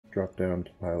Drop down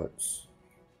to pilots.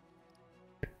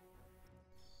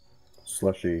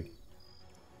 Slushy.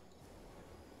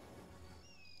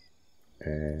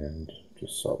 And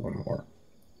just saw one more.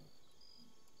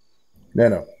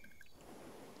 Nano.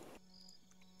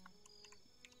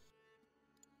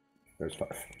 There's 5.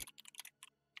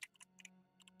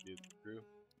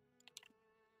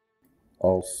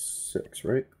 All 6,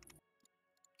 right?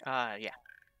 Yeah.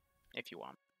 If you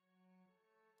want.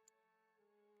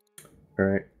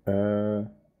 Alright,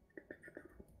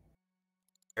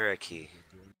 Hierarchy.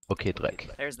 Okay,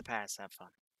 Dreck. There's the pass. Have fun.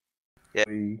 Yeah.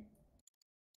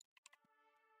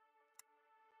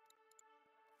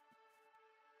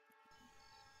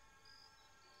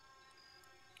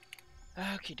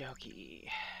 Okie dokie.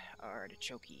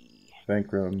 Artichoke.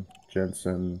 Bankrum,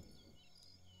 Jensen.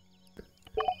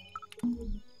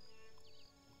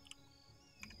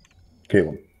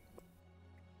 Caleb.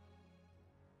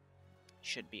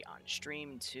 Should be on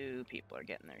stream too. People are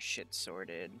getting their shit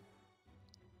sorted.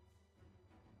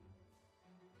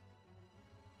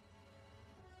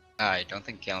 I don't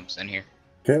think Caleb's in here.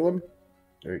 Caleb?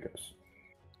 There he goes.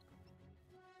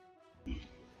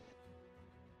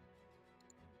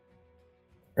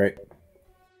 Alright.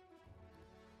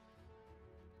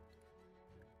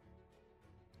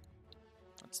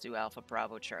 Let's do Alpha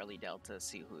Bravo Charlie Delta,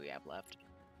 see who we have left.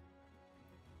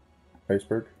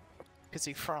 Iceberg. Is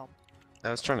he from?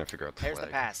 I was trying to figure out the There's flag.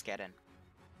 the pass, get in.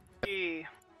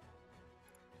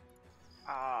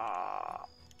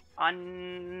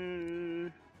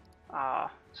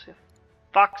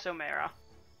 Fox O'Mara.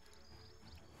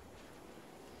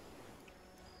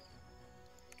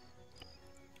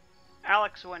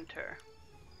 Alex Winter.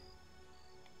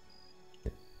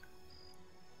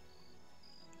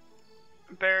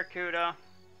 Barracuda.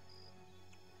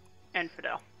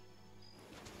 Infidel.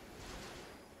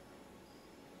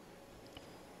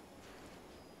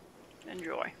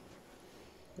 Enjoy.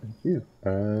 Thank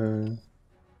you.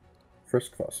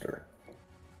 Frisk Foster.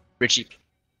 Richie.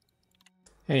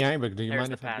 Hey, Ibeck, do you There's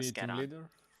mind the if I pass, be get team on. leader?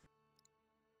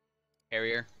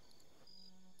 Harrier.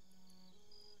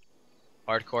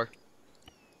 Hardcore.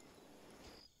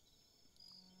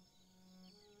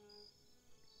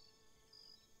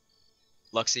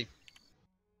 Luxie.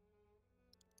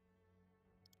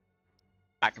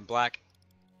 Back in black.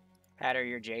 Hatter,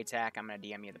 your JTAC. I'm gonna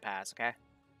DM you the pass, okay?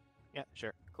 Yeah,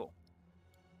 sure. Cool.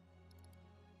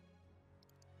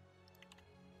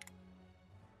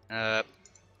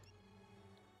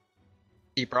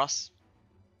 Deep Ross.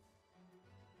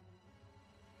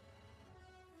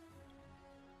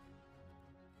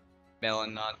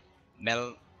 Melon.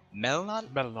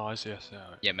 Melanize, yes.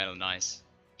 Yeah, Melanize.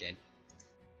 Again.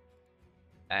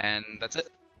 And that's it.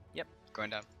 Yep. Going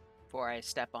down. Before I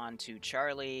step on to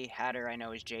Charlie, Hatter I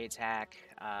know is JTAC.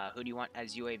 Who do you want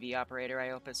as UAV operator,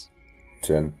 Iopus?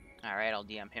 10. Alright, I'll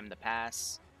DM him the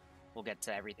pass. We'll get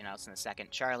to everything else in a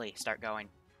second. Charlie, start going.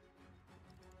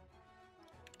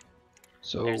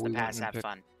 So There's the we pass, want have to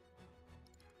fun.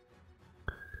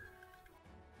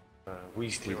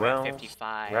 Weasley We were at Wells,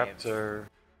 55. Raptor,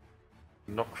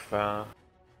 Nokva,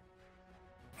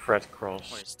 Fred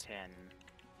Cross, Where's 10?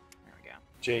 There we go.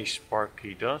 J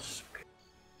Sparky Dusk.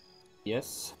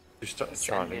 Yes. Send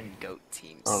Charlie. in Goat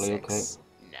Team Charlie, 6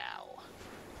 now.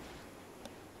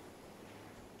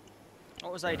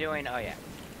 What was I doing? Oh yeah.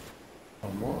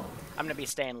 One more. I'm gonna be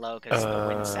staying low because the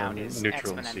wind sound is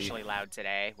neutral exponentially loud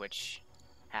today, which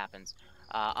happens.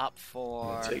 Up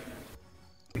for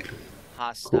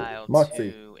hostile Cool.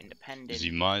 to independent.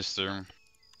 The Meister,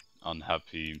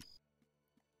 unhappy.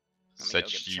 Let me go give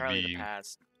Charlie the ZGB.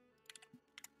 pass.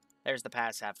 There's the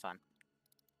pass. Have fun.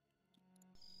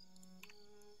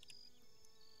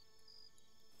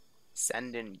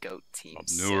 Send in Goat Team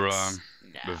Nura, 6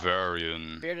 now.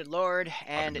 Bavarian. Bearded Lord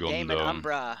and Damon Argondo.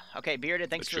 Umbra. Okay, Bearded,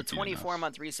 thanks That for the should be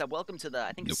 24-month resub. Welcome to the,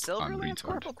 I think, Nope, Silver I'm Lance retard.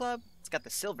 Corporal Club. It's got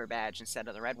the silver badge instead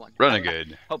of the red one.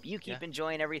 Renegade. Hope you keep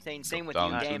enjoying everything. Same with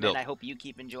down you, to Damon. Delta. I hope you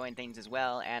keep enjoying things as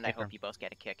well, and I Okay. hope you both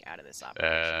get a kick out of this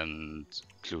operation. And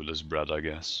Clueless Bread, I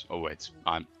guess. Oh wait,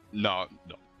 no.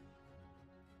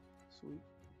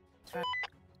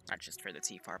 That's just for the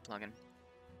TFAR plugin.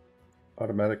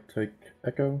 Automatic take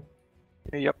Echo.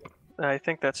 Yep. I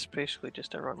think that's basically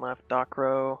just everyone left. Doc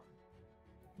Row.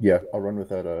 Yeah, I'll run with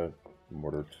that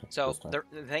mortar So this time.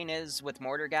 the thing is, with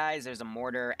mortar guys, there's a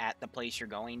mortar at the place you're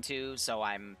going to, so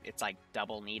it's like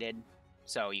double needed.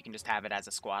 So you can just have it as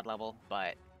a squad level,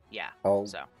 but yeah. I'll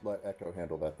so let Echo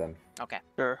handle that then. okay.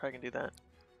 Sure, I can do that.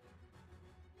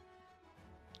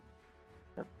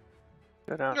 Yep.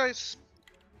 Good out. Nice.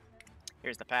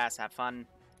 Here's the pass. Have fun.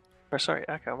 Or sorry,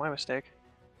 Echo. My mistake.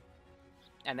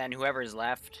 And then whoever's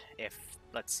left, if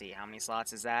let's see, how many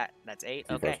slots is that? That's 8?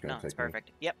 Keep Okay, us gonna no, it's take me.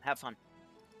 perfect. Yep, have fun.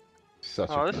 Such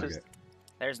Oh, a this fun is- game.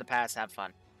 There's the pass, have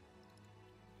fun.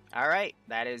 Alright,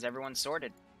 that is everyone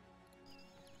sorted.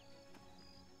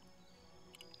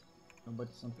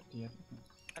 Nobody's on 50 yet.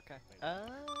 Okay.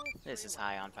 This is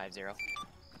high on 5-0.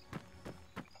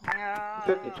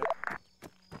 50.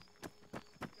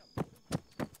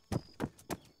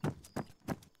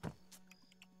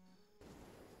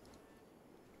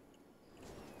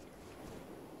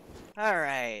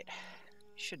 Alright.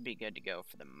 Should be good to go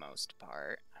for the most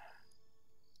part.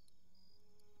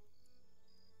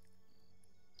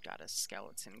 Got a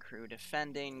skeleton crew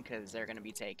defending, because they're going to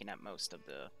be taking up most of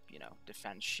the, you know,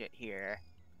 defense shit here.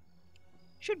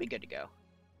 Should be good to go.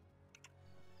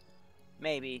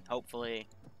 Maybe, hopefully,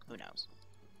 who knows.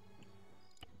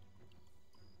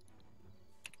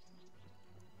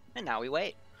 And now we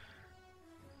wait.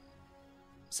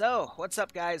 So, what's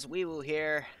up guys, Weewoo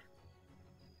here.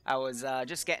 I was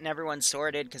just getting everyone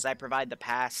sorted because I provide the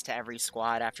pass to every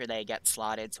squad after they get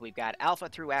slotted. So we've got Alpha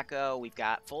through Echo, we've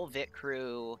got full Vit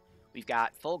crew, we've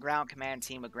got full ground command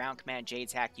team with ground command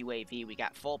JTAC UAV, we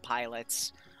got full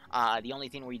pilots. The only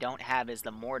thing we don't have is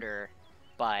the mortar,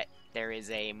 but there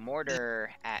is a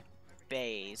mortar at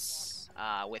base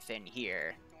within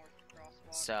here.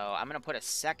 So I'm going to put a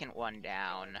second one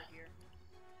down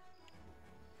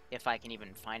if I can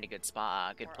even find a good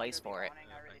spot, a good place for it.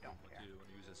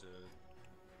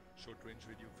 Short range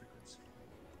radio frequency.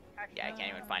 Yeah, I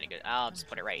can't even find a good. I'll just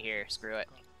put it right here. Screw it.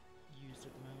 Used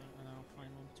at the moment, and I'll find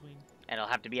one between. It'll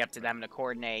have to be up to them to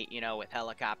coordinate, you know, with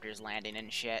helicopters landing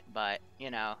and shit. But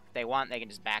you know, if they want, they can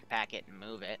just backpack it and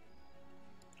move it.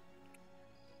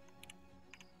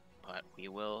 But we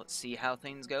will see how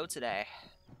things go today.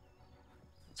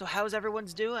 So how's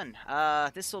everyone's doing?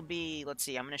 This will be, let's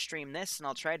see, I'm going to stream this, and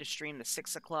I'll try to stream the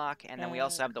 6 o'clock, and then we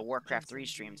also have the Warcraft 3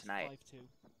 stream tonight.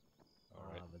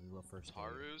 Alright.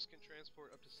 Tarus can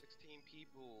transport up to 16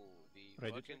 people. The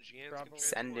Ready? fucking GMs can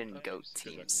Send in transport Goat up to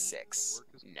Team 7. 6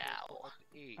 Workers can now. transport up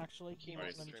to 8. Actually,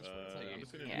 Humans can transport up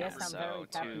to 8. Yeah, Yes, I'm so very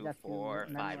happy 2, that you 4,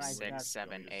 5, memorized 6, that.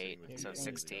 7, 8, so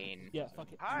 16. Yeah, fuck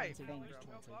it. Hi. 17,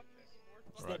 just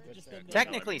 20. Just then-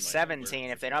 Technically 17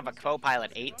 if they don't have a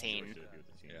co-pilot 18.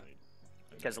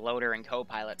 Because loader and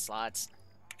co-pilot slots.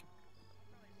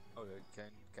 Oh, they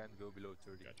can go below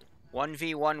 30.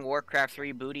 1v1 Warcraft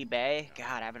 3 Booty Bay.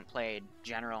 God, I haven't played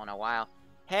General in a while.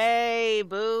 Hey,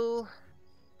 Boo!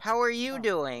 How are you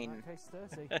doing? Case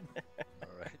 30.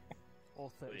 Alright.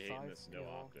 Or 35. this no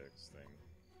optics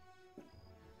thing.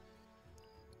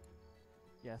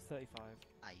 Yeah, 35.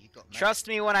 Trust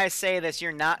me when I say this,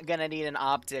 you're not gonna need an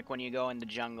optic when you go in the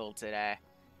jungle today.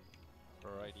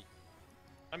 Alrighty.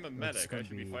 I'm a That's medic. gonna I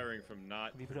should be be- firing from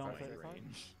not Have you put it on flank 35?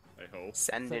 range. I hope.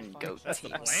 Send in 35. Goat That's the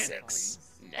Team plan, 6.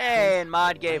 at Hey, and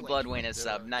Mod gave Bloodwing a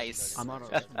sub. Nice. I'm out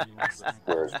of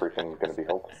Where is briefing going to be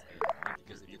held?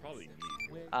 You probably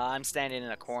need. I'm standing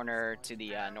in a corner to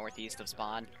the northeast of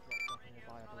spawn.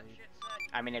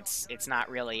 I mean, it's not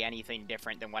really anything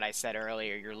different than what I said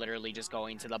earlier. You're literally just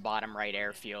going to the bottom right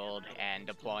airfield and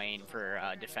deploying for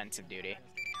defensive duty.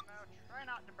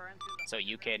 So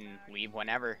you can leave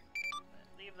whenever.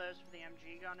 Leave those for the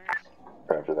MG gunners.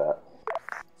 After that.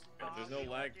 If there's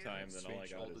no lag time, then all I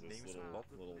got is this little.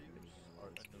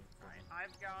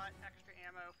 I've got extra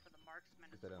ammo for the marksman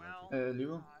as well.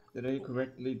 Liru, did I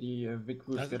correctly the Vic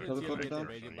Roos get teleported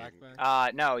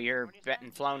down? No, you're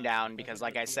getting flown down because,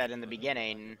 like I said in the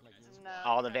beginning,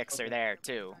 all the Vics are there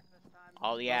too.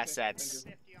 All the assets.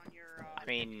 I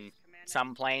mean,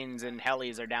 some planes and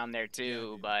helis are down there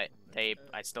too, but I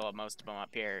still have most of them up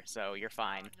here, so you're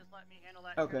fine.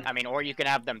 Okay. I mean, or you can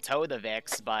have them tow the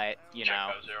Vics, but, you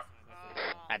know,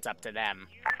 that's up to them.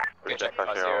 Good check,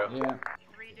 5-0.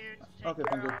 Yeah. Okay,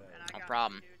 thank you. No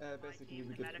problem. Basically,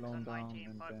 we get flown down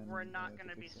and then. We're not going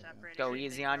to be separated. Go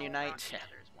easy on you, Knight.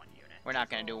 We're not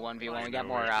going to do 1v1. We got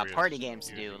more party games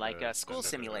to do, like a school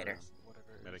simulator.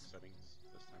 Medic settings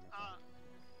this time.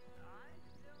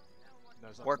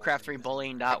 Warcraft 3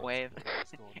 bullying.wave.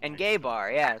 And gay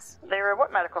bar, yes. Liru,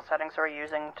 what medical settings are we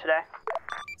using today?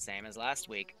 Same as last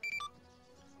week.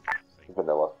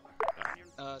 Vanilla.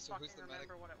 So who's the medic?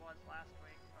 What it was last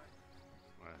week,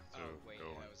 So wait, go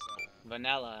on. that was,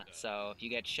 Vanilla, so if you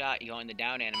get shot, you go in the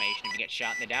down animation. If you get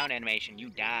shot in the down animation, you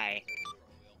die.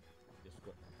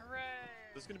 Hooray!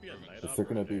 This is gonna be a night. Is there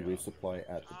going to be resupply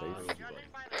at the base?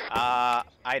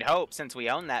 I'd hope, since we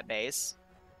own that base.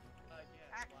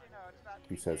 Actually, no, it's not.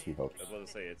 He says he hopes. I was about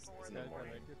to say it's in the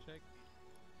morning.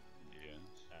 Yeah.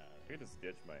 I could just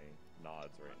ditch my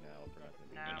nods right now for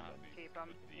nothing. No, keep them.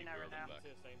 You never know.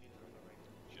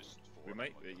 Just We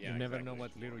might, yeah. You never exactly. know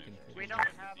what Liru can We don't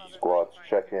have other... Squads,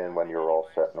 check in when you're all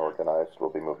set and organized. We'll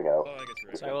be moving out. Oh, I guess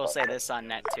you're right. So I will say this on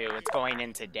net too. It's going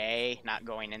into day, not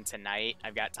going into night.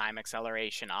 I've got time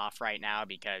acceleration off right now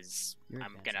because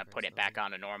I'm gonna put it back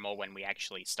on to normal when we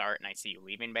actually start and I see you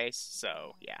leaving base.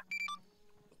 So yeah.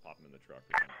 Let's pop him in the truck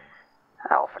or something.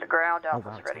 Alpha to ground,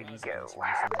 Alpha's ready to go.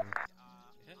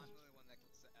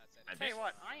 Tell you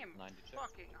what, I am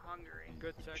fucking hungry.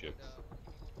 Good check.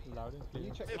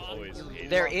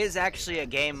 There is actually a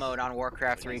game mode on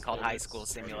Warcraft 3 called High School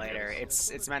Simulator.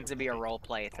 It's meant to be a role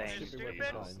play thing.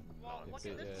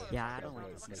 Yeah, I don't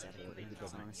like this setting.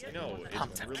 Honestly. No,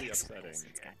 it's really upsetting.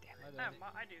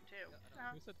 I do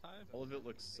too. All of it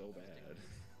looks so bad.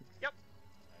 Yep.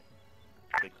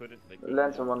 They couldn't.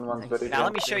 Lance on 1-1 Now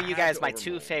let me show you guys my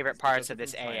two favorite parts of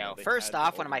this AO. First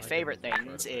off, one of my favorite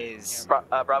things is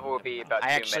Bravo will be about 2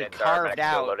 I actually minutes. carved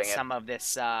out some of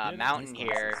this mountain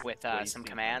here with some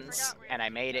commands, and I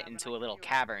made it into a little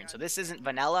cavern. So this isn't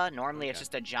vanilla. Normally it's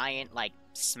just a giant like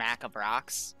smack of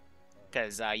rocks,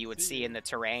 because you would see in the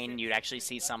terrain, you'd actually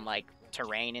see some like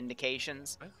terrain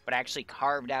indications. But I actually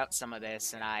carved out some of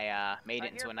this, and I made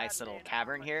it into a nice little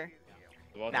cavern here.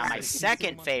 Now, my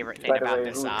second favorite thing about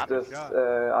this op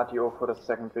RTO for the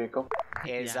second vehicle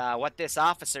is what this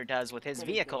officer does with his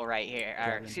vehicle right here,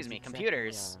 or excuse me,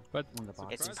 computers.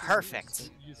 It's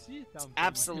perfect. It's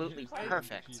absolutely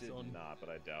perfect. Not, but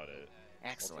I doubt it.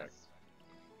 Excellent.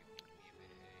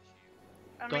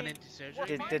 Going into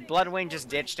surgery? Did Bloodwing just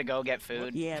ditch to go get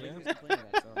food? Yeah, but he was complaining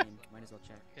about it, so I mean, might as well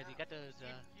check. Because you got those,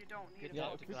 you don't need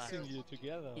Yeah, fixing you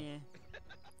together. Yeah.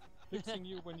 Fixing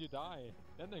you when you die.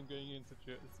 Then I'm going into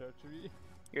surgery.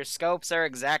 Your scopes are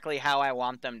exactly how I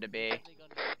want them to be.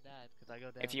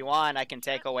 If you want, I can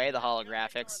take away the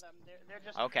holographics. They're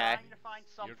just Okay. trying to find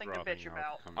something to bitch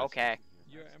about. Okay.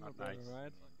 You're Emma Brother,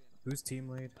 right? Who's team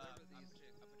lead?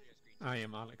 I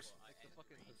am Alex.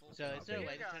 So is there a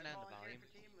way to turn down the volume?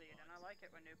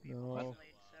 No.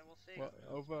 Well,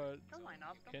 over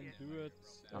can do it.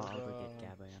 Over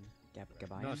get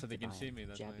Gabayan. No, so they can see me.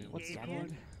 That's why. What's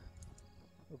Gabayan?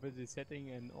 Over the setting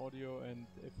and audio and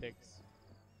effects.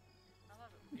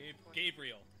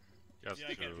 Gabriel. Just Yeah,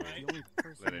 I get it, to right? The only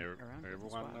person let around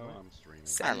everyone this know one, I'm streaming.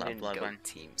 Send and Blood go One.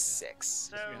 Team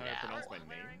 6.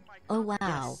 Oh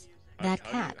wow. That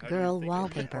cat girl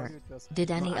wallpaper.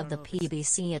 Did any of the PB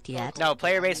see it yet? No,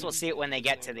 player base will see it when they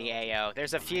get to the AO.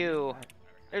 There's a few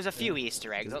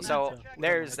Easter eggs. So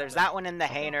there's that one in the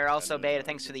Hainer. Also, Beta,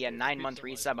 thanks for the 9-month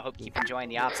resub. I hope you keep enjoying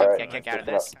the ops. Get a kick out of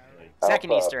this.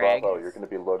 Second Alpha, Easter egg. Bravo, you're going to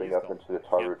be loading up into the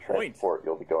Taru transport.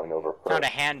 You'll be going over first. Found a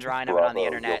hand drawing of it on the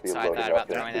internet, so I thought about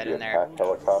throwing that in there.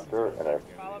 Helicopter and a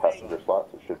passenger slot,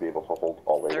 so it should be able to hold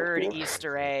all layers. Third here.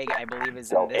 Easter egg, I believe,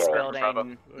 is in this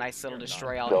building. Nice little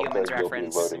destroy all humans Delta,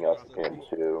 reference. you'll be loading up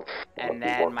into And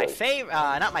then my favorite,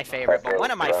 not my favorite, but one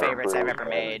of my favorites I've ever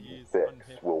made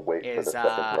We'll wait for the is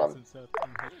second run.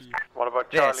 What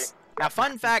about Charlie? this. Now,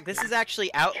 fun fact, this is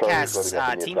actually Outcast's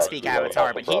TeamSpeak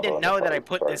avatar, but he didn't know that I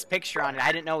put this picture on it.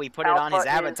 I didn't know he put it on his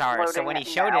avatar, so when he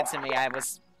showed it to me, I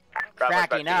was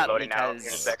cracking up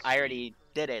because I already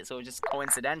did it, so it was just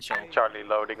coincidental. Charlie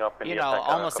loading up in You the know, attack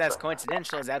almost as helicopter.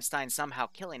 coincidental as Epstein somehow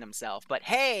killing himself. But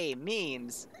hey,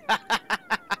 memes!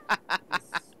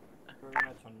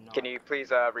 Can you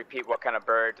please repeat what kind of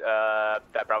bird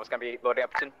that Bravo's gonna be loading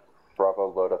up soon?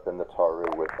 Bravo, load up in the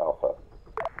Taru with Alpha.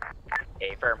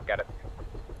 A firm, got it.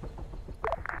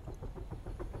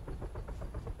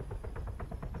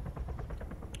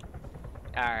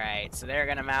 Alright, so they're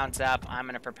gonna mount up. I'm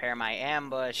gonna prepare my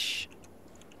ambush.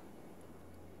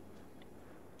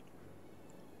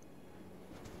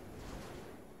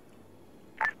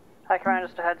 Hi, Command,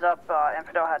 just a heads up.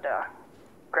 Infidel had to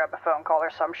grab a phone call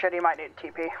or some shit. He might need a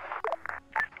TP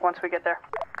once we get there.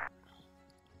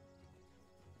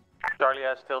 Charlie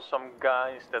has still some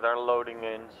guys that are loading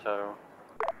in, so...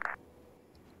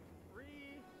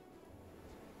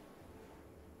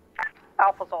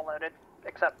 Alpha's all loaded,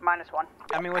 except -1.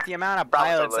 I mean, with the amount of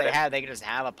pilots they had, they could just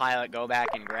have a pilot go back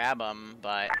and grab them,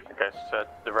 but... I guess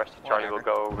the rest of Charlie will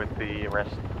go with the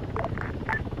rest.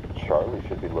 Charlie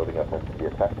should be loading up into the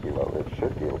attack kilo. It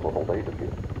should be able to hold 8 of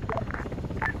you.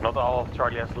 Not all of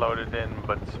Charlie has loaded in,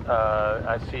 but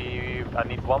I see I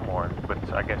need one more, but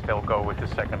I guess they'll go with the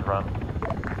second run.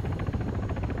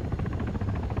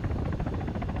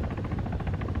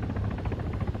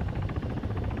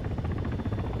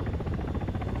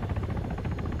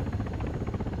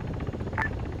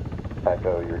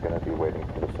 Echo, you're going to be waiting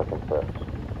for the second threat.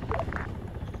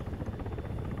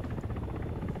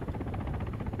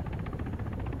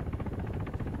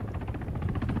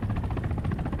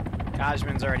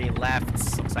 Kajman's already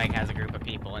left. Looks like has a group of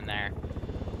people in there.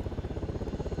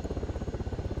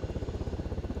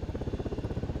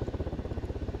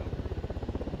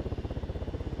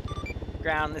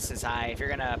 Ground, this is high. If you're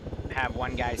gonna have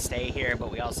one guy stay here,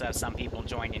 but we also have some people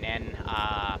joining in,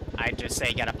 I'd just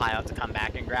say get a pilot to come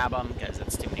back and grab them, because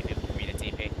it's too many people for me to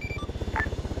TP.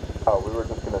 Oh, we were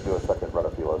just gonna do a second run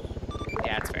of helos.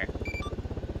 Yeah, that's fair.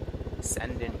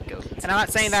 Send in goat. And I'm not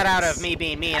saying that out of me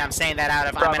being mean, I'm saying that out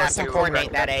of I'm gonna have to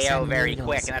coordinate that AO very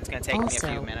quick, and that's gonna take me a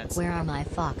few minutes. Where are my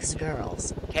Fox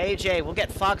girls? KJ, we'll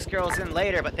get Fox girls in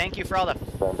later, but thank you for all the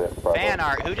fan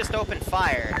art. Who just opened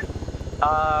fire?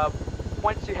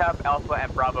 Once you have Alpha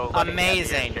and Bravo.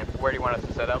 Amazing. Where do you want us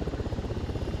to set up?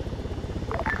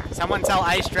 Someone tell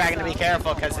Ice Dragon to be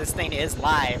careful, because this thing is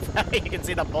live. You can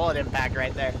see the bullet impact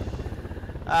right there.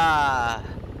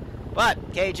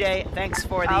 But, KJ, thanks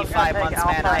for the 5 months,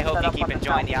 man. I hope you keep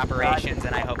enjoying the operations,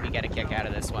 and I hope you get a kick out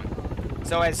of this one.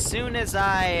 So as soon as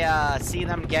I see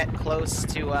them get close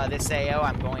to this AO,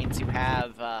 I'm going to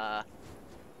have...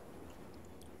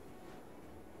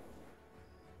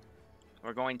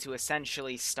 we're going to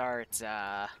essentially start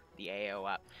the AO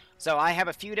up. So I have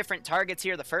a few different targets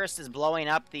here. The first is blowing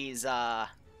up these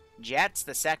jets.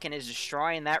 The second is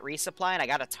destroying that resupply, and I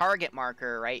got a target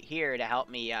marker right here to help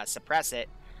me suppress it.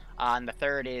 And the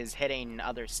third is hitting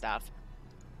other stuff.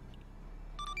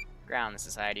 Ground, this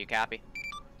is high. Do you copy?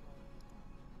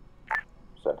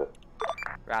 Sent it.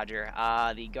 Roger.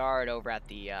 The guard over at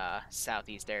the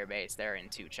southeast air base, they're in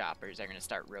 2 choppers. They're going to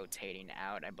start rotating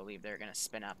out. I believe they're going to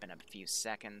spin up in a few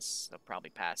seconds. They'll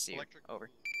probably pass you. Over.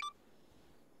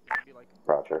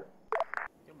 Roger.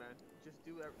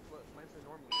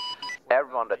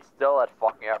 Everyone that's still at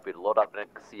fucking airfield, load up in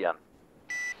CM.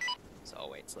 So I'll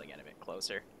wait till they get a bit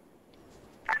closer.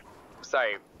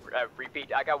 Sorry,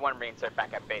 repeat. I got one Marine sir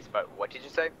back at base, but what did you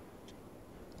say?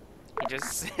 He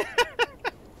just...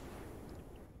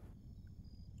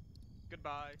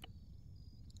 Goodbye.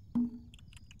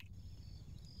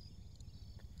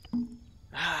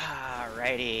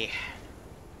 Alrighty.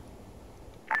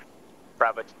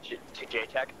 Bravo to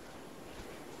J-Tech.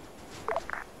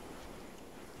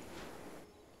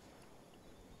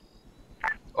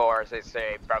 Or as they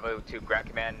say, Bravo to Ground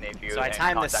Command if you... So I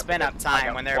timed the spin-up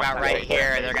time when they're about right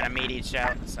here. They're going to meet each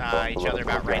other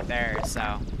about right there,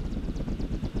 so...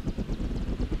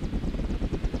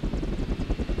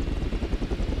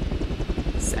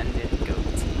 Send it, go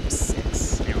Team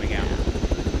 6. There we go.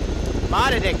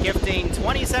 Modadic gifting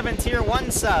 27 Tier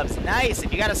 1 subs. Nice.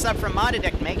 If you got a sub from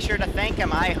Modadic, make sure to thank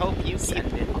him. I hope you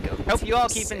all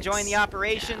keep enjoying the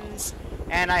operations,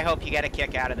 and I hope you get a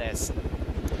kick out of this.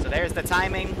 So there's the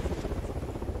timing.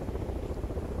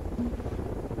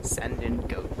 Send in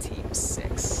go Team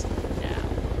 6 now.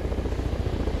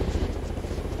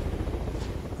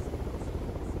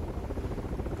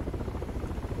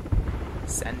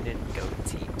 Send in go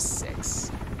Team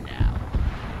 6 now.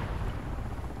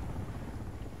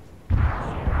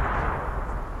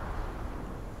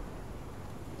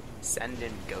 Send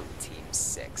in go Team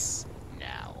 6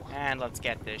 now. And let's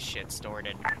get this shit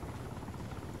sorted.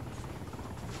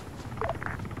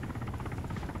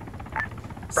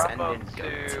 Bravo Send in go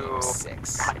to Team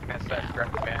 6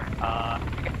 Ground Command. I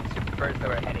got the super birds that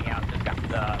were heading out just got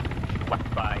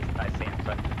whacked by Sam,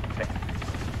 so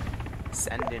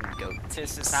Send in go Team 6.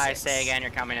 This is high. Say again,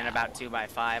 you're coming in about 2 by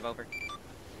 5, over.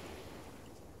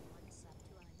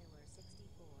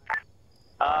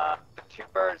 The 2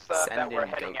 birds that were in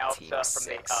heading go out Team from the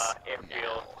 6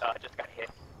 airfield just got hit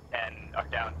and are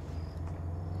down.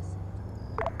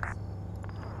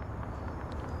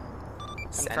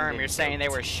 Confirm, you're saying they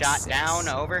were shot down,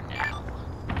 over? Now.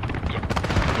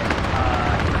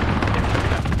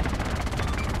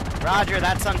 Roger,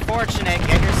 that's unfortunate.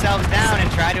 Get yourselves down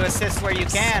and try to assist where you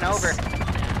can, over.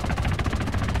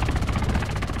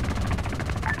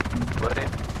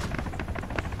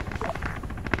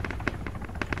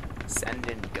 Send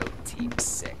in go Team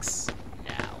 6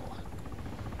 now.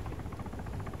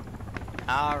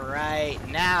 Alright,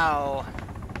 now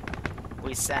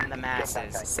we send the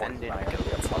masses. Send in go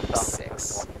Team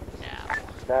 6 now.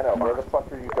 Nano, where the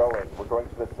fuck are you going? We're going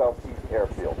to the southeast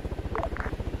airfield.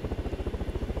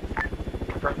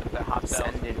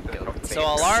 Send in go Team 6. So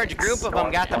a large group of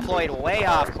them got deployed way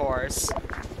off course.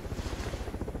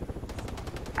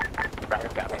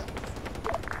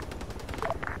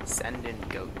 Send in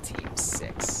go Team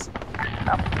 6.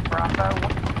 Bravo,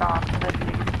 what's the cost that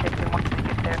you take once you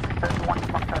get there? Because there's one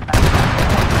month of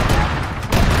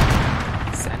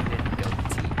Send in go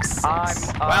Team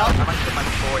 6.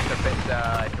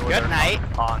 Good night.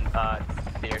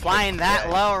 Flying that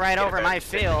low right over my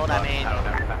field, I mean...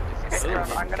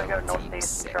 I'm gonna go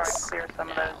northeast and try to clear some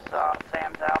of those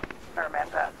SAMs out, or man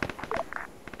pads.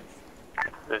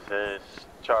 This is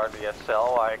Charlie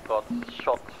SL. I got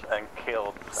shot and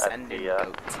killed Send at in the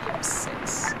go team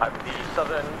 6. at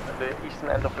the eastern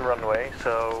end of the runway,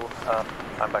 so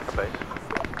I'm back at base.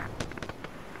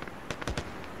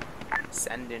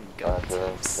 Send in go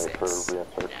team 6. Now.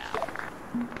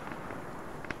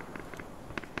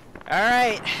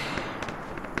 Alright.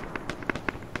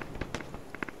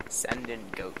 Send in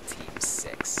go team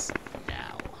 6.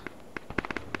 Now.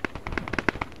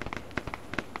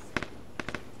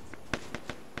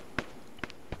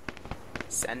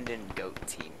 Send in goat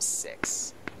team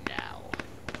 6 now.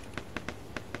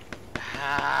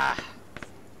 Ah.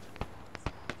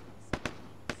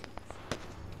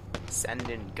 Send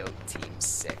in goat team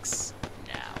 6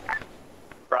 now.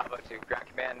 Bravo to ground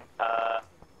command. I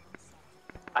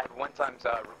have 1 times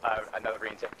another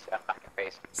reinforcement back at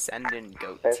base. Send in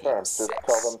goat Hey, team friends, 6 just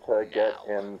tell them to get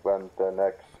in when the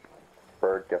next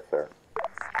bird gets there.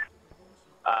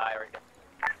 I already did.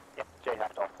 Yep, J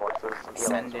hacked all forces.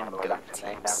 Send in goat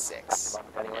team 6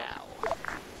 now.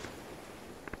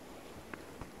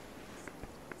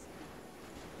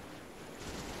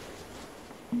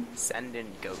 Send in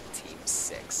goat team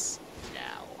 6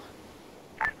 now.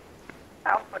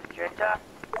 Alpha Jetta.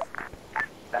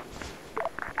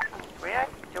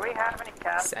 Do we have any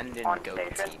cabs Send in on goat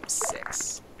station? team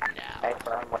 6 now. Hey,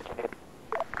 firm, what you need?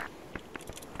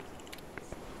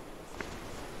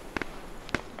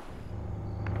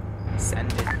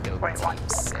 Send in goat team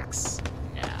 6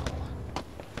 now.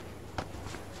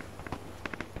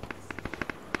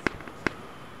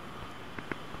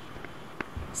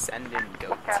 Send in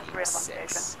goat team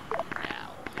 6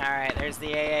 now. Alright, there's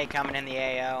the AA coming in the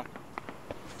AO.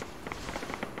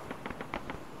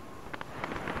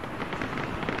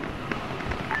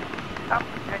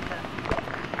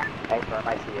 Hey, firm,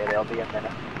 I see it. It'll be a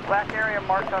minute. Black area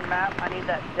marked on map. I need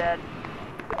that dead.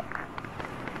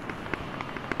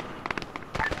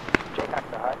 J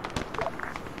hacked the hut.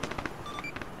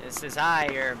 This is high,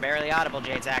 you're barely audible,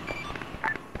 JTAC.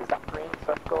 Is that green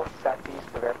circle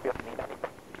southeast of airfield need anything?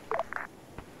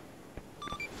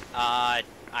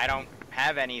 I don't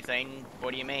have anything.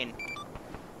 What do you mean?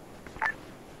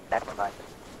 Never mind.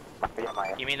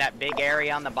 You mean that big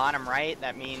area on the bottom right?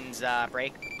 That means,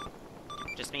 break?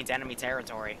 Just means enemy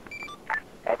territory.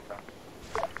 Excellent.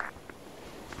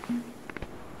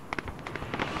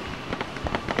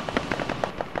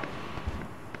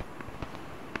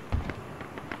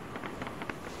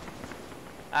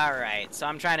 Alright, so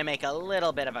I'm trying to make a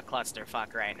little bit of a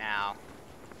clusterfuck right now.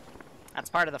 That's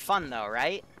part of the fun, though,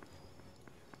 right?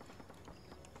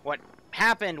 What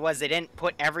happened was they didn't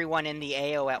put everyone in the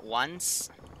AO at once.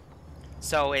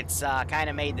 So it's kind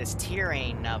of made this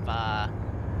tiering of,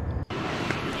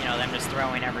 you know, them just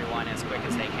throwing everyone as quick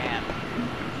as they can.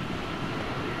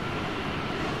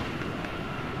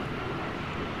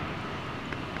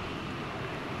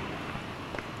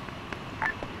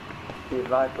 The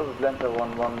rifles Lenter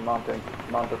 1-1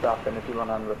 mounted up in a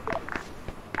T-100.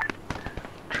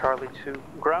 Charlie 2,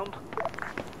 ground.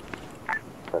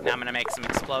 Now I'm gonna make some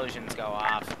explosions go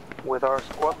off. With our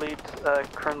squad lead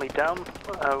currently down,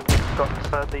 we've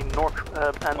got the north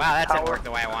and wow, that tower didn't work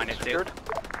the way I wanted secured. to.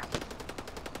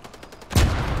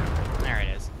 There it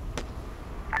is.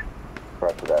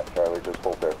 After that, Charlie, just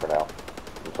hold there for now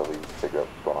until we figure out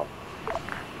what's going on.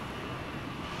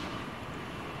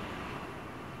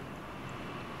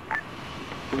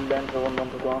 Lenter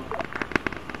 1-1 to ground.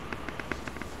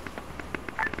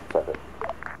 Send it.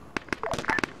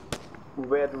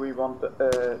 Where do we want?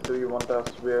 Do you want us?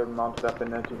 We're mounted up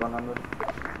in a T-100.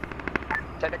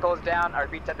 Technicals down. I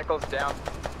repeat, technicals down.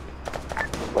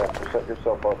 Lester, set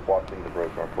yourself up watching the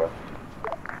road northwest.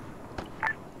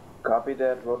 Copy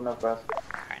that. Road northwest.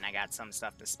 Alright, and I got some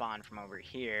stuff to spawn from over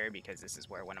here because this is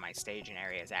where one of my staging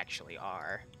areas actually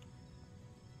are.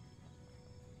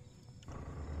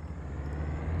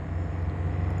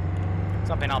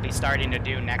 Something I'll be starting to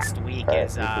do next week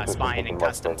is spying in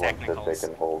custom technicals.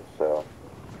 Taken hold, so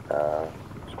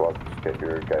squad, just get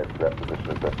your guys to that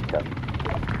position as best you can.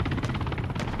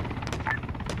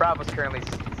 Bravo's currently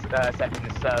set in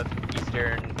the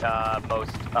southeastern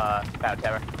most bow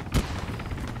tower.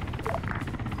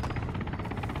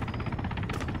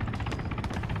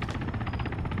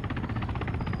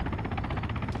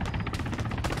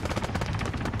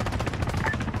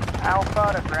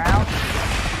 Alpha to ground.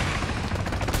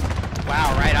 Wow,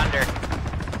 right under.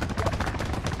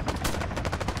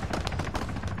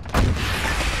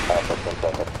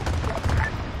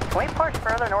 Can we push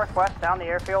further northwest down the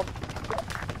airfield?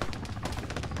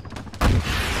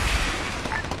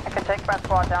 I can take my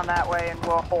squad down that way and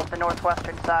we'll hold the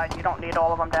northwestern side. You don't need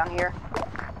all of them down here.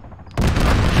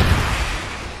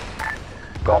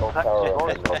 Battle tower on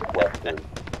the northwest is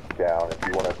down. If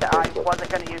you want to I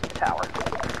wasn't going to use the tower.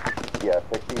 Yeah,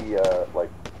 take the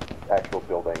actual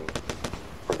building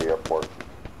for the airport.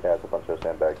 Yeah, it's a bunch of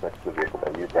sandbags next to the vehicle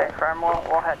that use that. Okay, firm,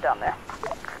 we'll head down there.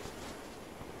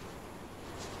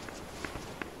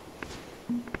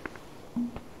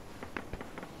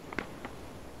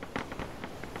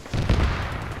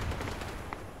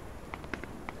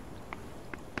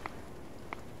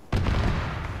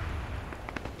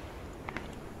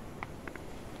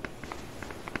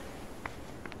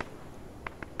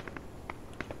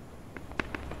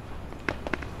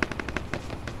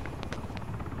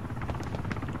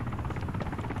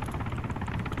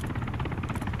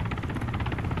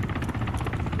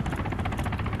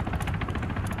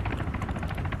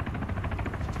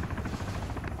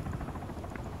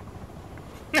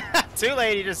 Too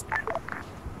late, he just...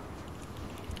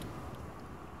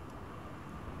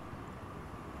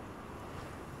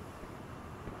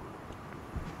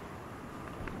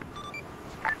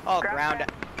 All ground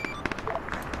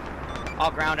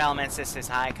elements, this is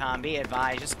HiCom. Be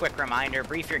advised, just a quick reminder,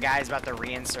 brief your guys about the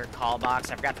reinsert call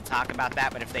box. I forgot to talk about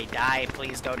that, but if they die,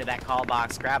 please go to that call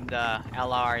box, grab the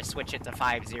LR, switch it to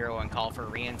 5-0, and call for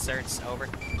reinserts. Over.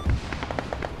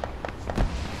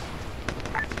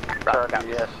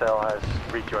 Charlie SL has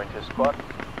rejoined his squad.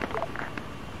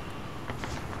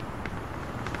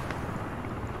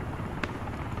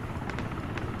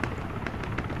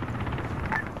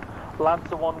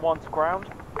 Lancer 1-1 to ground.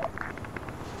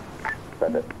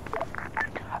 Send it.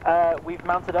 We've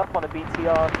mounted up on a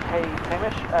BTR K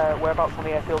Hamish. Whereabouts on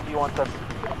the airfield do you want us?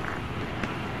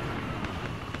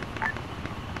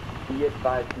 Be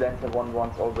advised, Lancer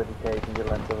 1-1's already taken, the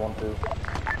Lancer 1-2.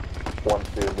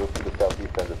 1-2, move to the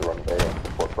southeast end of the runway and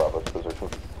support Bravo's position.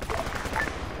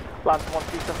 Lancer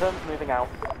 1-2 confirmed, moving out.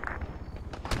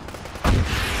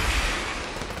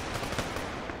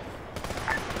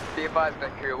 Be advised, the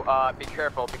crew, be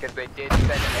careful because they did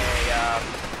send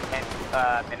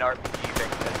an RPG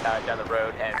victim down the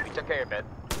road and we took care of it.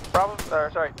 Bravo,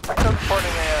 sorry, I'm still reporting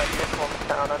a vehicle in the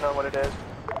town, I don't know what it is.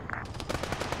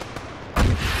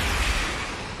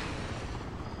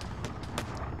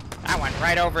 I went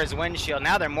right over his windshield.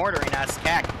 Now they're mortaring us.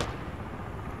 Cack.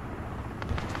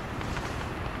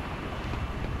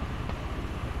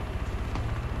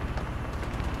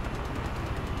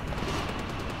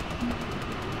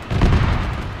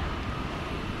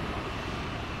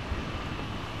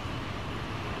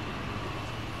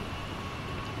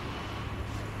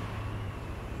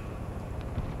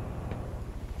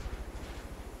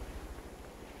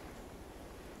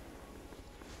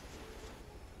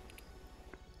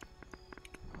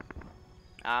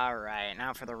 Alright,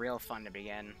 now for the real fun to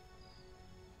begin.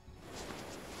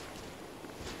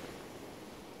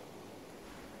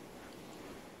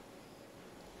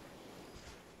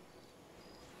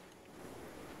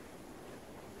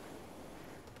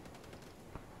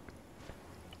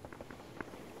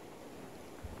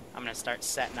 I'm gonna start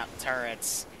setting up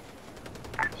turrets.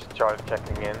 Charlie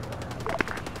checking in.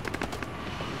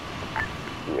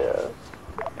 Yes.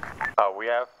 We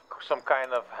have some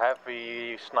kind of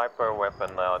heavy sniper weapon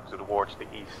towards the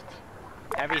east.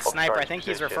 Heavy sniper, I think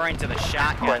he's referring to the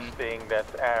shotgun. Requesting that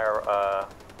air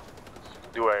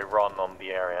do a run on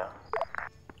the area.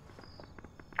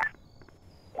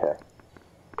 Okay.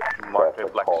 Mark the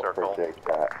black circle. For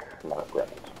JTAC, not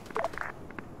ground.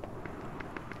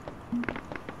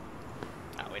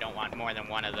 Oh, we don't want more than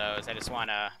one of those. I just want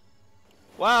to...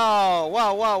 Whoa!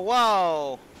 Whoa, whoa,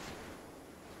 whoa!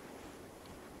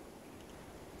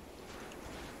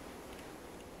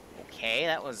 Okay,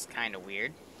 that was kind of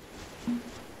weird.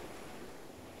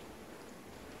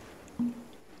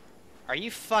 Are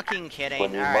you fucking kidding?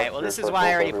 Alright, well this is why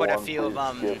I already put a few of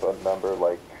them... Give a number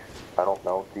like, I don't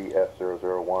know,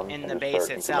 DS001. In the base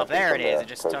itself. There it is, it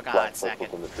just took a hot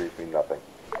second. In the trees mean nothing.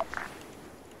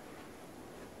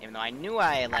 Even though I knew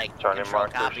I, like, Charlie control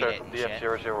Mark, copied it and shit.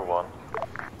 DS001.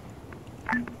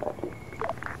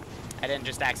 I didn't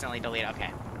just accidentally delete it,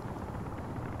 okay.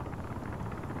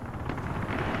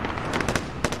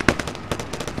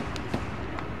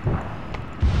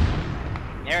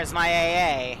 There's my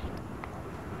AA. You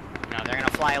know, they're gonna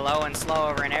fly low and slow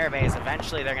over an airbase.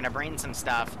 Eventually, they're gonna bring some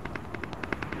stuff.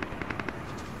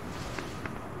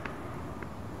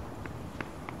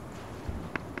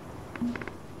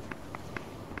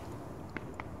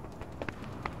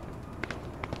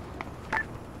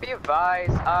 Be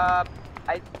advised, I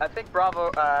think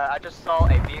Bravo, I just saw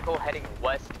a vehicle heading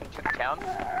west into the town.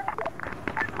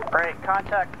 Great,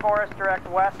 contact Forest direct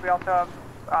west. We also have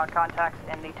contacts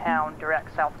in the town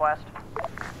direct southwest.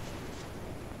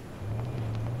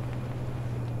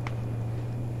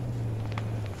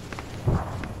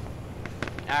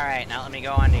 Alright, now let me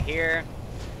go on to here.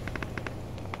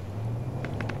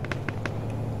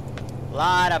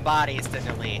 Lot of bodies to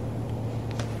delete.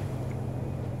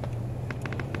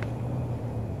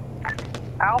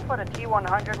 Alpha to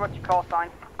T100, what's your call sign?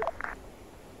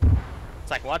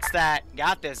 It's like, what's that?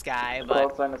 Got this guy, but...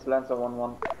 Call sign is Lancer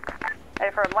 1-1.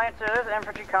 Hey, for Lancer, there's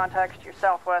infantry contacts to your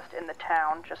southwest in the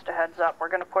town. Just a heads up, we're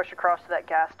gonna push across to that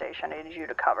gas station. I need you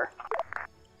to cover.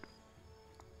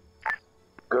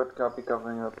 Good, copy,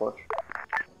 covering your approach.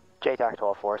 JTAC to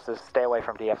all forces, stay away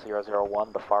from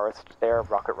DF-001, the forest there,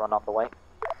 rocket run on the way.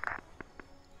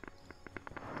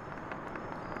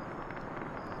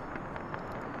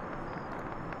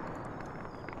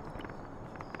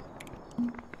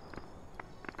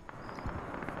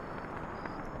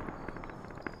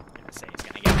 Say he's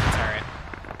gonna get the turret.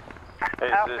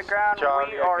 Off the ground,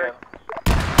 we are...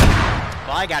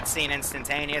 Well, I got seen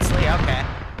instantaneously, okay.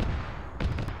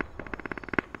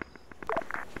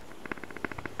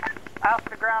 Off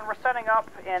the ground, we're setting up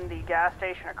in the gas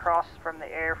station across from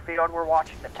the airfield. We're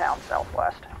watching the town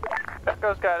southwest.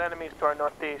 Echo's got enemies to our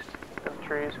northeast in the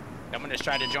trees. Someone just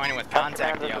tried to join in with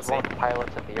contact DLC.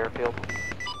 Pilots at the airfield.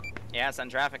 Yeah, send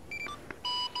traffic.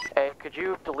 Hey, could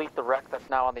you delete the wreck that's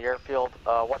now on the airfield?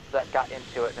 What's that got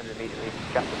into it and immediately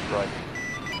got destroyed?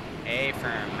 A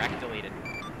firm, wreck deleted.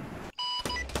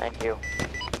 Thank you.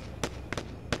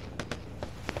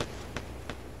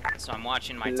 So I'm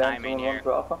watching my timing here.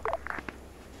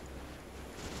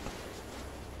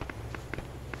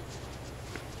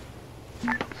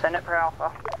 Send it for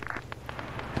Alpha.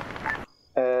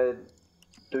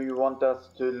 Do you want us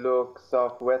to look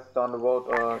southwest on the road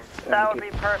or... That would be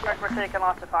perfect. We're taking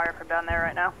lots of fire from down there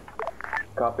right now.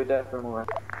 Copy that, we're moving.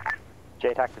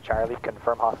 JTAC to Charlie,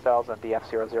 confirm hostiles on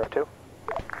DF-002.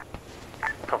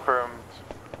 Confirmed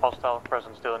hostile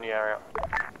presence still in the area.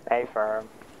 A firm.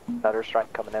 Another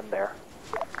strike coming in there.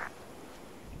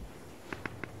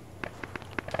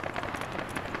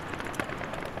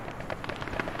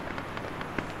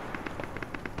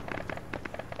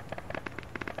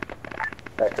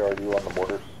 Echo, are you on the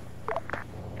mortars?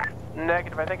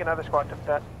 Negative, I think another squad took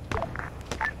that.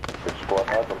 Which squad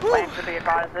has them? Planes to be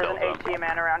advised, there's an AT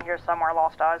man around here somewhere,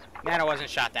 lost eyes. Man, I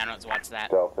wasn't shot down, what's that?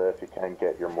 Delta, if you can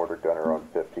get your mortar gunner on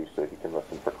 50 so he can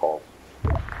listen for calls.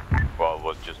 Well, it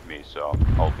was just me, so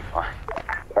I'll be fine.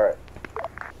 Alright.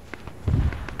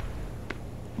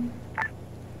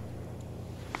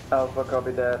 Alpha,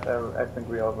 copy that. I think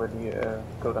we already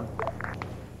killed them.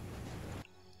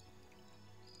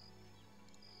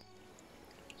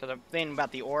 So the thing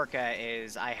about the Orca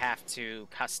is I have to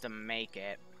custom make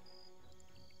it.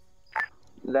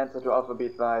 Lancer to Alpha, be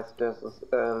advised, there's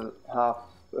half...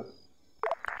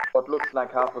 what looks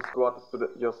like half a squad is to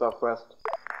your southwest.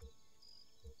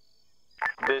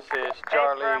 This is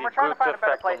Charlie, we're trying to find a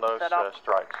better effect place on those to set up.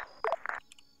 strikes.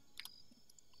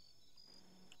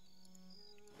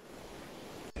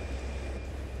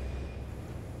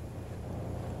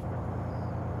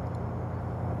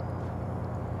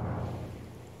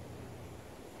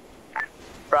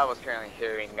 Bravo's currently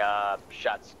hearing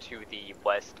shots to the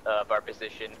west of our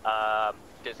position.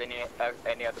 Does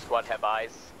any other squad have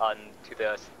eyes on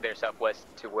to their southwest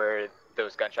to where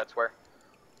those gunshots were?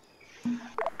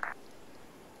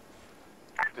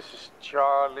 This is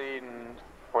Charlie.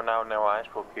 For now, no eyes.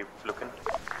 We'll keep looking.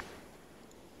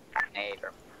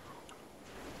 Later.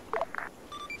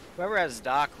 Whoever has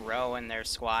Doc Rowe in their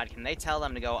squad, can they tell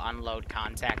them to go unload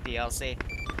contact DLC?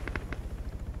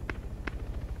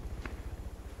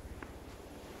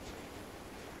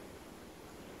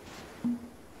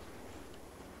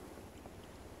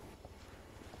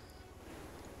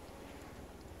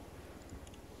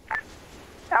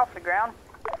 Off the ground.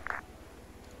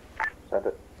 Send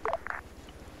it.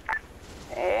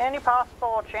 Any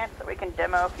possible chance that we can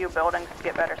demo a few buildings to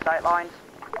get better sight lines?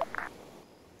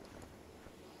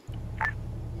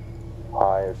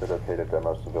 Hi, is it okay to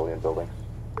demo civilian buildings?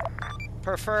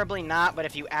 Preferably not, but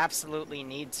if you absolutely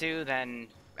need to, then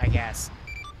I guess.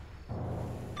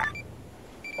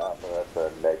 But that's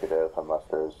a negative unless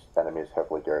there's enemies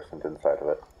heavily garrisoned inside of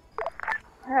it.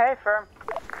 Alright, firm.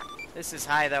 This is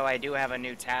high, though. I do have a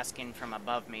new tasking from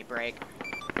above me break.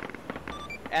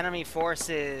 Enemy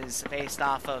forces, based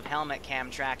off of helmet cam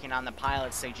tracking on the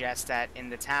pilot, suggest that in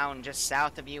the town just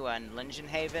south of you in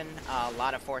Lingenhaven, a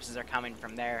lot of forces are coming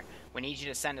from there. We need you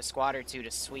to send a squad or two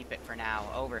to sweep it for now.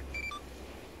 Over.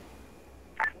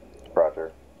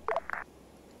 Roger.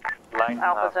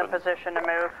 Alpha's in position to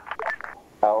move.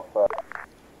 Alpha.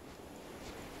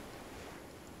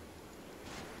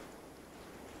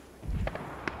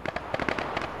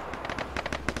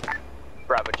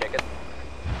 Bravo, check it.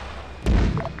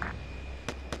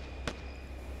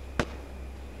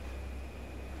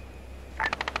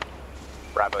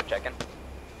 Bravo check-in.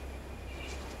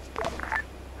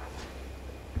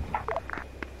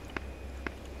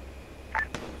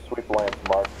 Sweep lanes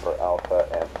marked for Alpha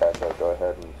and Echo. Go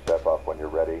ahead and step up when you're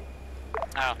ready.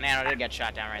 Oh, Nano did get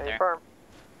shot down right there. Firm.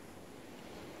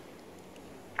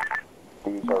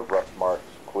 These are rough marks.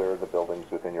 Clear the buildings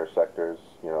within your sectors.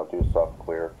 You know, do soft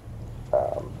clear.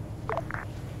 And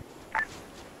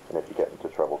if you get into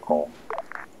trouble, call.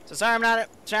 So sorry I'm not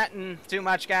chatting too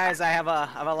much, guys. I have a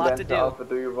lot to do. Alpha,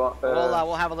 do you want,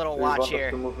 We'll have a little watch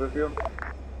here. To move with you?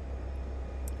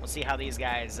 We'll see how these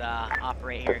guys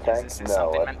operate here, because this is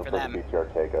something meant for them.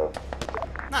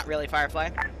 Not really, Firefly.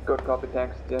 Good copy,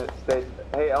 tanks. Stay.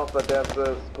 Hey, Alpha, there's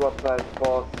a squad size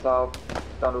for south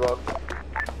down the road.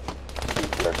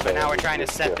 But now we're trying to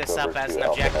set this up as an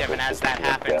objective, and as that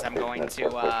happens, I'm going to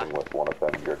with one of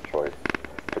them, your choice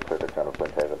to clear the town of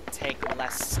Flint Haven. Take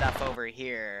less stuff over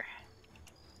here.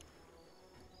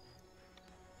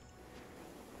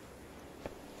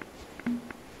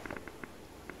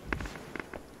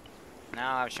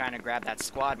 Now I was trying to grab that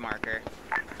squad marker.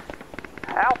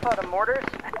 Alpha to mortars.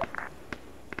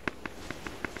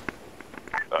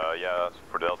 Yeah, that's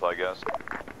for Delta, I guess.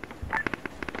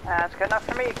 That's good enough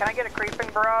for me. Can I get a creeping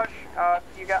barrage? If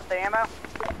you got the ammo?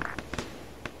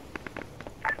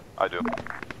 I do.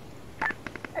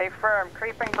 Affirm.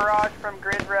 Creeping barrage from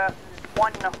grid ref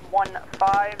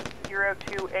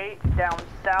 115028 down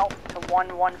south to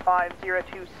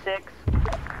 115026.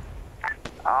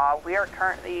 We are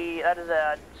currently, that is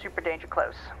a super danger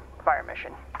close fire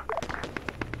mission.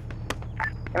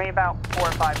 Give me about 4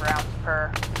 or 5 rounds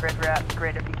per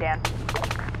grid if you can.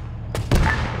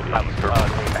 Now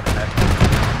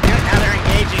they're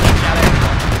engaging each other.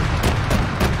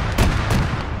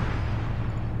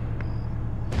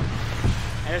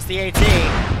 There's the AT.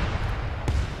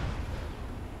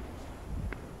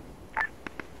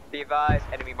 Be advised,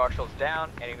 enemy marshal is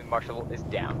down. Enemy marshal is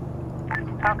down.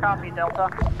 How copy, Delta?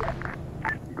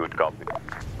 Good copy.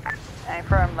 Any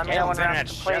firm, let me know when round's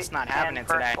Internet's complete. just not having and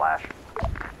it today. Flash.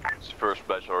 It's first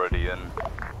batch already in.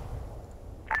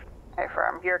 Hey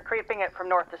firm, you're creeping it from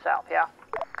north to south, yeah?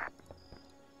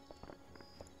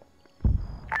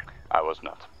 I was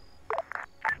not.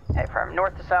 Hey firm,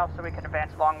 north to south so we can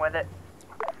advance along with it.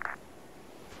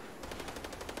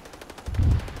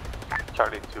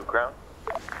 Charlie to ground.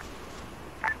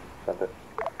 Send it.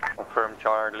 Confirm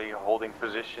Charlie holding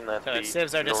position at So the the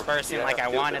civs are dispersing like I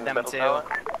wanted them to.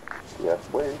 Yes,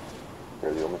 please.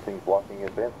 You're the only thing blocking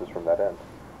advances from that end.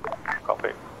 Copy.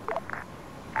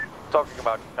 Talking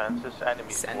about defenses,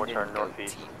 enemies Send towards in our go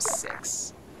northeast. Team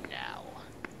 6 now.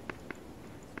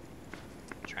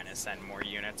 Trying to send more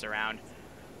units around.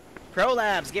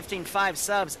 ProLabs gifting 5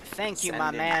 subs. Thank you, Send my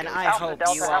in man. go I Alpha hope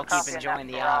Delta, you all how keep copy enjoying in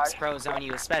the that ops. garage? Prozone,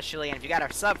 you especially. And if you got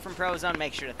a sub from Prozone,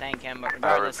 make sure to thank him. But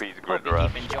regardless, repeat, hope good you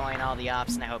keep refs. enjoying all the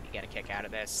ops, and I hope you get a kick out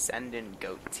of this. Send in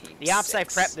Goat Team The ops I've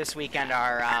 6. prepped this weekend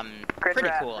are Grid pretty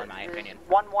ref, cool in my opinion.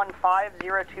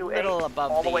 115028. Little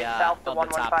above all the way the, south to above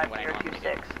the top than what I normally do.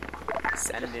 115026.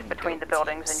 Send in Between Goat the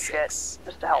buildings Team and shit, 6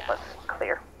 just to help now. us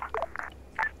clear.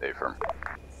 Stay firm.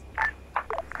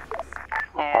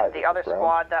 And the other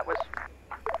squad that was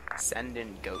Send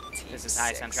in Goat Team This is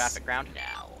high sun traffic ground.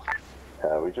 now.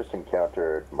 We just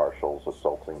encountered marshals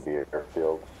assaulting the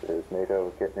airfields. Is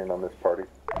NATO getting in on this party?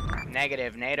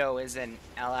 Negative. NATO isn't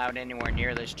allowed anywhere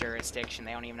near this jurisdiction.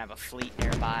 They don't even have a fleet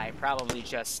nearby. Probably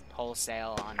just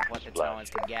wholesale on what the Tanoans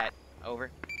can get.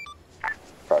 Over.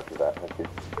 Roger that, thank you.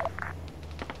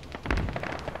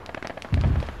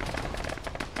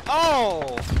 Oh!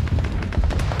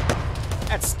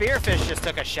 That spearfish just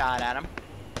took a shot at him.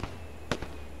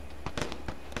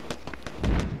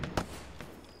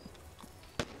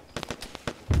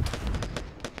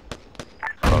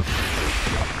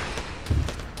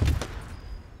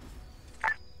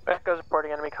 Echo's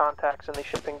reporting enemy contacts in the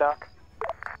shipping dock.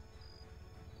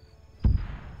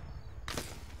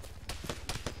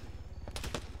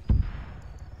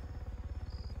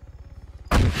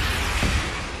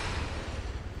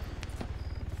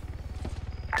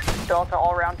 Delta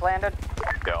all rounds landed.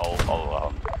 Yeah, all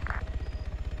around.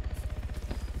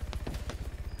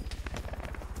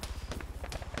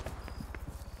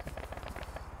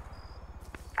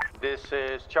 This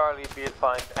is Charlie, be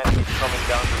advised, enemies coming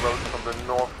down the road from the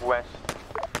northwest.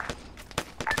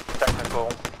 Technical.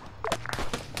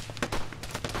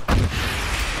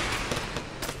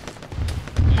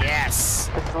 Yes!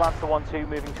 This is Lancer 1-2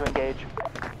 moving to engage.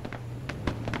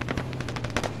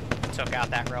 Took out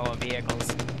that row of vehicles.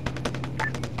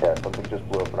 Yeah, something just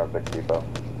blew up in our big depot.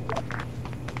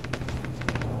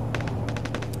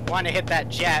 Wanted to hit that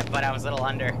jet, but I was a little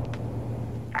under.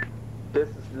 This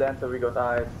is Lancer, we got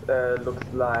eyes. Looks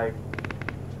like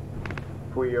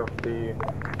 3 of the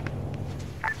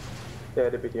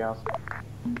BTRs.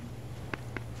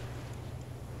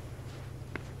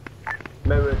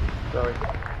 Maybe, sorry.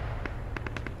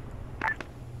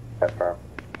 Affirm.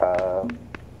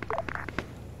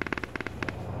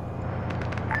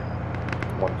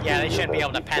 Yeah, they shouldn't be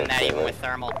able to pen that even with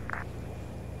thermal.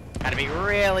 Gotta be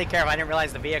really careful. I didn't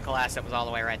realize the vehicle asset was all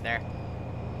the way right there.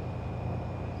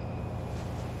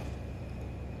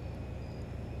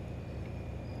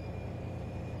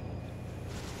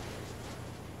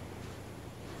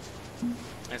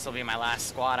 This will be my last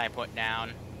squad I put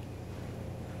down.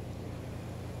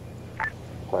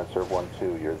 Lancer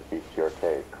 1-2, you're the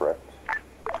BTRK, correct?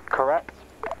 Correct.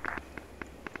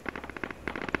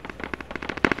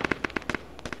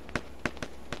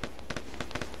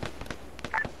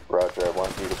 Roger, I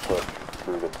want you to push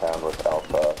through the town with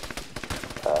Alpha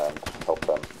and help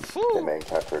them. They may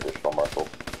encounter additional marshals.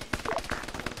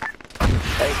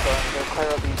 Okay, so I'm going to clear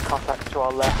out these contacts to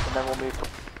our left and then we'll move to...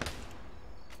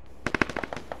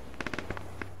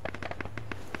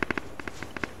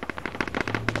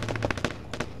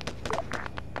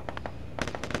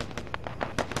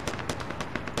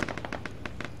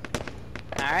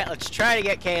 Alright, let's try to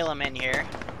get Calum in here.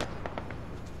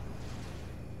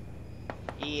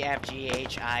 E, F, G,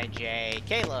 H, I, J,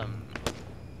 Calum.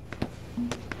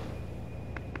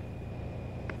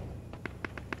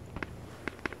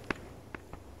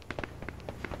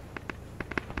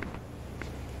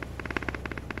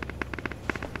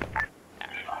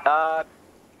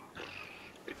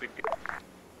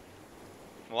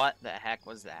 What the heck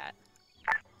was that?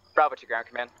 Bravo to ground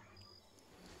command.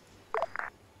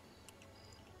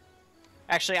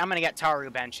 Actually, I'm gonna get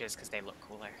Taru benches because they look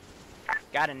cooler.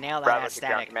 Gotta nail that Bravo to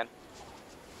ground aesthetic. command.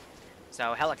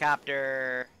 So,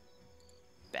 helicopter,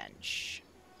 bench.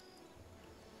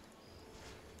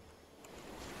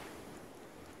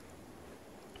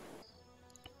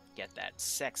 Get that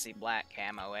sexy black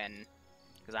camo in,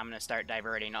 because I'm gonna start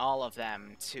diverting all of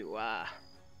them to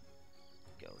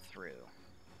go through.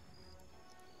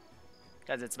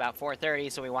 Because it's about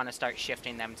 4:30, so we want to start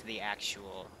shifting them to the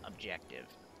actual objective.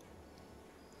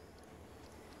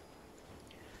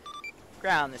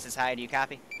 Ground, this is High. Do you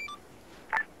copy?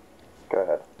 Go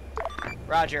ahead.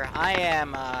 Roger. I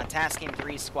am tasking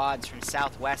 3 squads from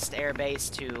Southwest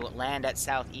Airbase to land at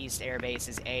Southeast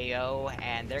Airbase's AO,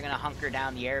 and they're going to hunker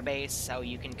down the airbase so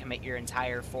you can commit your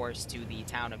entire force to the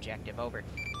town objective. Over.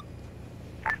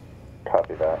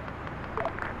 Copy that.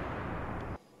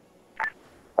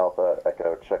 Alpha,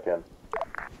 Echo, check in.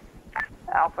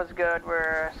 Alpha's good.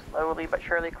 We're slowly but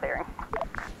surely clearing.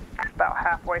 About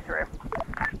halfway through.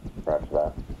 Roger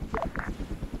that.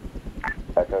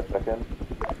 Echo, check in.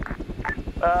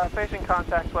 Facing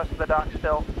contacts west of the dock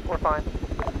still. We're fine.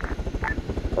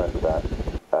 Roger that.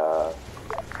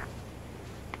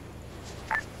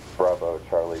 Bravo,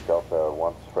 Charlie, Delta,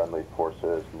 once friendly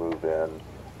forces move in,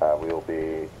 we will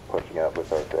be pushing out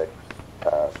with our VIX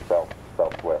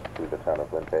southwest through the town of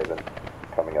Lindhaven,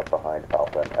 coming up behind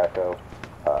Alpha and Echo,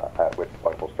 at which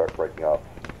point we'll start breaking off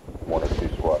 1 or 2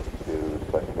 squads to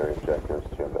secondary objectives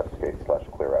to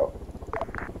investigate/clear out.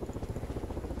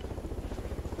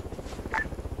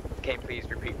 Okay, please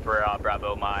repeat for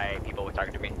Bravo, my people were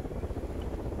talking to me.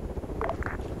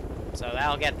 So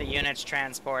that'll get the units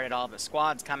transported, all the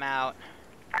squads come out.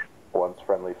 Once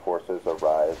friendly forces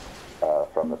arrive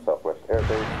from the Southwest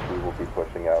Airbase, we will be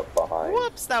pushing out behind.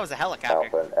 Whoops, that was a helicopter.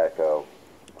 Alpha and Echo,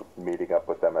 meeting up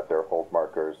with them at their hold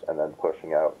markers, and then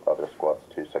pushing out other squads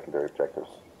to secondary objectives.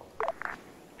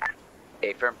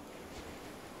 Affirm.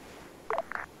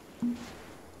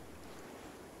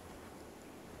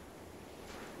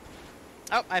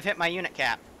 Oh, I've hit my unit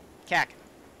cap. CAC.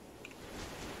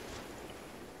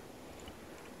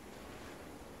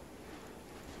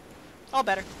 All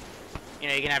better. You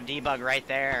know, you can have debug right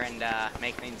there and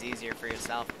make things easier for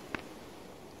yourself.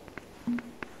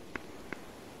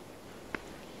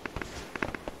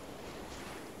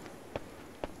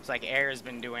 Looks like air's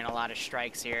been doing a lot of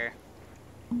strikes here.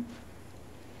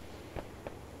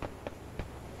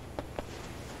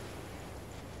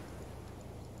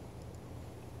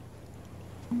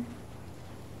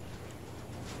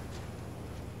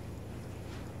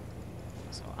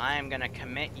 So I'm gonna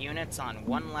commit units on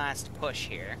one last push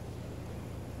here.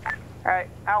 Alright,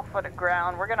 Alpha to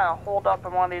ground. We're gonna hold up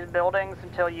in one of these buildings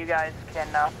until you guys can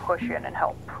push in and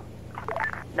help.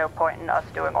 No point in us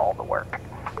doing all the work.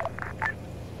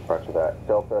 Roger that.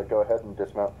 Delta, go ahead and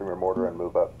dismount from your mortar and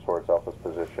move up towards Alpha's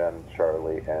position.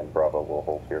 Charlie and Bravo will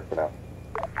hold here for now.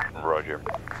 Roger.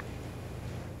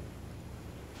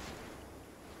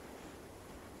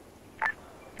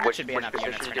 Which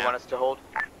position do you want us to hold?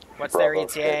 What's Bravo, their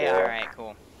stay ETA? there. Alright,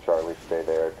 cool. Charlie, stay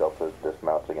there. Delta's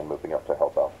dismounting and moving up to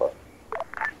help Alpha.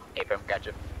 Affirm,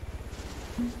 gotcha.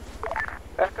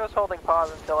 Echo's holding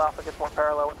pause until Alpha gets more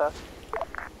parallel with us.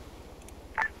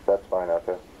 That's fine,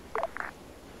 Echo.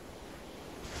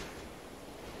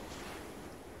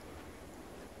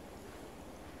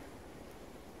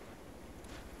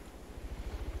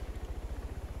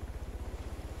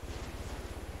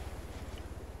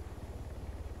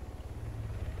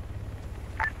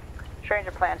 Change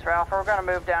of plans for Alpha. We're going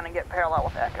to move down and get parallel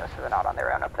with Echo so they're not on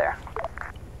their own up there.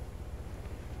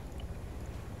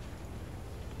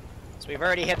 So we've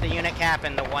already hit the unit cap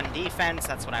and the 1 defense.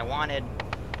 That's what I wanted.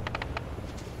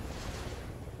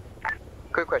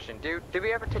 Quick question, did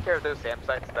we ever take care of those SAM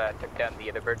sites that took down the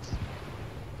other birds?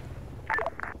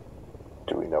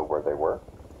 Do we know where they were?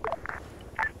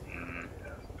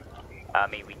 I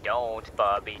mean, we don't,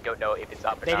 but we don't know if it's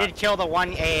up or They not. did kill the 1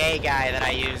 AA guy that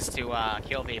I used to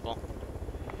kill people.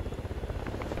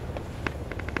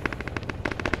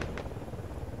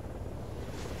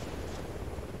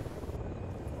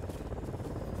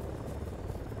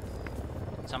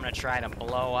 So I'm gonna try to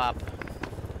blow up.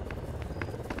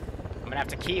 I'm gonna have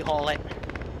to keyhole it.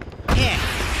 Yeah.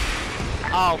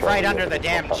 Oh, right under the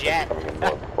damn jet. And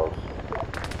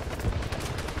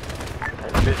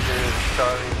this is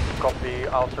Charlie, copy,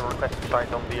 also request a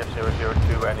sight on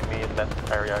DF002 enemy in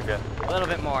that area again. A little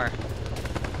bit more.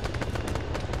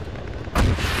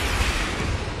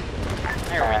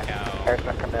 There we go.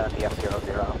 Airstrike coming in on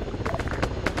DF00.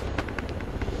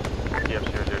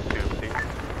 DF002, please.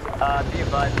 Be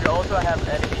advised, we also have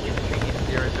enemy infantry in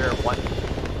 001.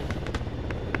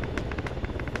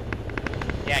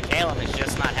 Yeah, Caleb is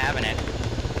just not having it.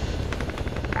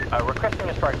 Requesting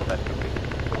a strike on that, please.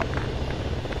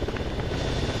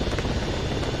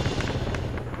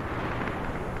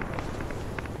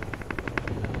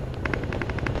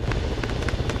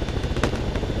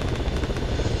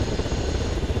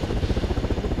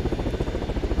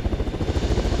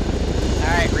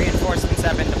 Alright, reinforcements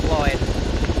have been deployed.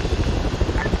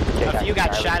 A few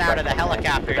got shot out of the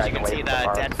helicopters. You can see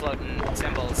the dead floating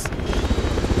symbols.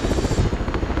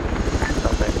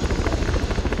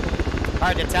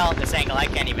 Hard to tell at this angle, I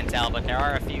can't even tell, but there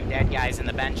are a few dead guys in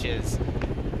the benches.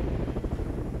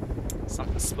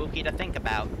 Something spooky to think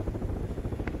about.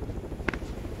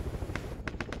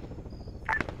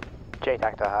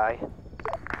 JTAC to high.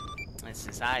 This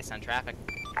is ice on traffic.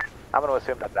 I'm going to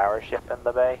assume that's our ship in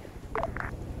the bay.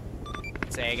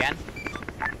 Say again?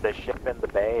 The ship in the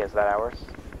bay, is that ours?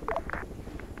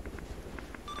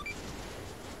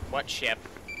 What ship?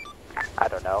 I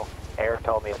don't know. Eric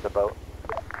told me it's a boat.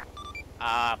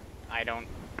 I don't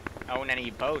own any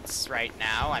boats right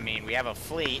now. I mean, we have a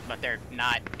fleet, but they're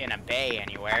not in a bay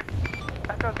anywhere.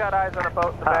 Echo's got eyes on a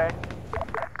boat in the bay.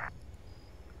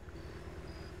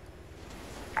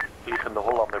 Vliegen de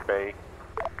Hollander Bay.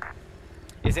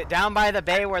 Is it down by the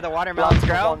bay where the watermelons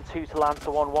grow? 1-2 to Lancer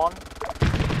 1-1.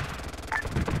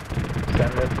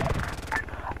 Send it.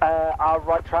 Our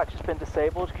right track's just been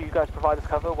disabled. Can you guys provide us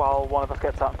cover while one of us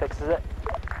gets out and fixes it?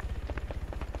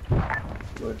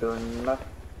 We're doing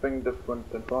nothing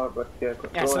different than forward, but yeah, go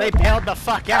Yeah, so ahead. they bailed the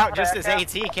fuck out just as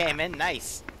AT came in.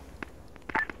 Nice.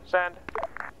 Send.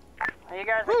 Are you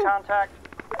guys in contact?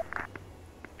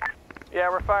 Yeah,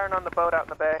 we're firing on the boat out in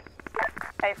the bay.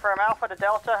 Hey, from Alpha to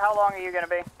Delta, how long are you going to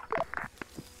be?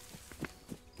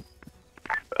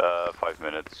 5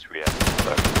 minutes. We have.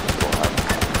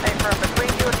 Hey, from between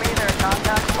you and me, there's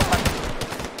contact.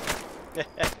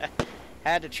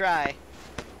 Had to try.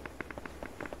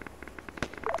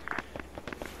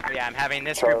 But yeah, I'm having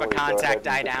this Charlie, group of go ahead contact and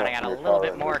die down. I got a disconnect little your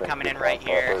bit power more and coming in move right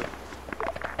into here.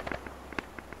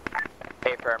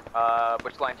 Hey, firm,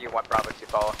 which line do you want Bravo to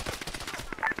follow?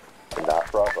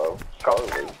 Not Bravo.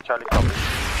 Charlie. Charlie, copy.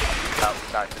 Oh,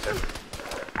 sorry, sir.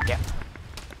 Yeah.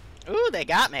 Ooh, they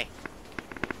got me.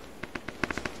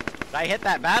 I hit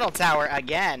that battle tower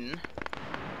again.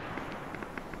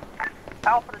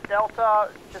 Alpha to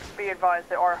Delta, just be advised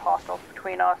there are hostiles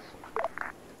between us.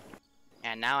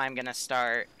 And now I'm gonna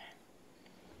start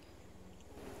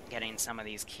getting some of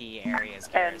these key areas.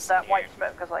 And that white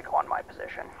smoke is like on my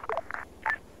position.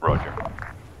 Roger.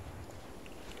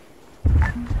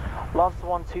 Lancer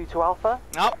 1-2 to Alpha.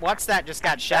 Oh, what's that? Just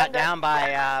got shot down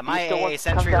by my AA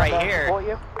sentry right here.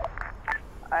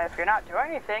 If you're not doing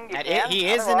anything, you And can. he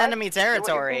is in enemy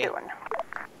territory.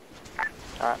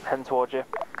 Alright, heading towards you.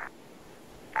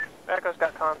 Echo's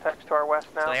got contacts to our west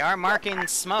now. So they are marking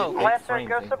smoke. Lancer,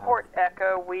 go support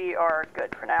Echo. We are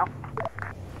good for now.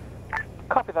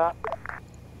 Copy that.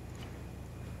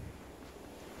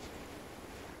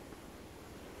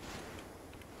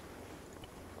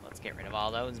 Let's get rid of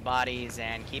all those bodies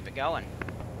and keep it going.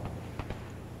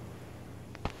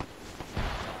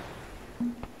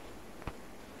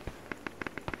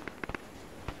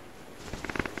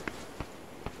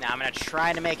 Now I'm going to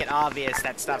try to make it obvious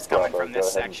that stuff's coming from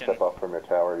this section. Step off from your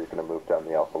tower. You're going to move down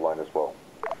the alpha line as well.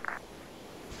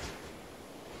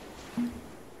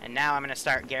 And now I'm going to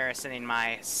start garrisoning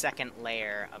my second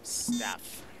layer of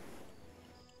stuff.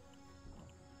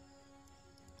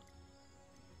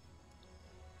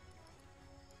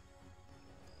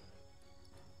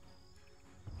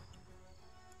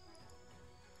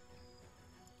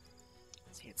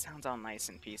 See, it sounds all nice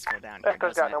and peaceful down here.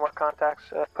 Echo's got no more contacts,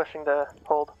 pushing to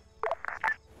hold.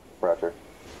 Roger.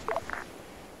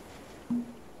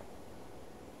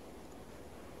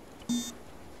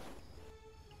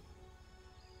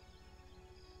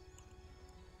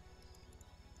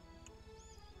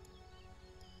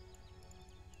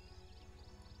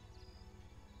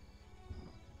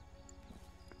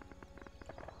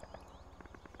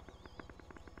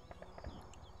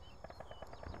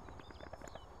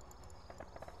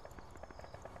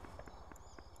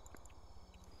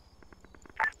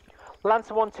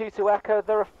 Lancer 122 Echo,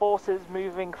 there are forces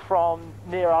moving from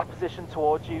near our position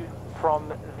towards you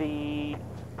from the,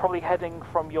 probably heading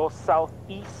from your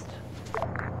southeast.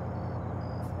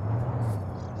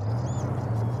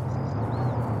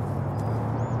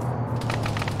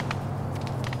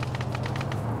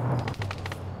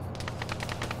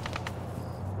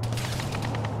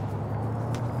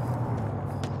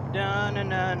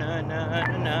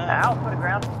 Alpha to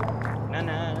ground.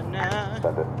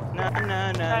 Send it. We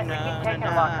keep taking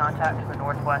a lot of contact to the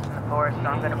northwest in the forest, so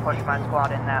I'm going to push my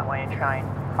squad in that way and try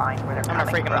and find where they're coming from. I'm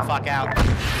gonna freak them the fuck out.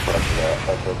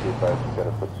 Echo 25, you've got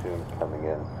a platoon coming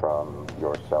in from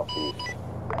your southeast.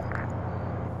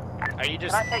 Are you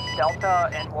just... Can I take Delta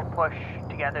and we'll push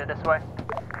together this way?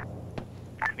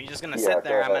 Are you just gonna sit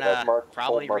there? I'm gonna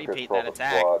probably repeat that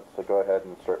attack. Squad, so go ahead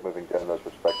and start moving down those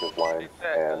respective lines.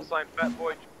 And sign Fat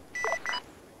Boy.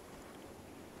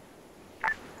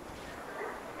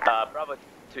 Bravo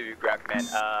to ground command.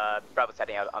 Bravo's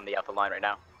heading out on the alpha line right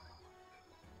now.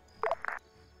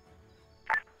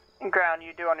 Ground,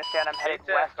 you do understand I'm headed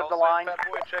west of the line? Fat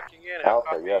Boy checking in.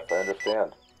 Alpha, yes, I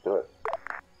understand. Do it.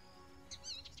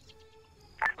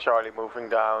 Charlie moving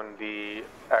down the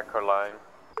Echo line.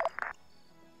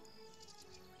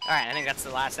 Alright, I think that's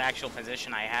the last actual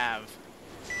position I have.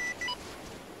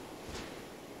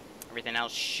 Everything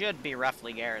else should be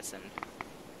roughly garrisoned.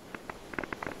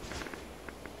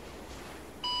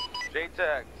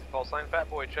 JTAG, call sign Fat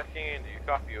Boy checking in. Do you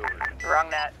copy over? Wrong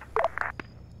net.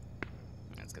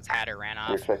 That's because Hatter ran off.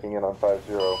 You're checking in on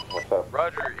 5-0. What's up?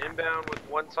 Roger, inbound with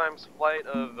one times flight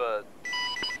of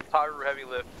Taru heavy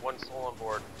lift, one soul on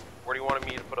board. Where do you want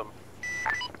me to put them?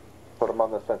 Put them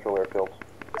on the central airfield.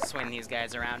 Swing these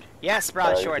guys around. Yes,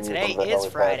 Broadshore, today is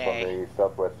Friday. On the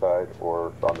southwest side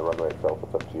or on the runway itself,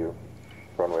 it's up to you.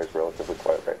 Runway is relatively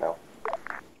quiet right now.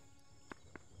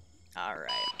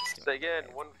 Alright. Say again,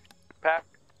 one pack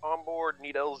on board,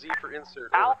 need LZ for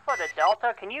insert. Alpha to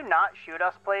Delta, can you not shoot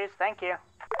us, please? Thank you.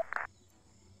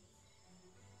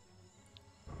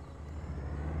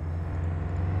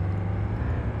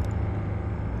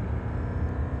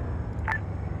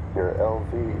 Your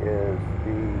LZ is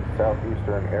the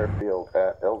southeastern airfield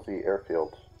at LZ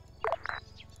Airfield.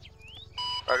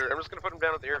 Roger, I'm just going to put him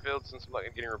down at the airfield since I'm not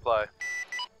getting a reply.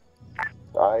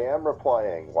 I am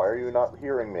replying. Why are you not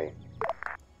hearing me?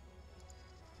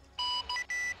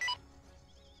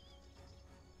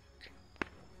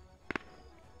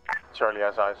 Charlie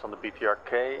has eyes on the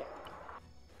BTRK.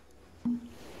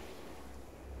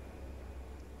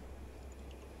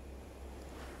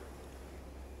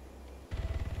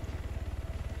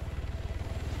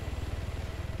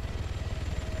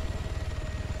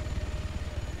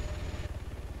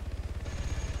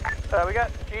 We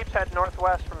got Jeeps heading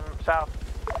northwest from south.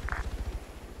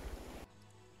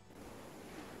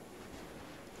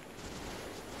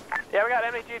 Yeah, we got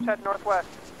enemy Jeeps heading northwest.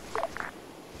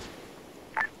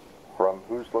 From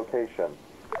whose location?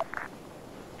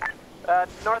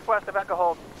 Northwest of Echo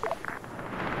Hold.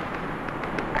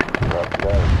 Roger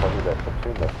that. Probably that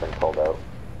platoon that's been called out.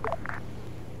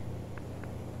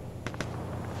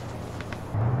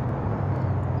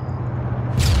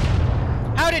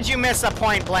 How did you miss a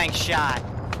point-blank shot?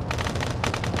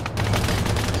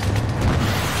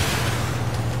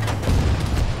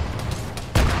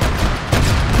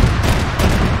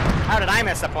 How did I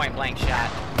miss a point-blank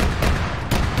shot?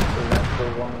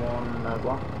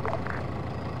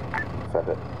 Send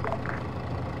it.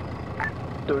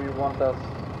 Do you want us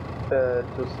to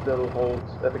still hold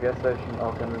at the gas station,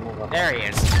 or can we move on? There he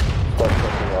is. start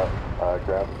pushing up.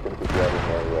 Ground's going to be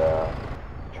grabbing a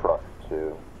truck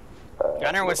to...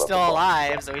 Gunner was still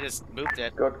alive, so we just booped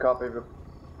it. Good copy, we're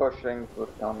pushing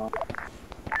with Tanoan.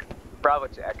 Bravo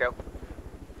to Echo.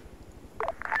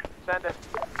 Send it.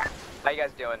 How you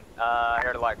guys doing? I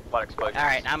heard a lot of explosions.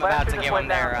 Alright, I'm about to give him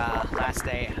their last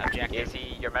day objective. Is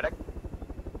he your medic?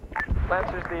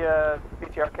 Lancer's the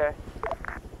BTRK.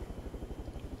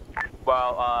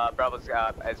 Well, Bravo's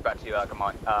is about to come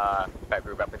on, back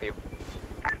group up with you.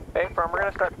 Hey, Firm, we're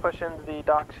gonna start pushing the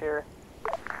docks here.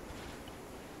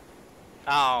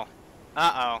 Oh.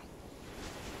 Uh-oh.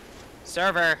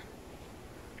 Server.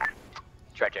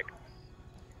 Tragic.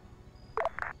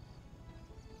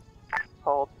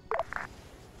 Hold.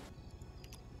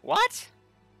 What?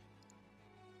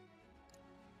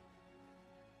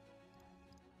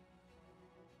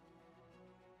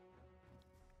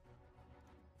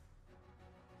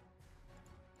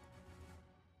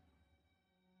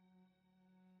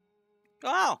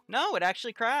 Oh, no, it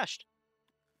actually crashed.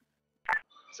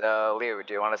 So, Liru,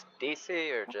 do you want us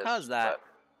DC or just... How's that?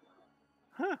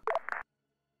 Huh.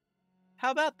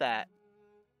 How about that?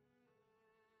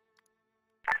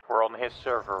 We're on his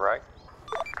server, right?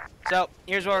 So,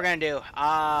 here's what we're gonna do.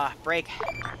 Break.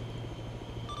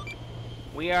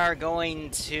 We are going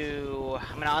to...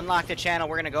 I'm gonna unlock the channel,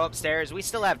 we're gonna go upstairs. We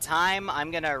still have time.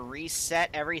 I'm gonna reset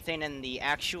everything in the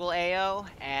actual AO,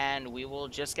 and we will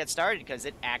just get started, because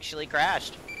it actually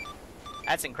crashed.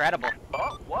 That's incredible.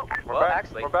 Oh, whoa, We're back.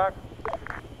 actually. We're back.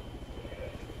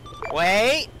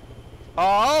 Wait!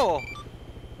 Oh!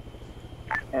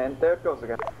 And there it goes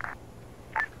again.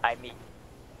 I mean...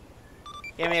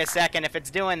 Give me a second, if it's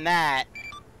doing that...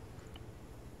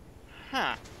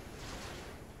 Huh.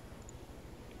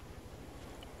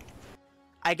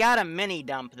 I got a mini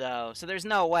dump, though, so there's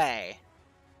no way.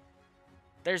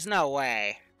 There's no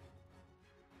way.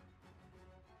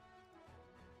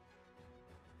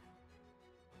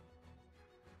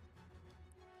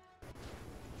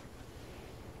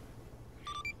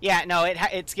 Yeah, no,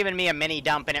 it's given me a mini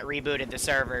dump and it rebooted the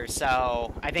server,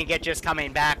 so I think it just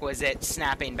coming back was it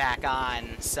snapping back on.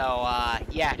 So,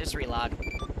 yeah, just relog.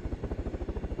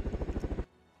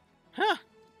 Huh.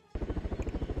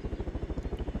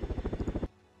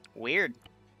 Weird.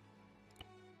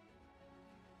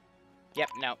 Yep,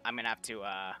 no, I'm gonna have to,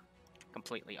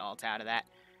 completely alt out of that.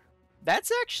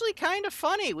 That's actually kind of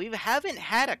funny. We haven't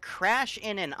had a crash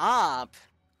in an op,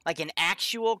 like an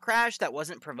actual crash that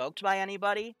wasn't provoked by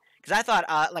anybody. Because I thought,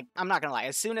 like, I'm not gonna lie,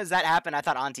 as soon as that happened, I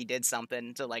thought Auntie did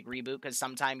something to, like, reboot, because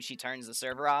sometimes she turns the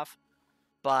server off.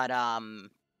 But,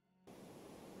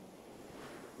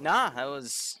 nah, it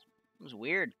was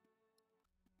weird.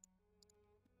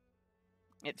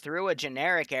 It threw a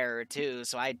generic error, too,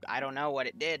 so I don't know what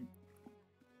it did.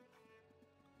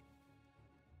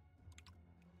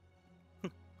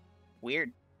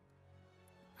 Weird.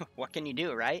 What can you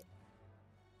do, right?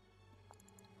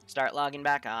 Start logging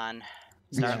back on.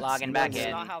 Start logging back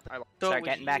in. Start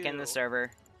getting back in the server.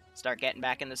 Start getting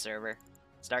back in the server.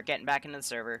 Start getting back in the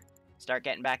server. Start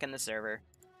getting back in the server.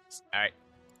 Alright.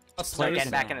 Start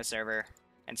getting back in the server.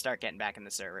 And start getting back in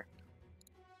the server.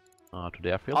 To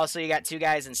the airfield. Also, you got 2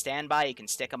 guys in standby. You can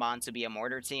stick them on to be a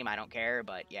mortar team. I don't care,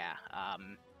 but yeah.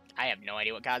 I have no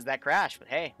idea what caused that crash, but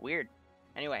hey, weird.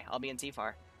 Anyway, I'll be in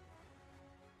T-FAR.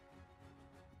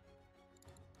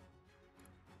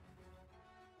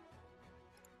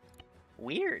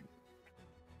 Weird.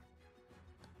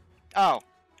 Oh.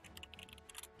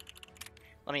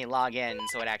 Let me log in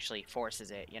so it actually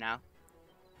forces it, you know?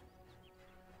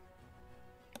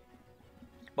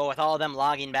 But with all of them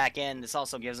logging back in, this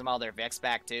also gives them all their VIX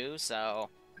back too, so...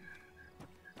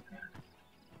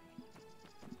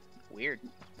 Weird.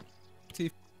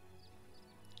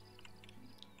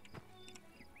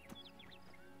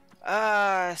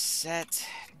 Set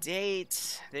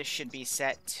date. This should be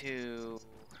set to...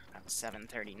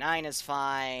 7:39 is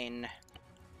fine.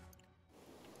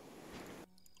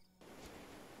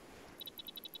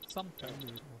 Sometime.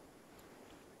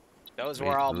 Those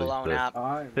were all blown up.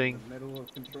 I'm in the middle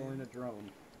of controlling a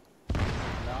drone. Not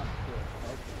good.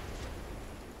 Okay.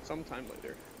 Sometime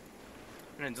later.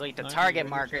 I'm gonna delete the target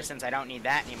marker since I don't need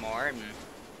that anymore. And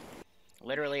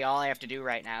literally all I have to do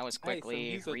right now is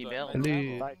quickly rebuild.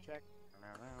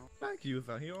 Thank you,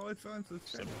 he always finds this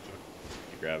channel.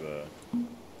 Grab a...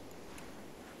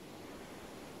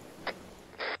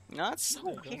 No, that's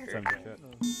so weird.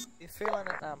 You feeling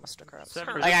it now, Mr. Krabs?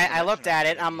 Like, I looked at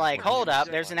it, I'm like, hold up,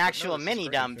 there's an actual mini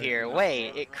dump here.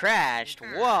 Wait, it crashed.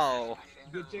 Whoa.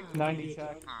 90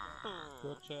 check.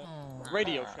 Good check.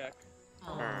 Radio check.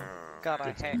 God,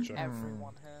 I hate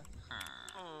everyone here.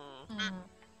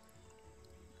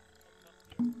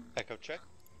 Echo check.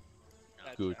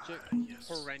 Good.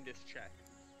 Horrendous check.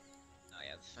 Oh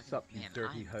yeah, Sup, you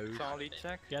dirty hose. Charlie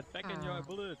check. Get back in your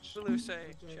village. Blue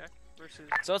say check versus.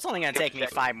 So it's only gonna take me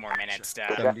 5 more minutes to...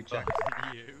 Sandy check.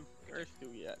 Where's Stu?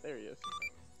 Yeah, there he is.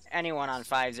 Anyone on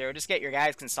 5-0, just get your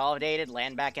guys consolidated,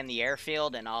 land back in the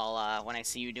airfield, and I'll, when I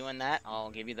see you doing that,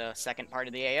 I'll give you the second part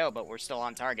of the AO, but we're still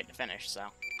on target to finish, so.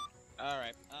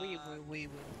 Alright. We will.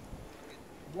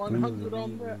 100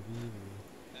 on that.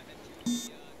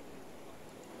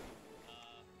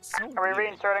 So Are we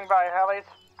reinserting by helis?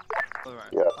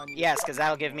 Yeah. Yes, because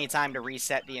that'll give me time to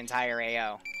reset the entire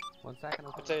AO. 1 second.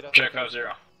 Check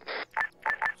 5-0.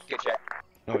 Good check.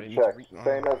 Check.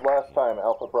 Same as last time,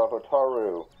 Alpha Bravo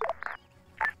Taru.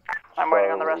 I'm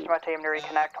waiting on the rest of my team to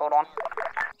reconnect. Hold on.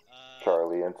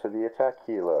 Charlie into the attack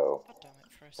helo.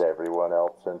 Everyone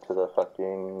else into the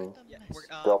fucking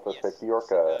Delta 6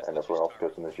 Yorka, and everyone else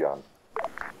goes in the Jean.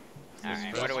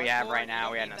 Alright, what do we have right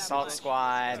now? We had an assault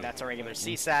squad, that's a regular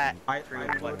CSAT.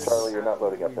 Charlie, you're not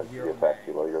loading up into the attack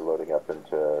helo, you're loading up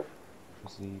into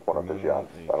one of the Jeans.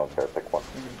 I don't care, pick one.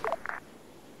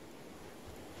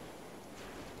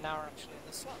 Now we're actually in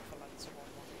the slot for Lancer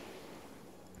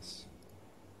 1-1.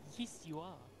 Yes, you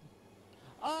are.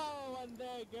 Oh, and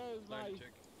there goes my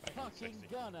fucking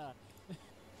gunner.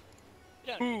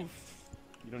 You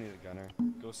don't need a gunner.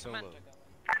 Go solo.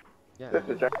 Yeah.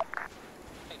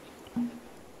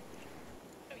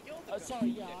 Sorry,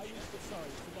 yeah, I used to, sorry.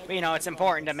 But you know, it's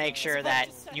important to make sure that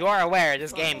you are aware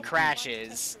this game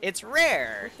crashes. It's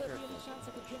rare,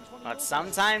 but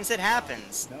sometimes it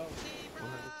happens.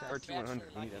 Or T100.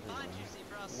 We need everyone.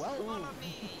 Well,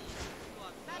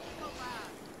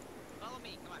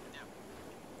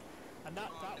 and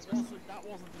that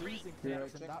wasn't losing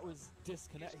connection, that was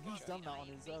disconnect. He's done that on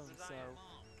his own, so.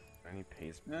 Any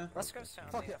pace? Yeah. Let's go sound.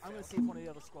 Fuck it, I'm gonna see if one of the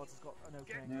other squads has got an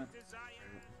okay. Yeah.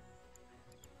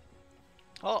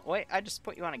 Oh, wait, I just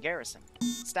put you on a garrison.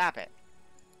 Stop it.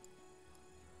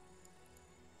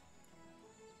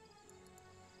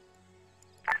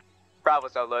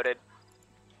 Bravo's loaded.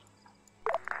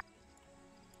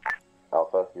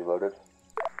 Alpha, you loaded?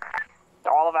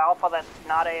 All of Alpha that's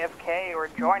not AFK or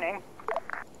joining.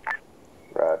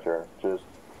 Roger. Just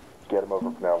get him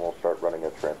over for now and we'll start running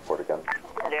a transport again.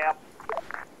 Yeah.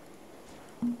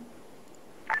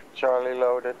 Charlie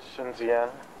loaded,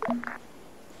 Xinjiang.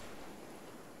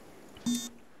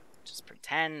 Just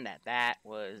pretend that that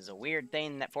was a weird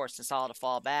thing that forced us all to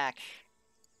fall back,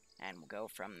 and we'll go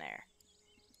from there.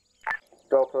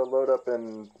 Delta, load up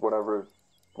in whatever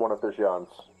one of the Jeans.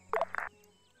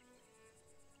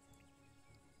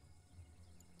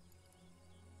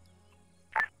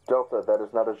 Delta, that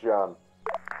is not a Jean.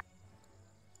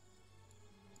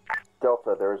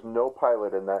 Delta, there is no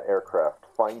pilot in that aircraft.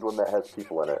 Find one that has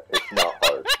people in it. It's not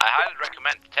hard. I highly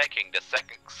recommend taking the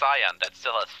second Cyan that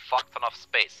still has fucked enough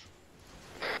space.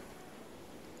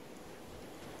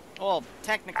 Well,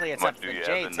 technically it's What up do to the you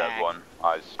J have in that tag. one?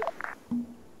 Eyes.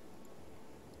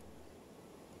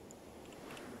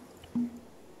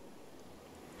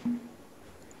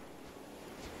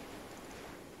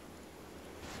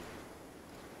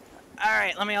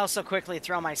 Alright, let me also quickly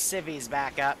throw my civvies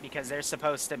back up because they're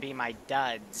supposed to be my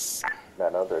duds.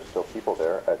 No, there's still people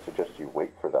there. I'd suggest you wait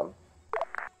for them.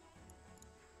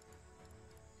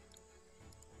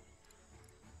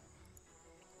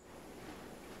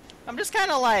 I'm just kind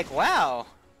of like, wow,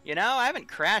 you know, I haven't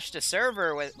crashed a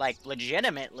server with, like,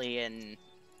 legitimately in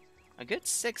a good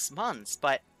 6 months,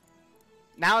 but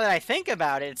now that I think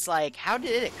about it, it's like, how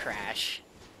did it crash?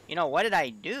 You know, what did I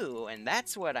do? And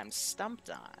that's what I'm stumped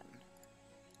on.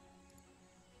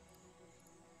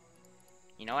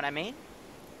 You know what I mean?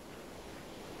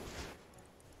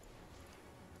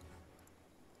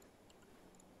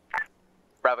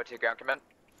 Bravo 2 ground command.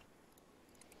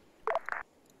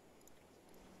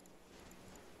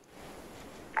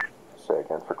 Say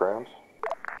again for ground.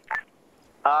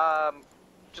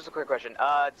 Just a quick question.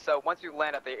 So once you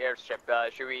land at the airstrip,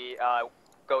 should we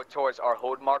go towards our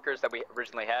hold markers that we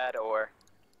originally had, or?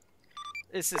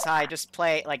 This is high. Just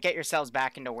play, like, get yourselves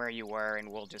back into where you were,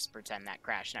 and we'll just pretend that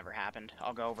crash never happened.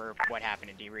 I'll go over what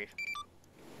happened to debrief.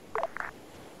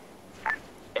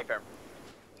 Confirm.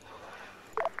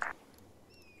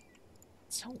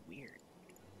 It's so weird.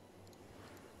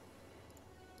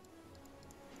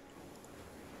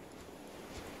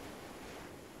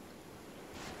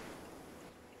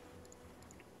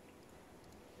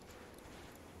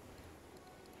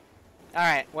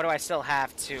 Alright, what do I still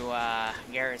have to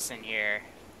garrison here?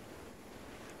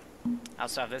 I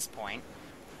also have this point.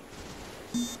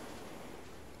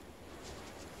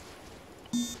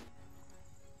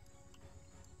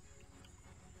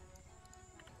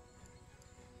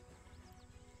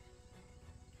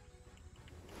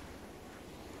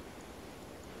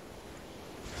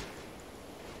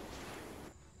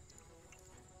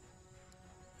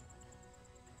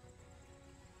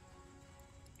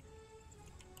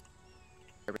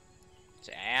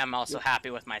 I'm also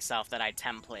happy with myself that I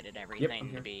templated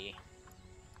everything to be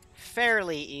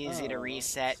fairly easy to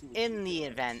reset in the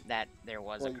event that there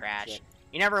was a crash.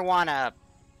 You never want to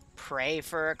pray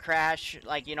for a crash,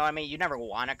 like, you know what I mean? You never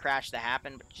want a crash to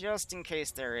happen, but just in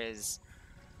case there is,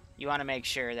 you want to make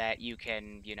sure that you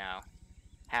can, you know,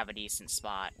 have a decent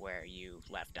spot where you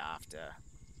left off to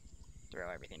throw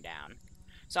everything down.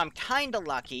 So I'm kind of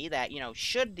lucky that, you know,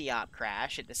 should the op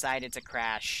crash, it decided to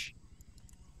crash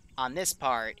on this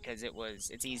part because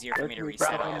it's easier for me to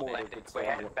reset it.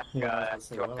 Yeah.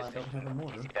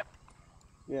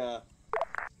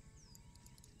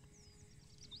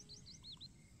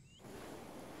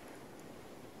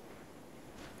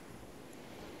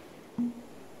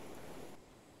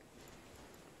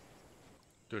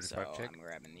 So I'm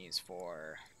grabbing these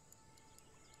for...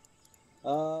 We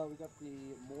got the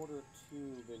mortar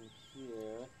tube in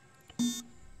here.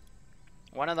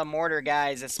 One of the mortar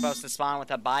guys is supposed to spawn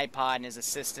with a bipod, and his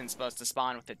assistant's supposed to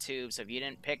spawn with a tube, so if you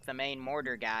didn't pick the main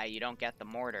mortar guy, you don't get the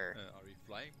mortar. Are we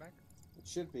flying back? It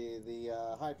should be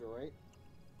the Hydra, right?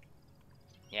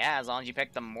 Yeah, as long as you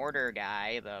pick the mortar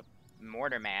guy, the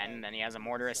mortar man, then he has a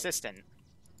mortar assistant.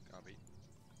 Copy.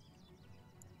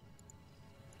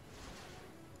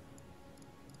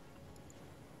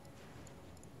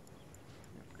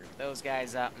 Group those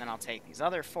guys up, and then I'll take these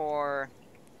other 4.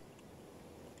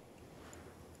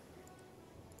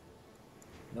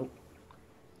 Nope.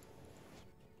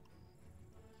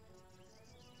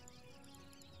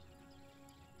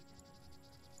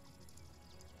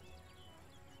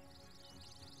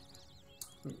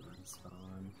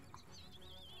 Spawn.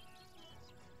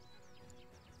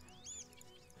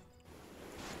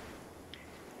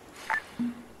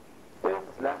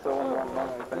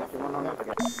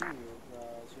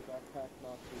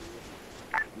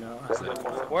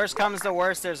 Worst comes to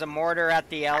worst, there's a mortar at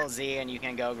the LZ, and you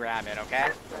can go grab it, okay?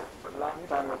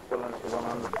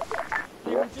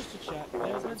 Liru, just to check,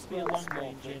 there's meant to be a long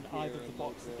range in either of the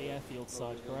boxes at the airfield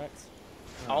side, correct?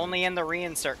 Only in the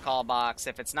reinsert call box.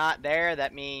 If it's not there,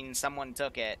 that means someone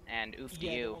took it, and oof to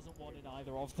Yeah, there you. wasn't one in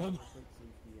either of them.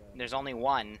 There's only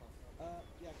one.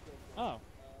 Oh.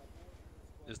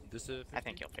 Is this a 50? I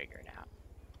think you'll figure it out.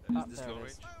 Is this low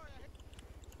range?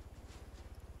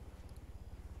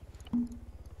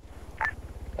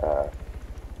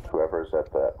 Whoever's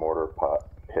at that mortar pot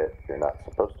pit, you're not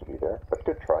supposed to be there, but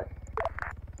good try.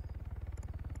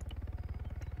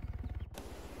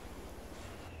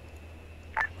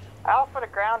 Alpha to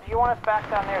ground, do you want us back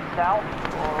down there south,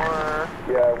 or...?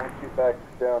 Yeah, I want you back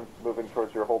down, moving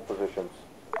towards your hold positions.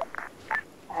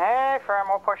 Hey, firm,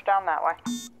 we'll push down that way.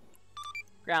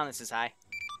 Ground, this is high.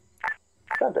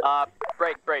 Send it.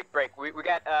 Break. We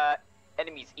got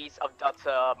enemies east of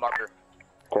Delta marker.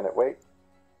 Can it wait?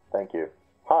 Thank you.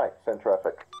 Hi, send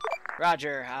traffic.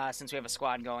 Roger, since we have a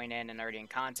squad going in and already in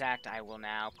contact, I will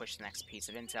now push the next piece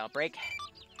of intel. Break.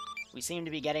 We seem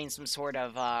to be getting some sort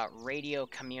of radio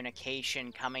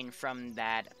communication coming from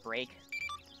that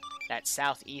that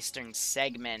southeastern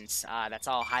segment. That's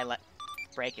all highlighted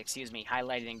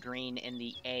in green in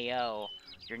the AO.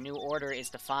 Your new order is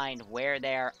to find where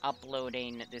they're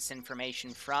uploading this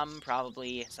information from,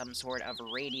 probably some sort of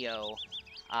radio,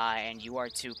 and you are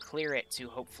to clear it to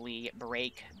hopefully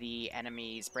break the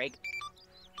enemy's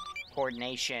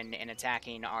coordination in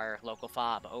attacking our local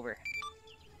FOB. Over.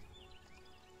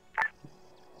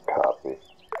 Copy.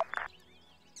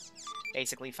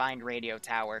 Basically, find radio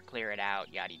tower, clear it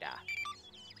out, yada-da.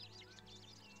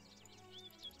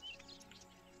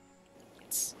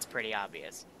 It's pretty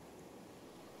obvious.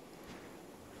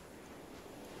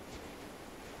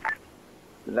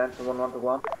 Land for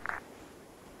 1-1-1.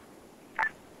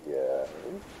 Yeah.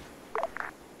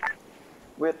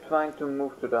 We're trying to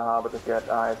move to the harbor to get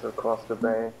eyes across the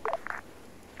bay.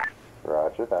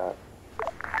 Roger that.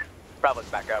 Bravo's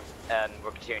back up, and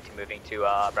we're continuing to moving to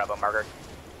Bravo marker.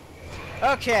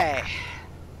 Okay.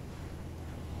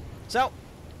 So,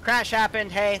 crash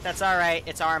happened. Hey, that's alright.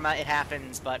 It's Arma. It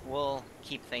happens, but we'll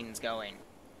keep things going.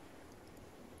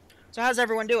 So how's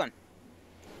everyone doing?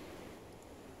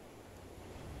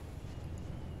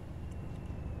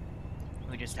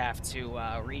 We just have to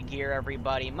re-gear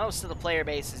everybody. Most of the player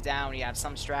base is down. We have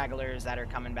some stragglers that are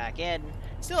coming back in.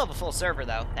 Still have a full server,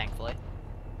 though, thankfully.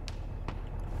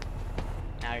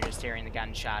 Now you're just hearing the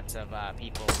gunshots of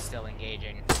people still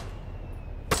engaging.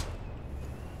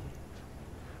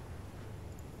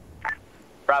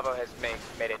 Bravo has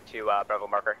made it to Bravo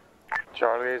marker.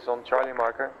 Charlie is on Charlie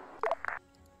marker.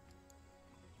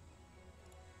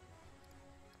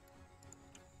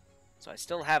 So I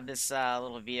still have this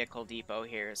little vehicle depot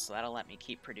here, so that'll let me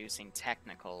keep producing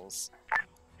technicals.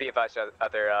 Be advised,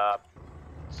 other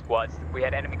squads. We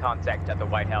had enemy contact at the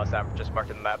White House. I'm just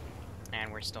marking the map.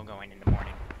 And we're still going in the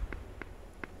morning.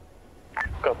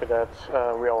 Copy that.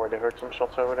 We already heard some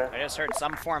shots over there. I just heard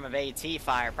some form of AT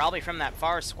fire, probably from that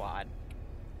far squad.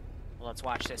 Well, let's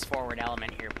watch this forward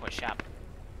element here push up.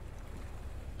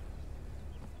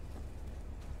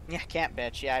 Yeah, can't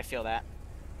bitch. Yeah, I feel that.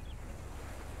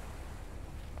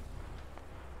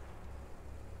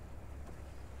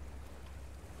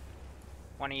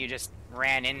 One of you just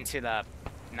ran into the...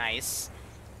 Nice.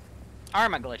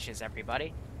 Arma glitches,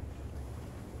 everybody.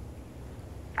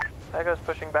 Echo's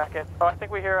pushing back in. Oh, I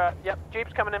think we hear, yep,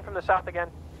 Jeeps coming in from the south again.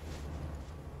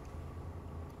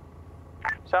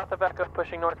 South of Echo,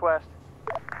 pushing northwest.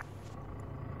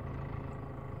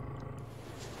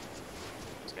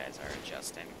 Those guys are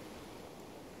adjusting.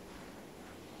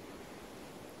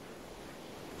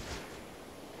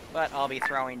 But I'll be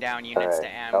throwing down units to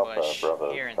ambush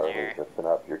Bravo, here and Charlie, there. listen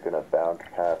up. You're going to bound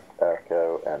past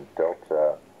Echo and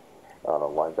Delta on a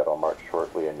line that I'll mark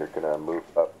shortly, and you're going to move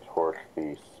up towards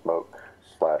the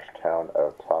smoke/town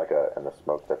of Taga and the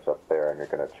smoke that's up there, and you're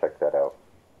going to check that out.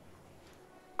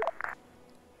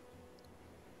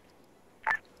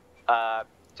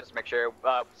 Just make sure.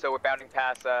 So we're bounding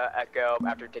past Echo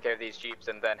after we take care of these Jeeps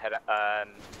and then head. Yeah,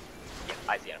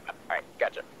 I see him. Alright,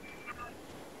 gotcha.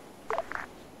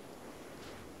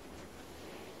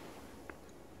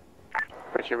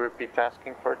 Could you repeat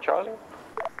tasking for Charlie?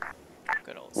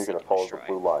 Good old You're going to follow the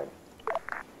blue line.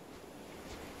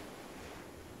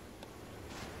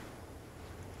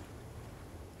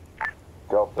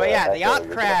 Delta, But yeah, the Echo, op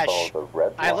you're crash, gonna follow the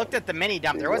red I line. looked at the mini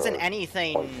dump. There wasn't Points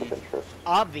anything of interest.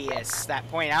 obvious that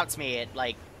pointed out to me. It,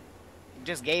 like,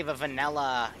 just gave a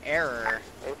vanilla error.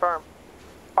 Confirm.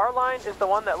 Our line is the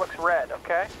one that looks red,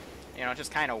 okay? You know,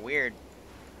 just kind of weird.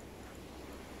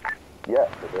 Yes,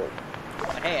 it is.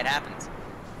 But hey, it happens.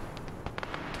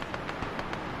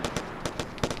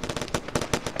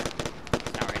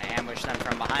 Now we're going to ambush them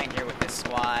from behind here with this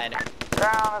squad.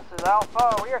 Ground, this is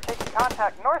Alpha. We are taking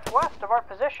contact northwest of our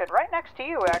position, right next to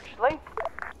you, actually.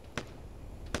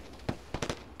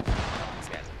 These guys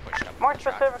have pushed up. More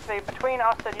specifically, between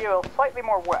us and you, slightly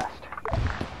more west.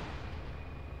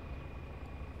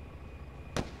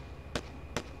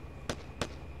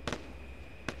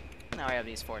 Now we have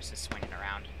these forces swinging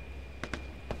around.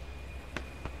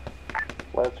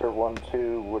 Lancer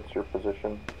 1-2, what's your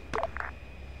position?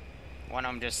 One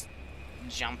of them just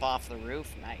jump off the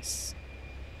roof. Nice.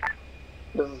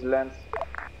 This is Lance.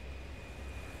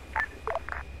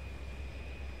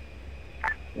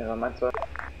 Yeah, on my side.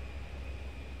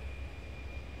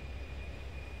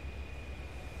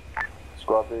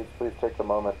 Squad leads, please take the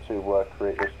moment to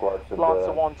create your squads in Lancer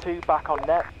the... 1-2, back on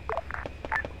net.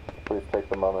 Please take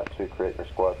the moment to create your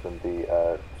squads in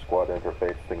the squad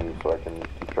interface thingy so I can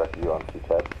keep track of you on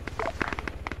CTAB.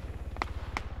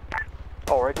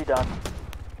 Already done.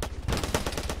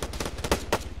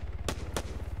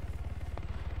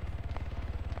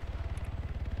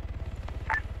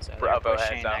 So Bravo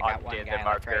pushing. has I got one on guy the left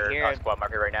marker, right here. squad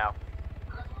marker right now.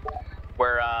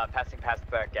 We're passing past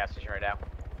the gas station right now.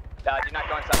 Do not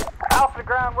go inside. Alpha to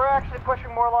ground, we're actually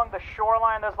pushing more along the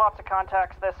shoreline. There's lots of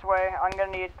contacts this way. I'm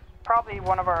gonna need probably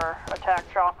one of our attack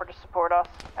chopper to support us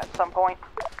at some point.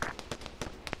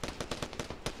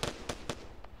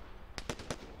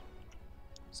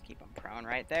 Just keep him prone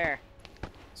right there.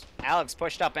 Alex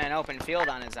pushed up in an open field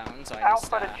on his own, so I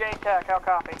just Alpha to JTAC, how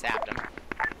copy? tapped him.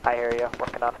 I hear you.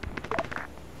 Working on it.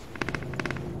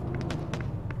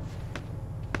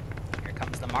 Here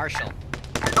comes the marshal.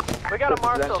 We got a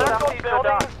marshal.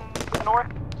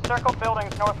 Circle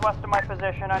buildings northwest of my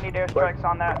position. I need airstrikes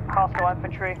on that. Hostile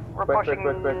infantry. We're pushing.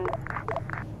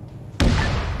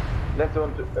 Let's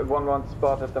 1-1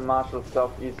 spot at the marshal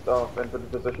southeast of infantry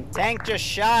position. Tank just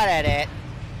shot at it.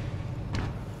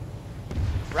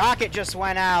 Rocket just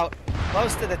went out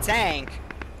close to the tank.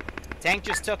 Tank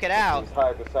just took it out.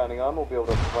 Hi, just signing on. We'll be able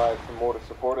to provide some mortar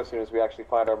support as soon as we actually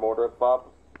find our mortar, Bob.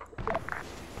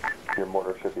 Your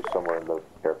mortar should be somewhere in the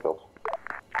airfield.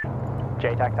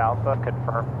 JTAC to Alpha,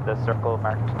 confirm the circle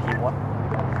marked T1.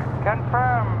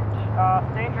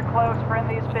 Confirmed. Danger close,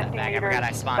 friendlies 50 I meters. forgot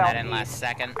I spawned that in last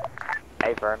second.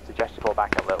 Hey, Vern, suggest you pull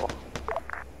back a little.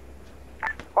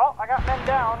 Well, I got men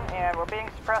down, and we're being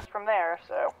suppressed from there,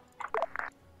 so...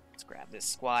 Let's grab this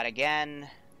squad again.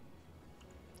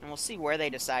 And we'll see where they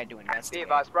decide to investigate. Be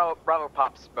advised, Bravo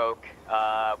pop smoke.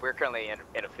 We're currently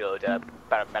in a field.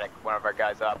 Paramedic one of our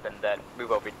guys up and then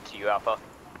move over to you, Alpha.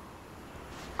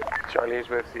 Charlie's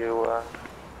with you,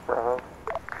 Bravo.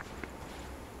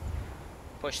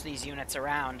 Push these units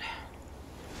around.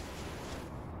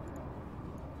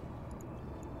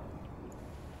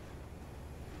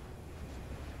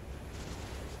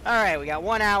 Alright, we got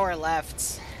 1 hour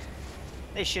left.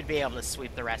 They should be able to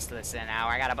sweep the rest of this in an hour.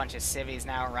 I got a bunch of civvies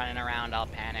now running around all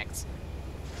panicked.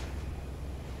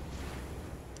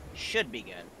 Should be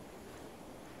good.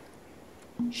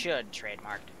 Should,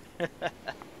 trademarked.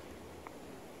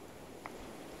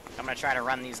 I'm gonna try to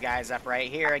run these guys up right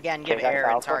here. Again, give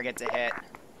air and target to hit.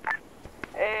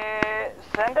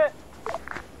 Send it.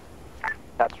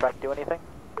 That strike do anything?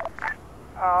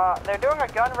 They're doing a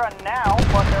gun run now,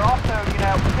 but they're also,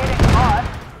 hitting us.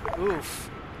 Oof.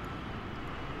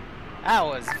 That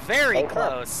was very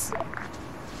close.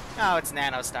 Oh, it's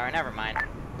Nanostar. Never mind.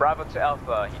 Bravo to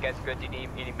Alpha. You guys good? Do you need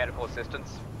any medical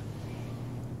assistance?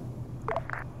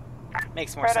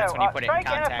 Makes more sense when you put it in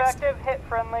context. Strike ineffective, hit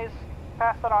friendlies.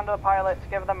 Pass that on to the pilots.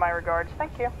 Give them my regards.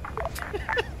 Thank you.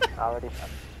 Already done.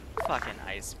 Fucking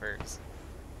icebergs.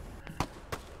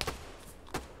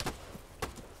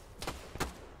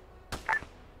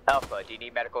 Alpha, do you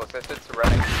need medical assistance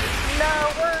running?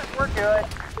 No, we're good.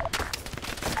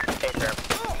 Hey, sir.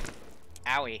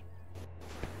 Owie.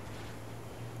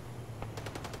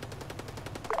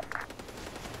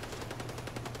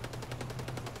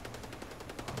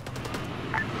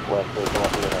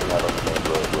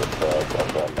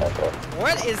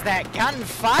 What is that gun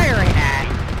firing at?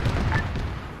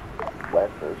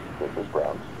 Lancers, this is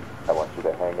Browns. I want you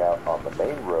to hang out on the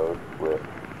main road with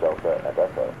Delta and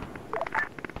Echo.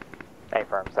 Hey,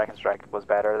 firm. Second strike was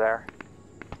better there.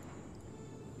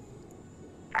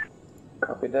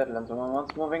 Copy that, Lancer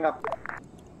 1-1's moving up.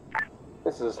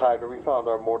 This is Hydra. We found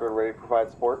our mortar ready to provide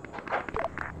support.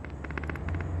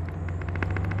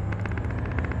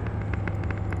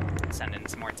 Send in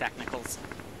some more technicals.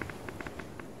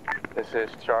 This is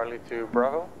Charlie to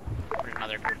Bravo. There's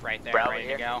another group right there, Bravo ready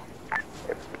here. to go.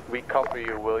 If we cover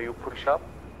you, will you push up?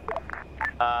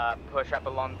 Push up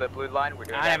along the blue line. We're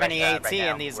doing I don't have any AT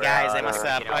in these guys. They must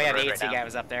have. Oh yeah, the AT guy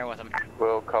was up there with them.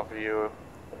 We'll cover you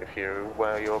if you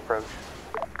approach.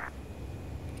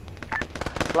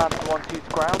 Land 1-2 to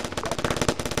ground.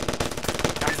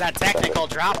 How's that technical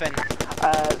dropping? Do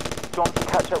you want to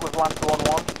catch up with Lancer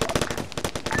 1-1?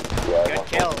 Yeah, good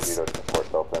kills.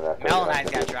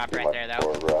 Melanine's got dropped right there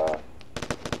though. For,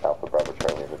 Alpha Bravo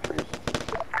Charlie in the trees.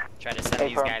 Try to send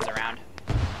these guys around.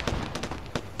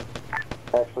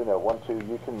 Actually, no. 1-2,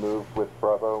 you can move with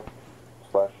Bravo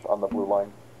 / on the blue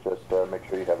line. Just make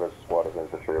sure you have a squad of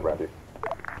infantry around you.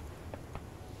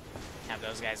 Have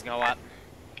those guys go up.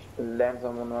 Lands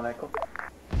on 1-1 Echo.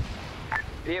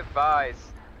 Be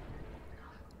advised.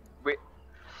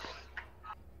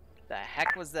 The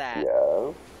heck was that?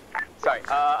 Yeah. Sorry,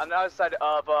 on the other side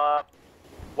of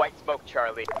White Smoke,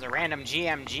 Charlie. It was a random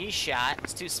GMG shot.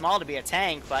 It's too small to be a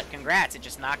tank, but congrats, it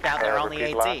just knocked out their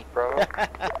only AT.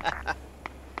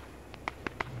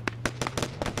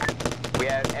 We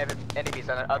have enemies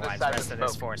on the other side of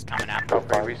this force coming up.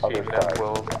 Okay, we see them.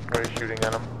 We're shooting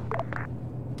at them.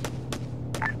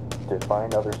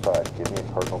 Define other side. Give me a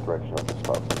cardinal direction of the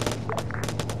smoke.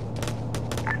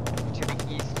 To the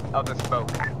east of the smoke.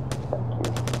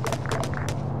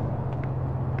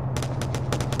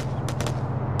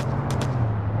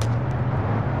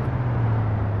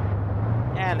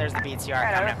 And there's the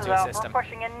BTR coming up to assist We're them.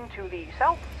 pushing into the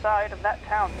south side of that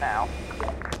town now.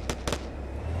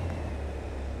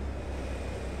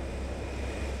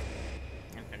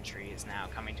 Infantry is now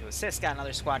coming to assist. Got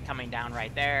another squad coming down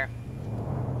right there.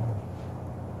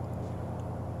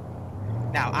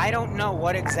 Now, I don't know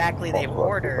what exactly they've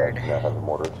ordered. Now have a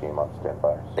mortar team on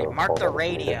standby. They marked the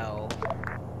radio.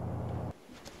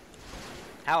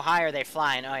 How high are they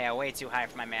flying? Oh yeah, way too high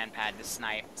for my man-pad to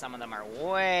snipe. Some of them are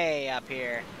way up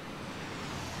here.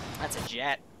 That's a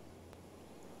jet.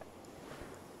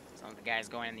 Some of the guys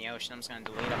going in the ocean, I'm just gonna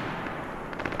delete them.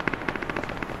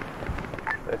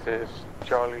 This is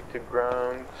Charlie to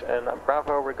ground, and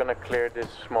Bravo, we're gonna clear this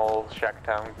small shack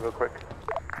town real quick.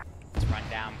 Let's run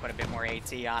down, put a bit more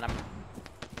AT on them.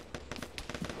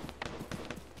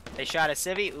 They shot a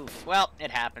civvy? Oof. Well,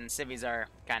 it happens. Civvies are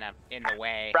kind of in the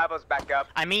way. Bravo's back up.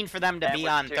 I mean for them to be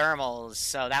on thermals,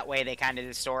 so that way they kind of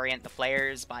disorient the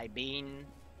players by being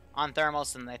on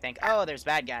thermals, and they think, oh, there's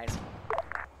bad guys.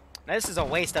 Now, this is a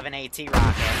waste of an AT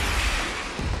rocket,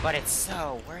 but it's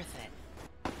so worth it.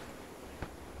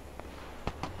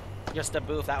 Just a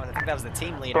boof. I think that was the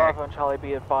team leader. Bravo and Charlie,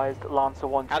 be advised. Lancer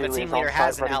 1-2 How the team leader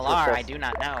has an LR, I do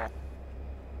not know.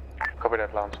 Copy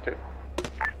that, Lance 2.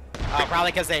 Oh,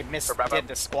 probably because they did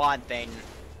the squad thing.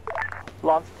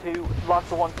 Lancer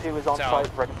 1-2 is on site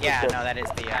ready to yeah, assist. no, that is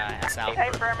the SL. Hey,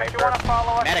 Firm, if you want to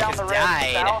follow us Medic down has the road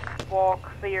died. south, we'll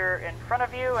clear in front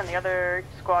of you, and the other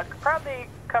squad could probably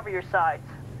cover your sides.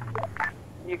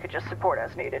 You could just support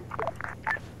as needed.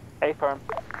 Hey, Firm.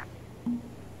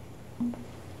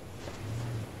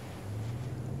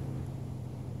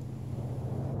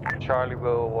 Charlie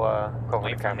will cover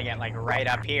Wait the for him to camera. get like right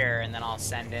up here, and then I'll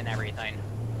send in everything.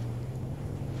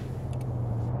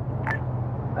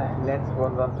 Let's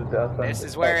run on to the Atlantic. This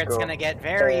is where it's gonna get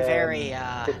very, very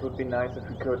It would be nice if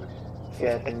we could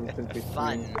get in between.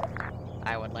 fun,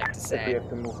 I would like to If we say. have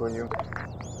to move for you.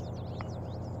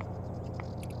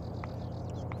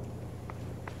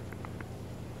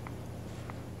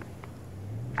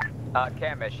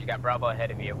 Camish, you got Bravo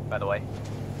ahead of you, by the way.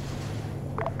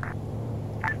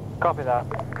 Copy that.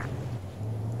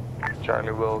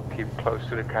 Charlie will keep close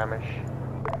to the Camish.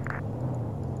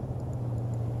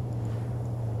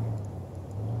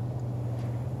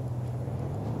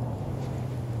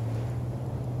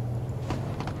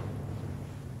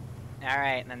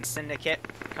 Alright, and then Syndicate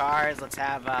cars, let's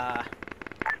have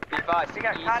B5, We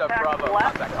got east of contact Bravo.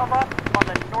 left Contact. of us on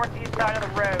the northeast side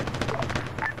of the road.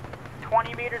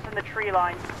 20 meters in the tree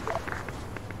line.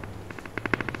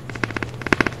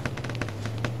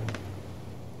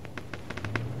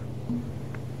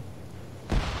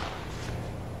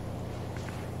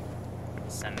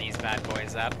 send these bad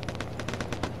boys up.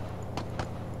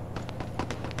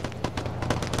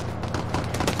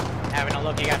 Having a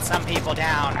look, you got some people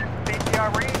down. BTR,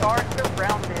 we are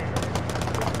surrounded.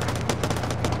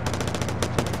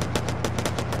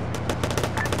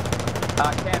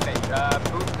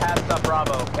 Camish, move past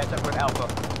Bravo, catch up with Alpha.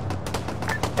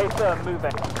 Hey sir,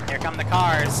 moving. Here come the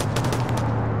cars.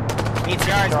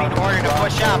 BTR is being ordered to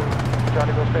push up.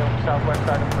 Johnny will stay on the southwest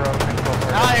side of the road.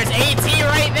 Oh, there's AT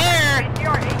right there!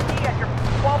 BTR, AT at your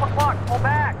 12 o'clock, pull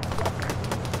back.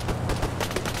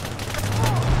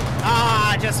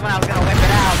 Ah, just when I was gonna whip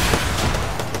it out.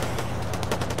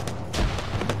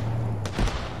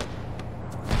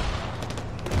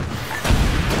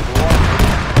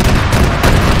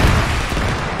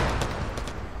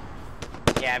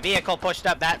 Yeah, vehicle pushed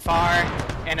up that far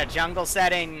in a jungle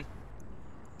setting.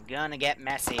 Gonna get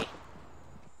messy.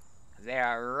 They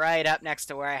are right up next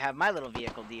to where I have my little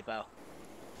vehicle depot.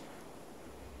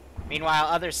 Meanwhile,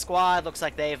 other squad looks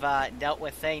like they've dealt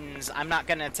with things. I'm not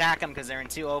gonna attack them because they're in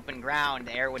too open ground.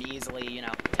 The air would easily, you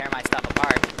know, tear my stuff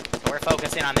apart. So we're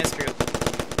focusing on this group.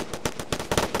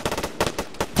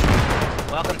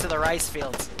 Welcome to the rice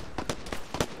fields.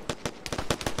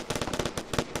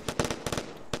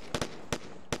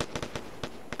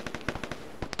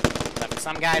 But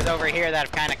some guys over here that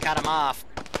have kind of cut them off.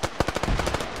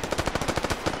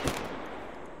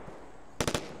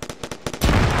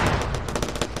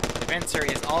 Spencer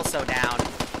is also down.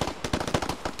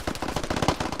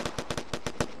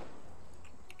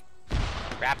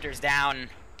 Raptor's down.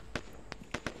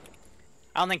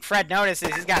 I don't think Fred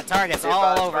notices. He's got targets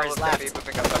all over his left. Getting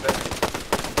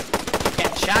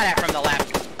shot at from the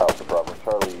left. Alpha Bravo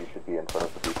Charlie, you should be in front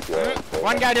of the BTR.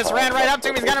 One guy just ran right up to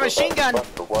him. He's got a machine gun.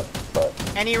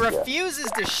 And he yeah.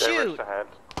 refuses to shoot.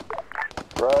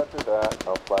 Roger that.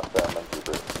 I'll flap that on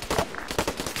Jupiter.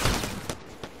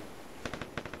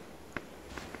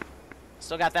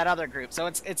 Still got that other group. So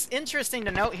it's interesting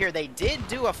to note here, they did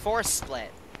do a force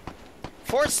split.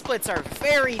 Force splits are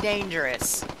very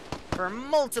dangerous for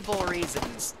multiple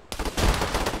reasons.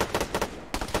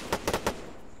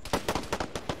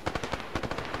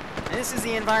 And this is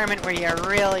the environment where you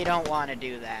really don't want to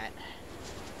do that.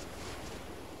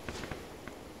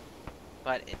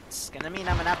 But it's gonna mean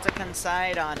I'm gonna have to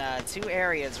coincide on 2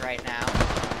 areas right now.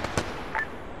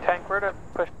 Tank, we're to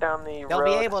push down the They'll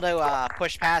road. be able to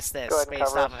push past this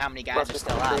based off of how many guys are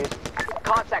still up.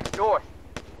 Contacts north.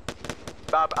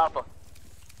 Bob Alpha.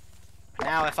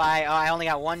 Now if I only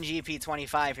got 1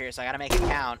 GP25 here, so I gotta make it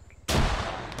count.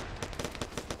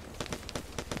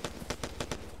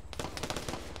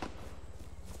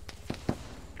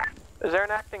 Is there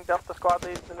an acting Delta squad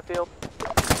lead in the field?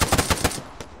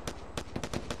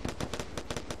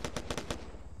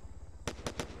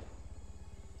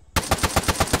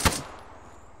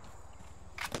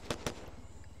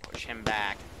 Push him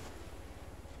back.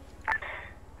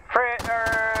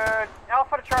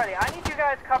 Alpha to Charlie, I need you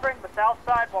guys covering the south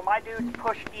side while my dudes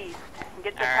push east and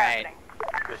get this happening.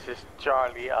 This is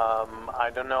Charlie.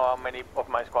 I don't know how many of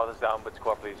my squad is down, but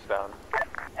squad lead is down.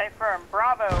 Hey, firm,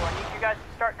 Bravo, I need you guys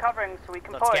to start covering so we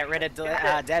can Let's push. get rid of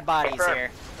dead bodies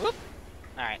here. Whoop.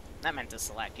 Alright, that meant to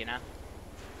select, you know?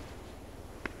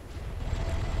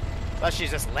 Plus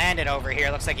she's just landed over here.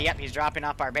 Looks like, yep, he's dropping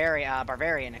off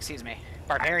Barbarian, excuse me.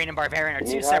 Barbarian and Barbarian are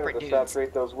 2 separate dudes.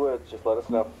 Saturate those woods, just let us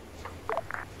know.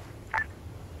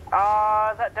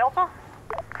 Is that Delta?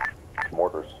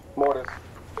 Mortars. Mortars.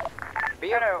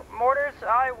 Mortars,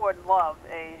 I would love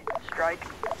a strike.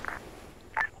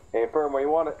 Hey, firm, where you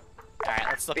want it? Alright,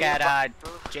 let's look at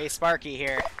Jay Sparky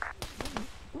here.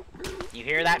 You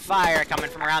hear that fire coming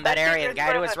from around that area. The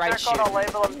guy to his right shooting. I'll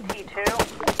label him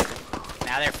T2.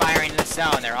 Now they're firing in the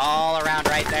zone. They're all around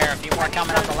right there. A few more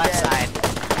coming up the left side.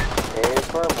 Hey,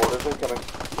 firm, mortars incoming.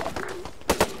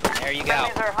 There you go.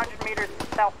 Enemies are 100 meters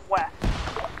southwest.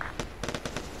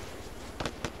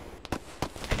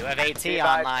 I do have AT P5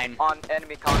 online. On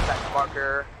enemy contact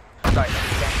marker. Sorry,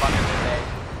 enemy tank marker.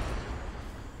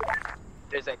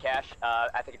 There's a cache.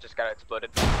 I think it just got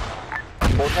exploded.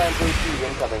 4 times AT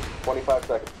incoming. 25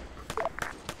 seconds.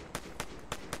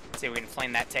 Let's see if we can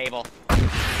flame that table.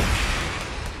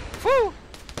 Whew!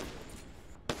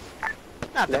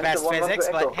 Not the best physics,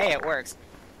 but hey, it works.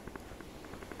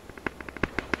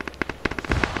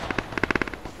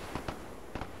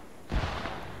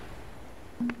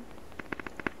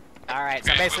 Alright,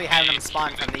 so basically having them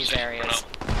spawn from these areas.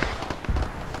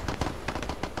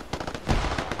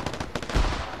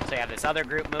 So you have this other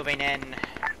group moving in.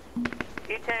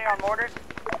 ETA on mortars.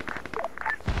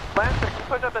 Lance, if you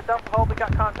push up the dump hole, we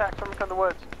got contact from the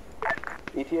woods.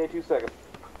 ETA 2 seconds.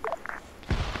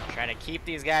 Try to keep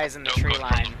these guys in the tree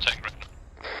line.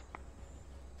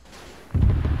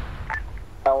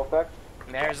 How effect?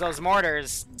 There's those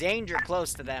mortars. Danger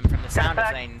close to them from the sound of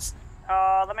things.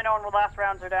 Let me know when the last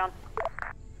rounds are down.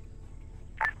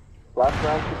 Last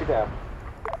round should be down.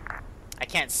 I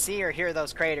can't see or hear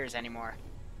those craters anymore.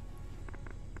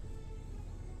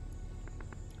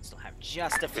 Still have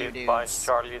just a few dudes.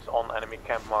 Charlie is on enemy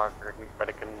camp marker. He's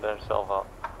medicing themselves up.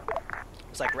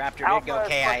 Looks like Raptor did go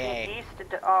KIA.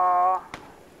 East,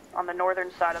 on the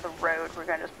northern side of the road. We're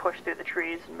gonna just push through the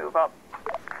trees and move up.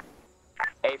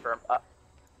 A firm up.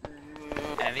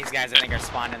 And these guys, I think, are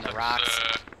spawned in the rocks.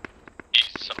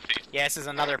 East, southeast. Yeah, this is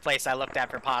another place I looked at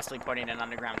for possibly putting an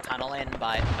underground tunnel in,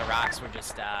 but the rocks were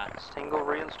just single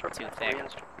reinsert too thick.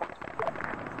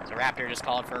 So Raptor just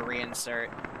called for a reinsert.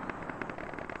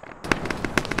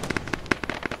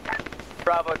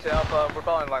 Bravo to Alpha, we're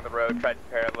following along the road, trying to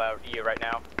parallel you right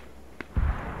now.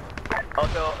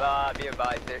 Also, be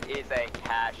advised, there is a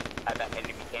cache at that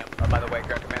enemy camp, by the way,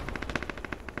 Ground Command.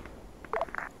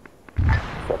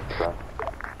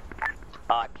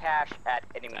 Cache at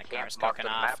enemy camp, marked on the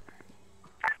map.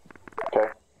 Okay,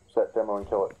 set demo and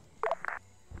kill it.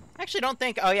 Actually, don't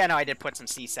think. Oh yeah, no, I did put some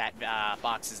CSAT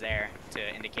boxes there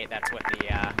to indicate that's what the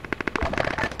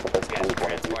these guys are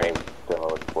transporting. Demo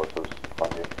explosives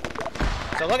on you.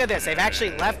 So look at this. They've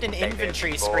actually left an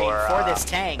infantry screen for this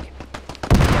tank.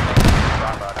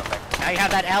 Now you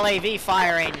have that LAV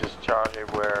firing,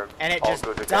 and it just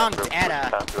dunked at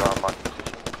a.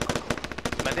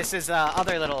 But this is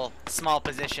other little small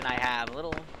position I have, a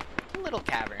little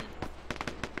cavern.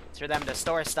 It's for them to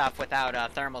store stuff without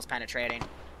thermals penetrating.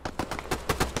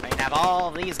 I can have all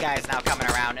of these guys now coming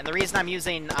around, and the reason I'm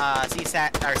using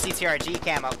CSAT or CCRG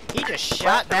camo, he just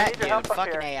shot that dude,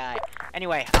 fucking AI.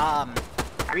 Anyway,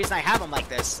 the reason I have him like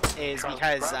this is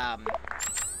because I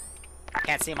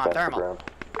can't see him on thermal.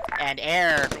 And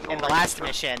air in the last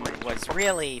mission was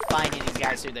really finding these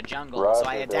guys through the jungle, so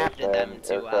I adapted them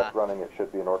to running, it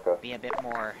should be an Orca. be a bit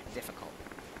more difficult.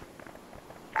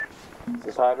 This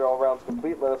is Hydra, all rounds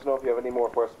complete. Let us know if you have any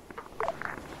more for us.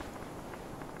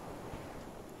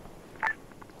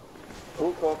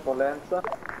 Who called for Lancer?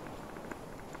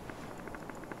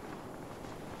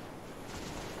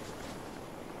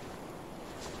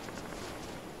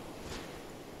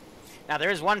 Now there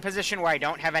is one position where I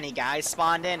don't have any guys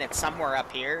spawned in. It's somewhere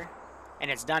up here, and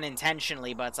it's done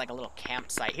intentionally, but it's like a little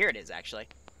campsite. Here it is, actually.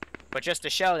 But just to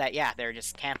show that, yeah, they're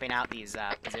just camping out these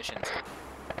positions.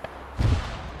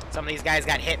 Some of these guys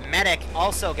got hit. Medic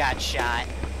also got shot.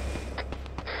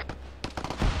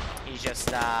 He's just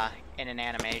in an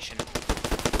animation.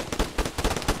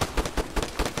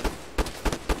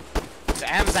 So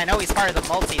Ems, I know he's part of the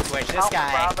multi-twitch. This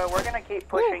guy Bravo, we're gonna keep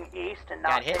pushing east and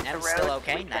not got hit, take and the Ems road. still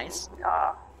okay. Nice.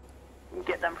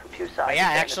 Get them from two sides. But yeah,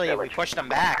 actually, we pushed them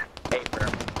back.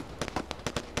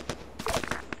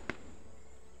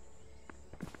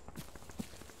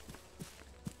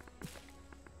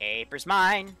 Aper's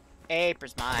mine.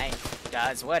 Aper's mine.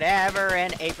 Does whatever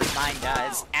an Aper's mine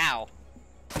does. Ow.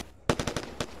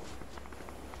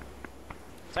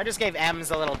 So I just gave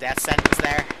Ems a little death sentence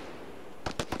there.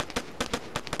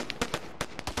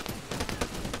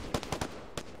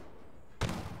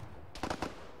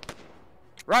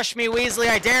 Rush me, Weasley,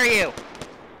 I dare you!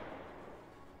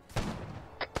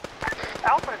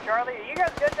 Alpha to Charlie, are you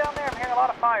guys good down there? I'm hearing a lot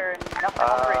of fire and nothing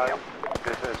on the radio.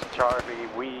 This is Charlie.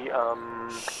 We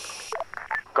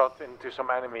got into some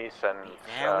enemies and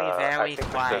Very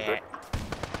quiet.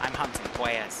 I'm hunting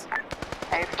quails.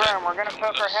 Hey, firm, we're gonna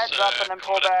poke our heads up and then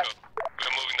pull back.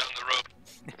 We're moving down the road.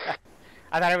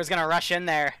 I thought he was gonna rush in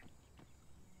there.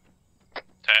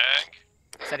 Tank.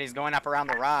 Said he's going up around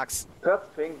the rocks.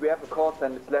 First thing, we have a call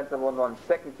and it's Lancer 1-1.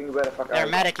 Second thing, where the fuck Their are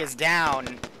you? medic is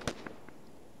down.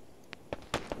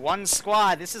 One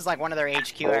squad. This is like one of their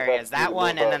HQ areas. That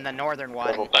one and then the northern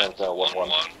one.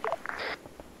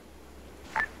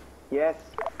 Yes.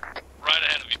 Right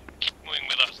ahead of you. Keep moving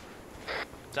with us.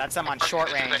 So that's them on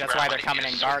short range. That's why they're coming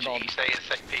in gargled.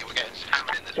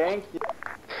 Thank you.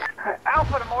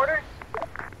 Alpha to mortars.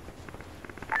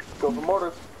 Go for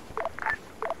mortars.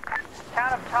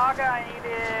 Town of Taga, I need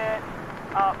it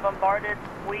bombarded.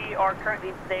 We are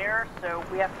currently there, so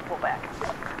we have to pull back.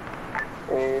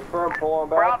 A firm pull on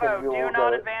back. Bravo, do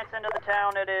not advance into the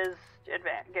town. It is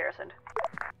garrisoned.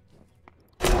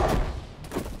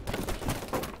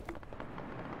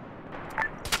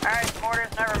 Alright,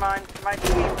 mortars, never mind. My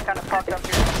team's kind of fucked up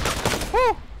here.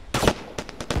 Woo!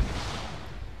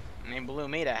 They blew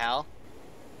me to hell.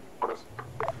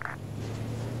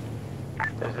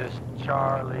 This is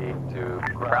Charlie to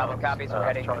Bravo copies, we're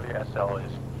heading. Charlie SL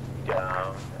is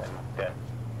down and dead.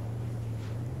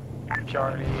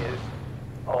 Charlie is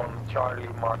on Charlie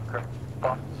marker,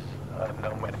 but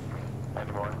no medic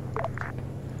anymore.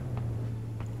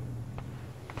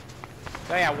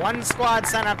 So yeah, one squad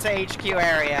sent up to HQ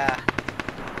area.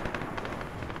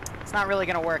 It's not really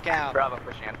gonna work out. Bravo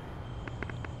pushing in.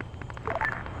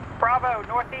 Bravo,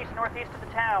 northeast of the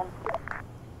town.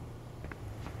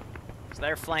 So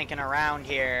they're flanking around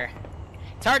here.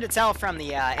 It's hard to tell from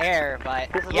the air, but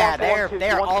yeah,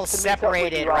 they're all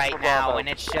separated right now, and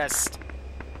it's just.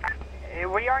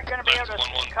 We aren't going to be able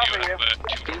to cover you.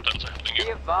 Be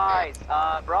advised,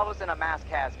 Bravo's in a mass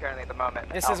cast currently at the moment.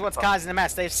 This is what's causing the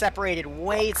mess. They've separated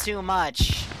way too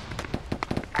much,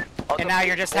 and now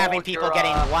you're just having people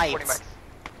getting wiped.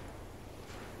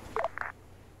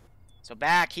 So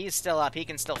back, he's still up. He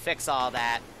can still fix all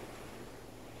that.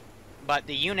 But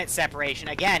the unit separation,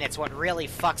 again, it's what really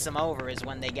fucks them over is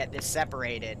when they get this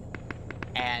separated.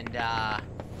 And,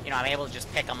 you know, I'm able to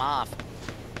just pick them off.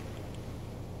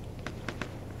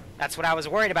 That's what I was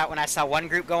worried about when I saw one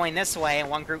group going this way and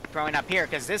one group going up here,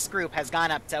 because this group has gone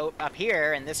up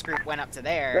here, and this group went up to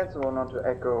there. That's one on to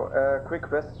Echo. Quick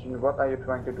question, what are you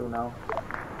trying to do now?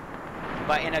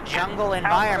 But in a jungle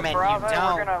environment, Bravo,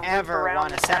 you don't ever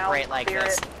want to separate like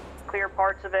this. Clear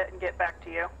parts of it and get back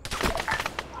to you.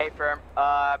 Hey, firm.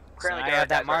 Currently, I have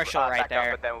that marshal right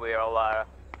there. But then we'll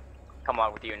come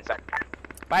on with you in a sec.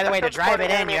 By the way, to drive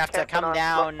it in, you have to come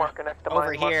down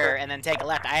over here and then take a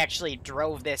left. I actually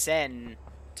drove this in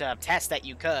to test that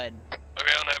you could.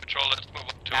 Okay, on patrol, let's move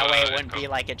up to that way it wouldn't be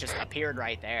like it just appeared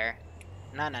right there.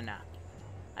 No.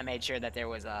 I made sure that there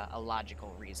was a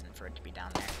logical reason for it to be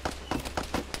down there.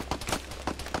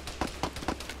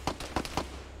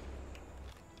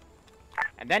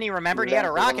 And then he remembered he had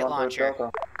a rocket launcher.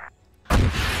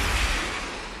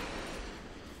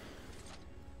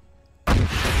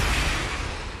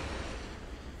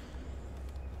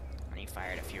 And he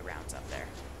fired a few rounds up there.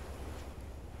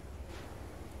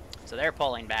 So they're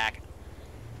pulling back.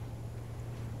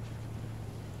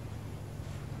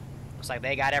 Looks like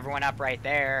they got everyone up right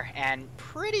there. And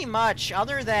pretty much,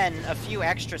 other than a few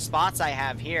extra spots I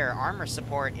have here, armor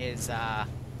support is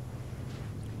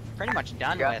pretty much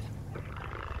done with.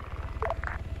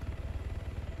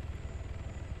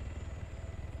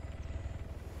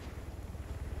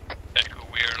 Echo,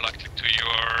 we're likely to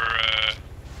your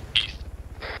east.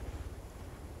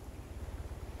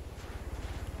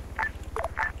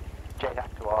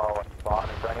 J-Hack to all spawn.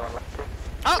 Is there anyone left?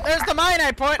 Oh, there's the mine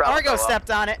I put! Bravo, Argo stepped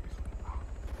on it.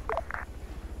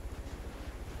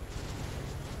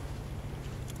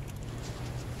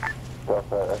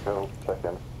 Echo,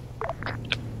 second.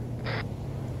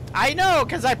 I know,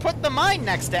 because I put the mine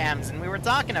next to Ems and we were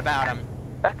talking about him.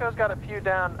 Echo's got a few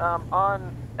down.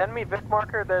 On enemy Vic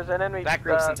marker, there's an enemy that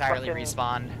group's entirely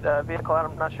respawned. Vehicle out,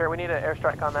 I'm not sure. We need an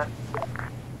airstrike on that.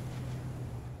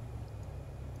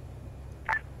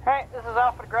 Alright, this is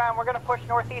Alpha to ground. We're going to push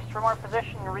northeast from our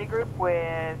position and regroup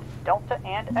with Delta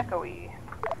and Echo-E.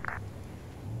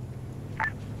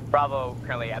 Bravo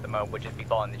currently at the moment would just be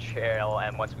following the trail,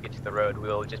 and once we get to the road,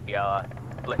 we'll just be a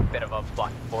bit of a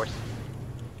blocking force.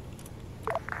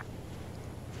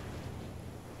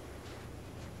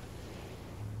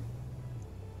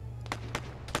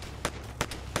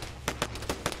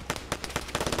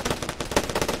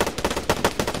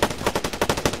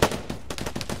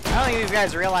 I don't think these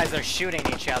guys realize they're shooting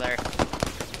each other.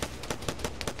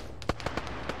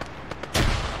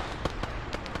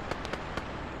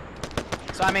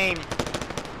 So, I mean...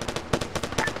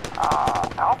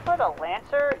 Alpha to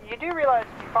Lancer, you do realize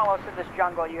if you follow us through this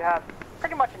jungle, you have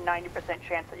pretty much much a 90%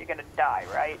 chance that you're gonna die,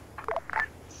 right?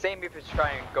 Same if it's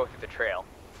trying to go through the trail.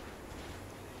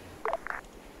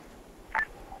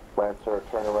 Lancer,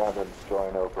 turn around and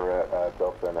join over at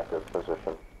Delta and Echo's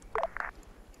position.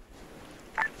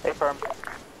 Hey, firm.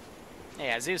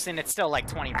 Yeah, Zeus, and it's still like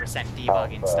 20%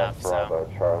 debugging stuff, Bravo,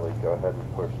 so... Charlie, go ahead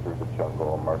and push through the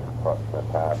jungle, mark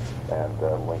approximate path,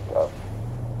 and link up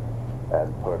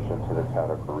and push into the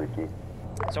town of Bariki.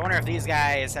 So I wonder if these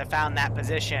guys have found that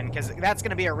position, because that's going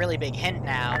to be a really big hint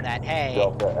now that, hey...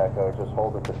 Delta Echo, just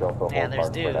hold it to Delta hold there's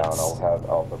mark for now, and I'll have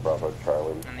Alpha Bravo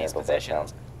Charlie in these handle that down.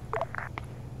 positions.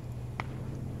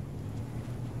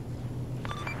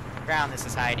 Ground, this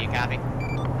is high, do you copy?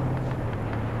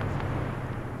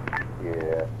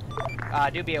 Yeah.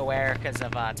 Do be aware, because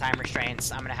of time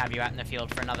restraints, I'm going to have you out in the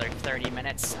field for another 30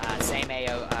 minutes.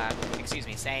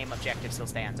 Same objective still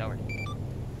stands, over.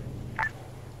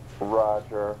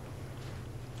 Roger.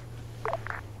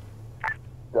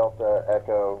 Delta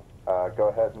Echo, go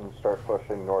ahead and start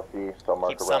pushing northeast. I'll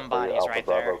mark Keep a some route for you. bodies Alpha right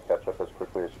Bravo, there. catch up as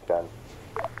quickly as you can.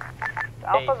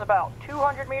 Alpha's about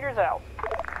 200 meters out.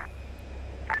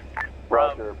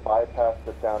 Roger, bypass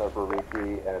the town of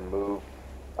Bariki and move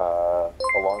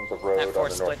along the road That on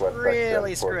force the split northwest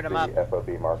really section screwed him towards up.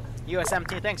 the FOB mark.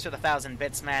 USMT, thanks for the 1,000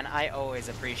 bits, man. I always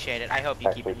appreciate it. I hope you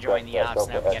keep Actually, enjoying the ops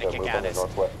and hope you get a kick out of this.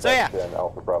 Northwest So yeah, section,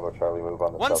 Alpha Bravo Charlie, move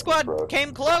on the one southeast squad road.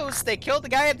 came close. They killed the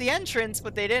guy at the entrance,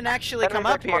 but they didn't actually come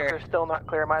up here. Marker's still not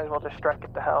clear. Might as well just strike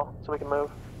it to hell so we can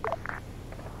move.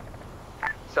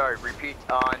 Sorry, repeat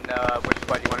on which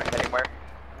squad you want to heading where?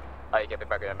 Oh, you get the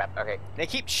back of the map. Okay. They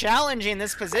keep challenging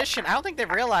this position. I don't think they've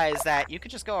realized that you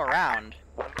could just go around.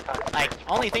 Like,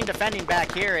 only thing defending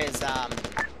back here is,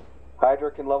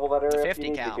 Hydra can level that area 50 if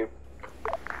you cal. need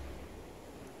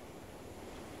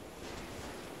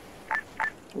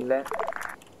to.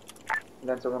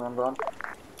 Lancer on ground.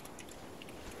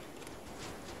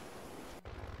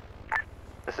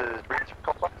 This is breach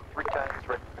complex 3 times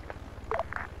right.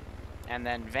 and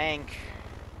then Vank.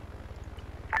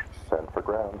 Send for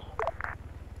ground.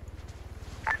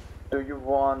 Do you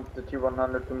want the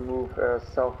T-100 to move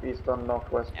southeast on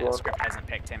northwest Yeah, the road? script hasn't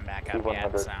picked him back up T-100,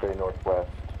 yet, so... stay northwest,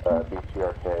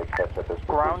 BTRK, catch up as quickly as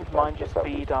Ground, you can mind to your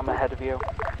southeast. speed, I'm ahead of you.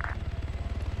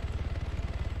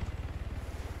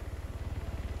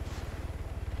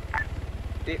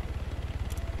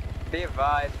 Be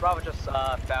advised, Bravo just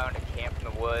found a camp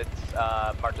in the woods,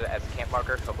 marked it as a camp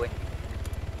marker, hopefully.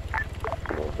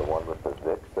 You mean the one with the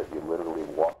Vix that you literally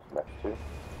walked next to?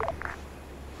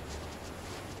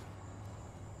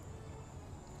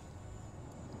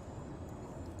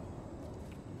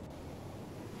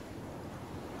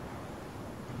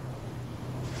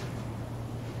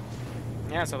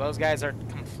 Yeah, so those guys are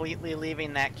completely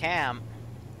leaving that camp.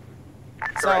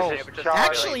 So, Correct,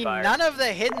 actually, fire. none of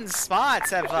the hidden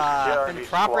spots have been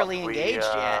properly engaged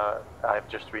yet. I've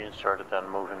just reinserted and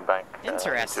moving back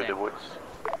Interesting. into the woods.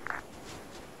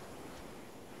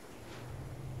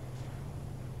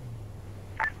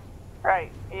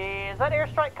 Right, is that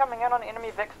airstrike coming in on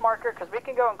enemy VIX marker? Because we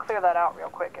can go and clear that out real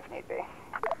quick if need be.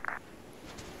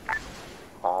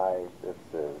 Hi, this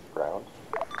is ground.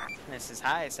 This is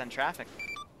high, send traffic.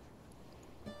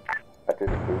 I did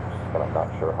an oops, but I'm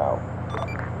not sure how.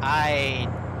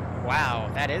 Wow,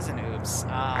 that is an oops.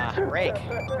 Break.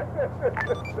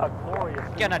 A glorious.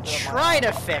 Gonna try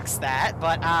to fix that,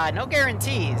 but no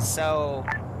guarantees, so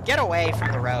get away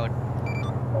from the road.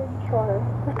 I'm trying.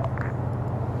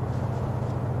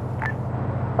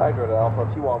 Hydra to Alpha,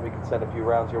 if you want, we can send a few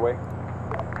rounds your way.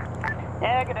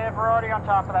 Negative, we're already on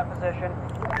top of that position.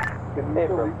 Can you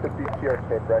delete the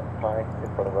BTRK wreck high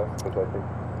in front of us? Because I think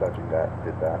dodging that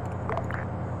did that.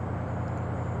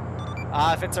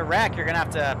 If it's a wreck, you're gonna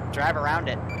have to drive around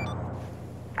it.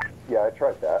 Yeah, I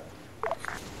tried that.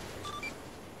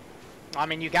 I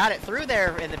mean, you got it through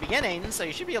there in the beginning, so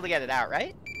you should be able to get it out,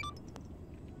 right?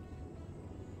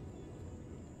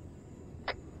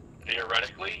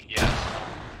 Theoretically, yes.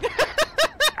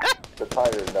 The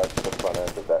tire nudged the front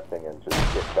end of that thing and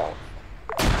just get bounced.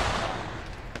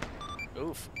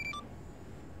 Oof.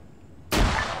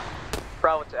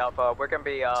 Bravo to Alpha, we're gonna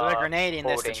be So they're grenading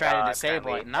this to try to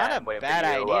disable it. Not a bad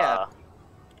idea.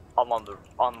 Along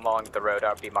the road,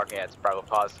 I'll be marking it as Bravo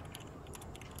pause.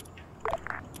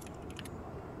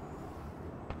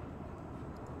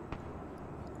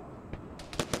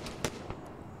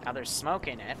 Now they're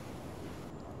smoking it.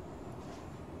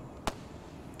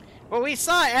 Well, we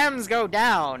saw M's go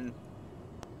down.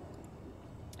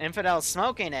 Infidel's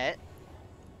smoking it.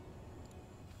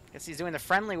 Guess he's doing the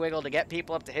friendly wiggle to get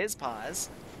people up to his paws.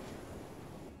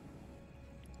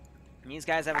 And these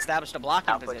guys have established a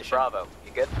blocking Alpha to position. Bravo,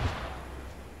 you good?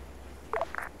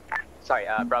 Sorry,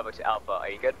 Bravo to Alpha, are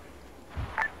you good?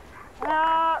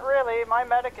 Not really. My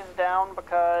medic is down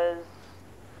because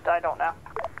I don't know.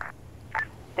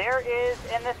 There is,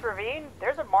 in this ravine,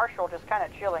 there's a marshal just kind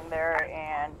of chilling there,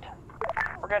 and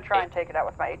we're going to try and take it out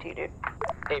with my AT, dude.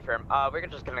 Hey, firm. We're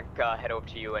just going to head over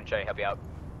to you and try to help you out.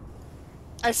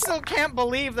 I still can't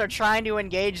believe they're trying to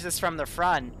engage this from the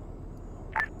front.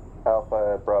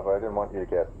 Alpha, Bravo, I didn't want you to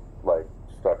get, like,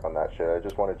 stuck on that shit. I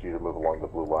just wanted you to move along the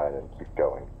blue line and keep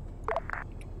going.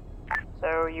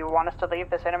 So you want us to leave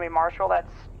this enemy marshal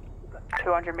that's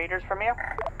 200 meters from you?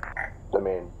 I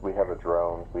mean, we have a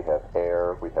drone, we have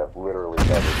air, we have literally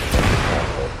everything.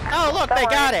 Oh, look, they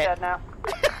got it!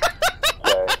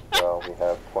 Okay, well, we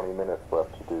have 20 minutes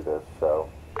left to do this, so...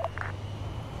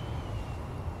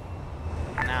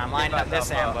 Nah, I'm lining up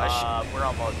this ambush. We're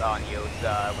almost on you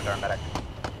with our medic.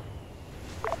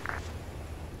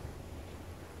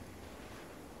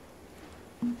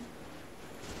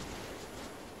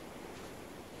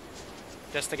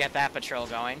 Just to get that patrol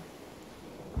going.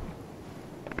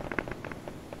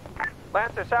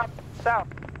 Lancer, south.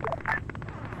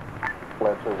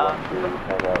 Lancer wants to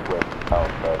hang out with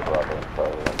Alpha, Bravo, and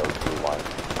Charlie on those blue lines.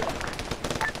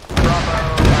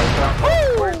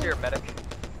 Bravo, where's your medic?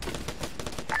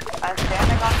 I'm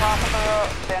standing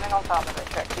on top of it,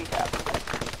 check T-tab.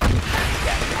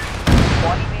 Yeah.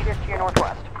 20 meters to your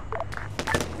northwest.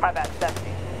 My bad, 70.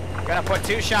 Gonna put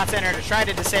 2 shots in her to try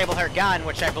to disable her gun,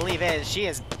 which I believe she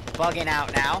is bugging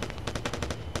out now.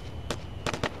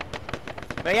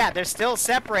 But yeah, they're still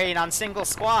separating on single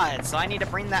squads, so I need to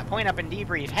bring that point up and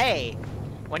debrief. Hey,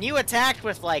 when you attacked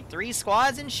with like 3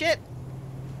 squads and shit,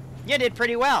 you did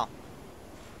pretty well.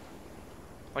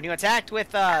 When you attacked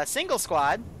with a single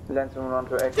squad, didn't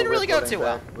really go too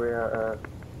well. We're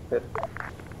hit.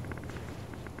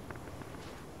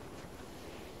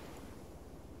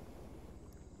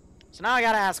 So now I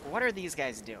gotta ask, what are these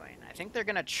guys doing? I think they're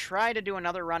gonna try to do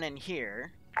another run in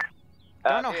here.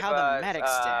 Don't know how the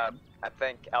medics did. I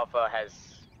think Alpha has...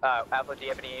 Alpha, do you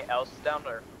have any else down,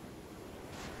 or...?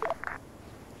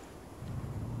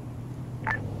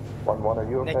 1-1, are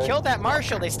you okay? They killed that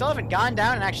marshal. They still haven't gone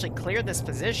down and actually cleared this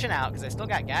position out, because they still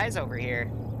got guys over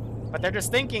here. But they're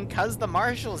just thinking, because the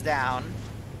marshal's down,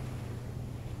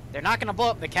 they're not gonna blow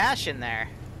up the cache in there.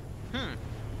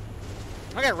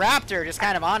 Look at Raptor just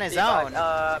kind of on his own.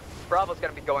 Bravo's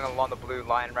gonna be going along the blue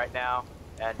line right now,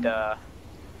 and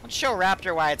let's show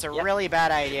Raptor why it's a really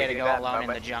bad idea to go alone in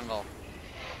the jungle.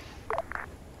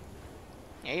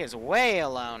 Yeah, he is way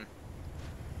alone.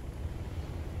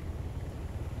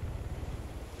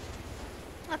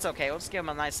 That's okay, we'll just give him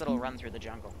a nice little run through the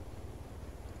jungle.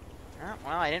 Oh,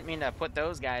 well, I didn't mean to put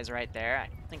those guys right there. I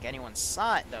don't think anyone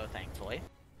saw it, though, thankfully.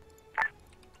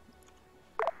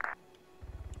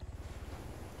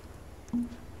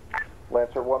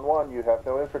 Lancer 1-1, you have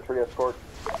no infantry escort.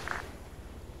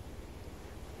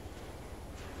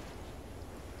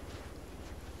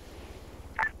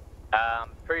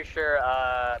 Pretty sure,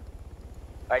 are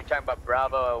you talking about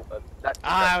Bravo?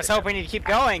 I was hoping you'd keep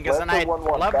going, because then I'd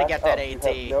love to get that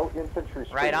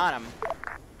AT right on him.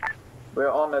 We're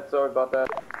on it, sorry about that.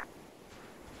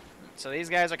 So these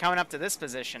guys are coming up to this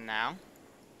position now.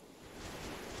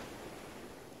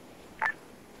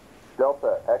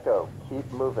 Delta, Echo, keep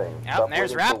moving. Yep,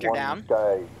 there's Raptor down.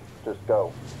 Guy, just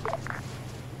go.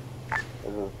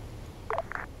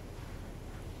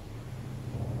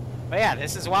 But yeah,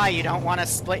 this is why you don't want to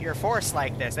split your force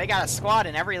like this. They got a squad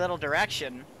in every little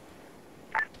direction.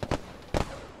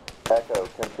 Echo,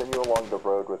 continue along the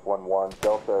road with 1-1.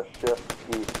 Delta, shift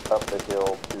east up the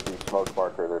hill to the smoke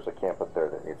marker. There's a camp up there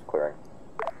that needs clearing.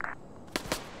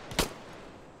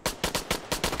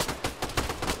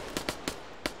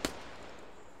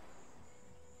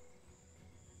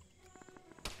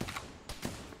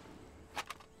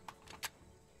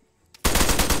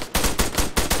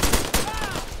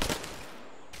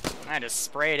 I just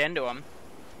sprayed into him.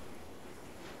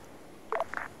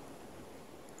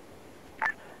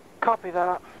 Copy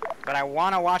that. But I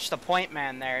want to watch the point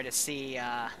man there to see,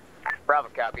 Bravo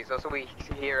copy. So we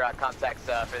hear contacts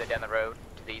further down the road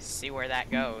to these. See where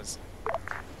that goes.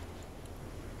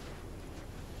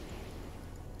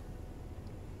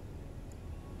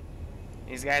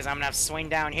 These guys, I'm gonna have to swing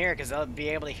down here because they'll be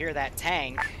able to hear that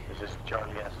tank. This is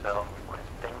Charlie SL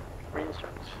requesting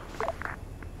reinserts.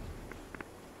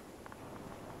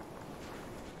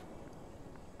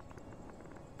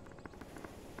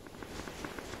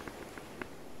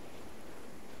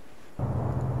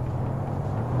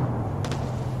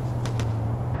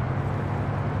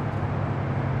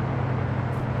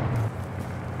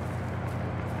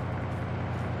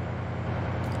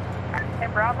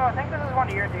 Bravo, I think this is one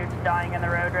of your dudes dying in the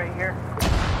road right here.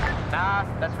 Nah,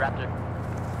 that's Raptor.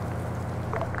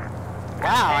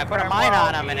 Wow, I put a mine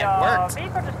on him and it worked.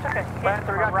 Vehicle just took a hit Lancer,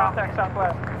 from we a got rocket. contact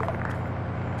southwest.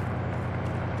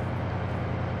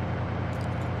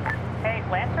 Hey,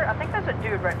 Lancer, I think there's a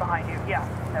dude right behind you. Yeah,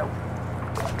 no.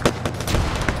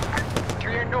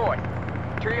 To your north.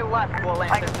 To your left, well,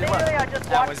 Lancer. Like, literally, I just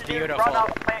That was watched a dude beautiful. run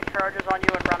off plant charges on you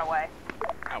and run away.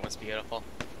 That was beautiful.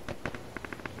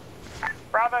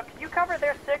 Bravo, can you cover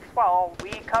their 6 while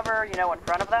we cover, you know, in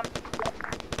front of them?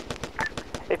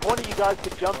 If one of you guys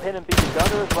could jump in and be the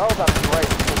gunner as well, that'd be great.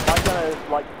 Because my gunner,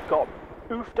 like, got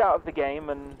oofed out of the game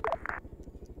and...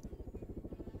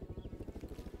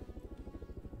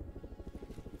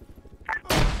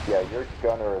 Yeah, your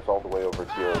gunner is all the way over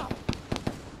here.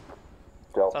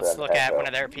 Delta Let's and look at Echo. one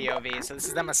of their POVs. So this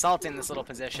is them assaulting this little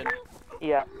position.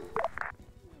 Yeah.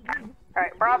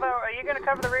 Alright, Bravo, are you going to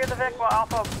cover the rear of the Vic while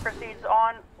Alpha proceeds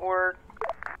on, or...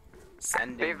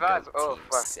 Send Be in advised, go oh, team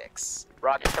fuck. 6.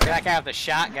 Roger, Come back out with the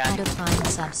shotgun. Out of time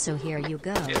sub, so here you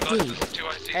go. D.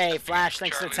 Hey, Flash,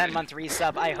 thanks for the 10-month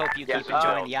resub. I hope you keep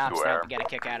enjoying the ops and I hope you get a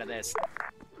kick out of this.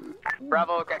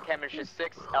 Bravo, got camera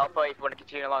 6. Alpha, if you want to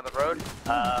continue along the road,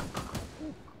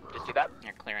 just do that.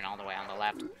 You're clearing all the way on the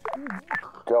left.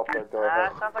 Delta, go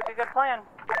ahead. Sounds like a good plan.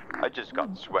 I just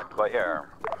got swept by air.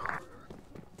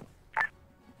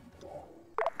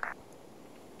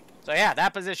 So yeah,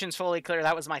 that position's fully clear.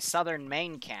 That was my southern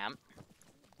main camp.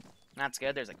 That's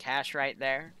good. There's a cache right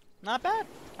there. Not bad.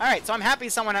 Alright, so I'm happy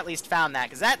someone at least found that,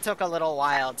 because that took a little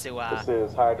while to This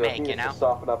is Hydra. make, If you you know? need to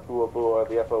soften up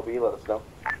the FOB, let us know.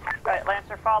 Alright,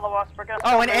 Lancer, follow us. We're gonna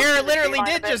Oh, and start Air moving the literally T-line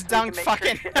a did bit just so we dunk can make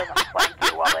fucking... Sure shit doesn't flank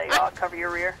you while they cover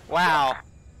your rear. Wow.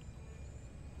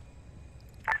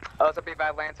 Also, be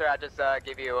advised, Lancer, I just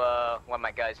give you one of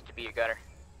my guys to be your gunner.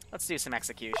 Let's do some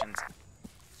executions.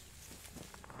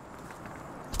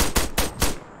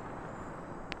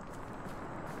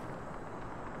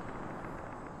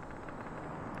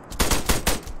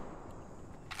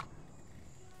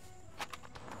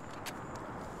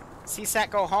 CSAT,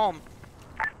 go home.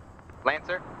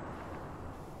 Lancer?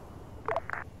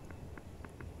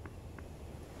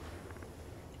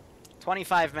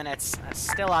 25 minutes.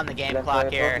 Still on the game clock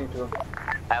here.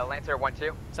 Lancer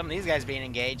 1-2. Some of these guys being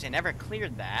engaged. They never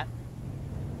cleared that.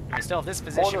 And we still have this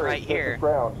position Mortar, right this here. is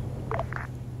ground.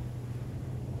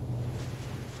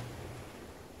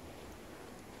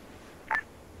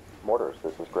 Mortars,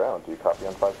 this is ground. Do you copy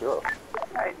on 5-0?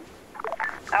 Alright.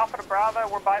 Alpha to Bravo,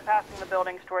 we're bypassing the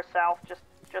buildings to our south,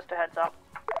 just a heads up.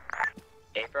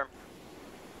 A-firm.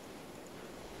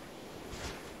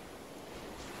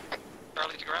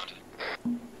 Charlie to ground.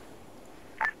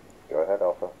 Go ahead,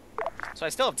 Alpha. So I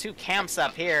still have 2 camps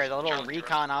up here, the little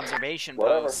recon observation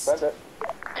Whatever, post, spend it.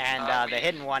 and the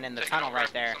hidden one in the tunnel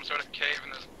right there. Some sort of cave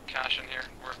and there's cache in here.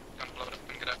 We're gonna blow it up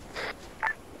and get out.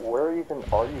 Where even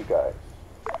are you guys?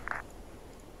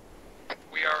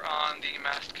 We are on the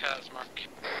mast Kaz mark.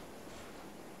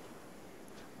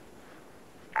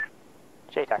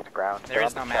 JTAC to ground. There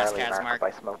is no mast Kaz mark.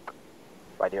 By smoke.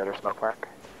 By the other smoke mark.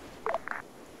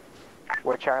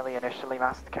 Where Charlie initially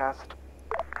mast cast.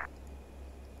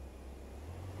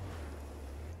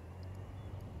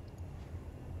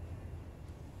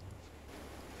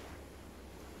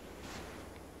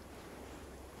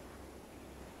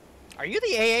 Are you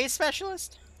the AA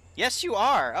specialist? Yes, you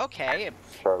are. Okay.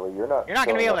 Charlie, you're not. You're not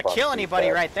going to be showing able to up kill on anybody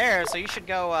CSAT. right there, so you should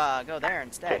go there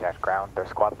instead. JTAC ground. Their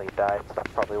squad lead died, so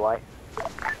that's probably why.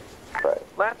 Right.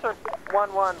 Lancer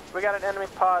 1-1, we got an enemy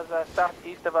pause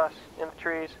southeast of us in the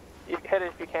trees. You hit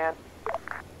it if you can.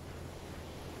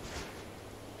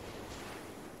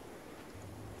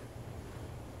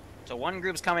 So one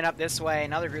group's coming up this way,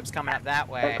 another group's coming up that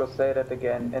way. Echo, say that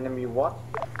again. Enemy what?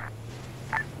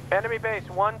 Enemy base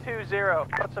 120.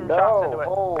 Put some shots into it.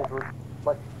 Hold.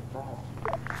 Like,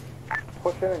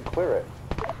 push in and clear it.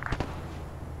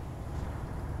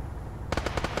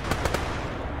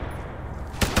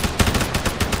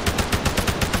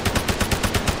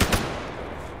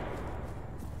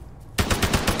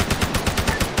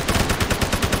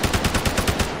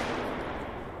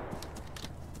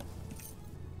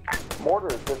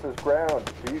 Mortars, this is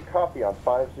ground. Do you copy on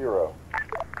 5-0?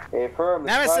 Affirm.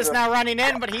 Nemesis now running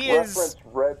in, but he is Reference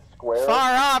red square.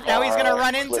 far off. Now he's going to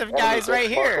run into With guys enemy right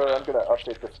big marker, here. I'm going to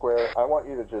update the square. I want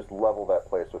you to just level that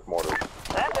place with mortars.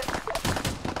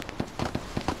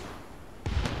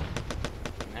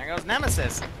 There goes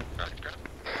Nemesis.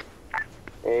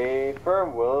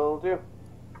 Affirm, will do.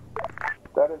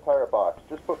 That entire box.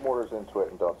 Just put mortars into it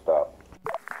and don't stop.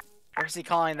 Where's he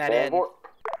calling that And in?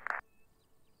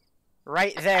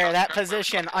 Right there, that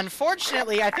position.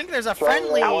 Unfortunately, I think there's a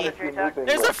friendly...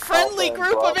 There's a friendly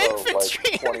group of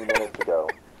infantry! Like 20 minutes ago.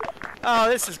 Oh,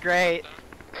 this is great.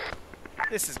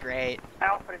 This is great.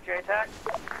 Alpha to JTAC.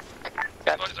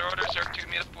 What is our order, sir? To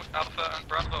meet up with Alpha and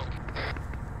Bravo.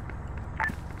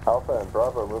 Alpha and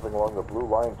Bravo moving along the blue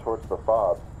line towards the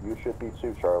FOB. You should be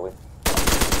too, Charlie.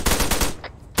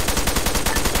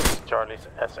 Charlie's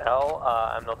SL.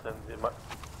 I'm not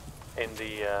in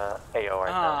the AO right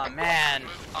now. Oh man.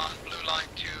 Move on blue line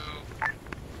to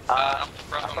Alpha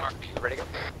Bravo Mark. Ready to go?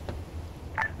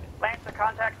 Lancer,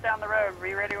 contacts down the road.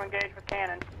 Be ready to engage with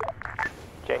cannon.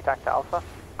 JTAC to Alpha.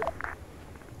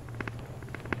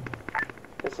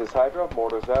 This is Hydra,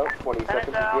 mortars out, 20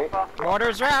 seconds to gate.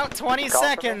 Mortars are out, 20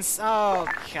 seconds. Oh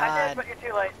I did, god. but you're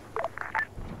too late.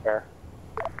 Air.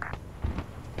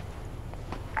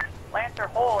 Lancer,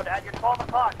 hold at your 12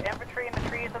 o'clock. Infantry in the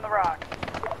trees and the rocks.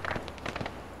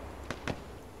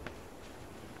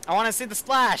 I want to see the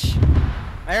splash.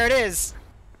 There it is.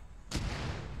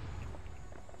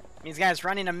 These guys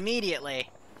running immediately.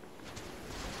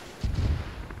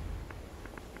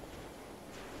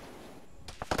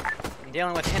 I'm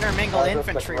dealing with intermingled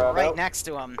infantry right next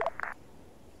to them.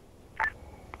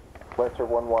 Lancer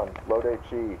 1-1, load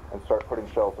HE and start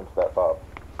putting shells into that FOB.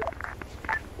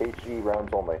 HE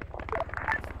rounds only.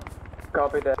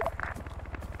 Copy that.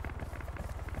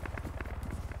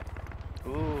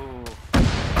 Ooh.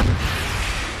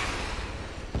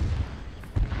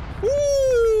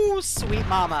 Ooh, sweet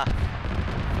mama.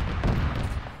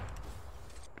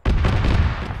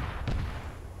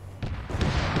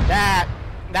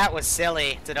 That was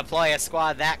silly to deploy a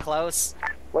squad that close.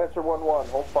 Lancer 1-1,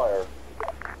 hold fire.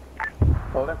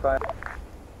 Holding fire.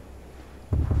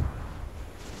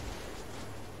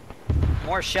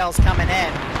 More shells coming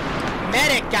in.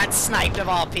 Medic got sniped of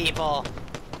all people.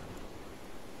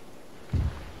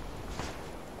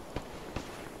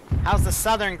 How's the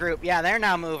southern group? Yeah, they're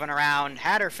now moving around.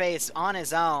 Hatterface on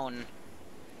his own.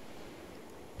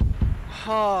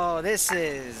 Oh, this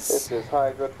is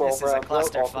Hydra, 12 this is a rounds out, all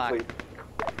clusterfuck. complete.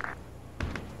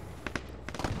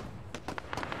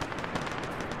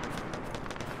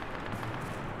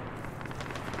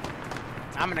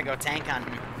 I'm gonna go tank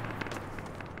hunting.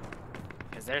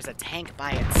 Because there's a tank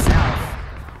by itself.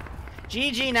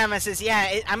 GG, Nemesis.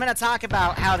 Yeah, I'm gonna talk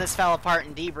about how this fell apart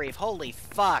in debrief. Holy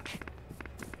fuck.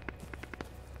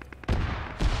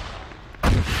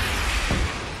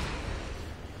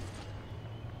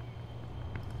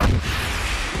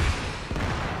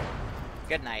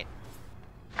 Good night.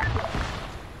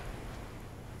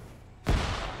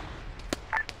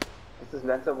 This is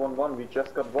Lancer 1-1, we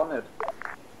just got 1 hit.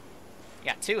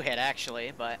 Yeah, 2 hit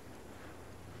actually, but...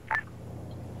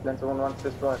 Lancer 1-1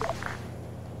 destroyed.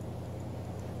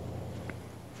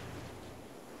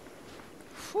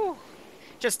 Whew.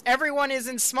 Just everyone is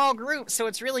in small groups, so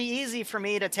it's really easy for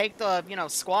me to take the, you know,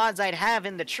 squads I'd have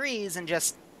in the trees and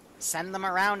just send them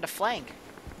around to flank.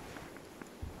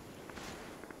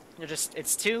 You're just,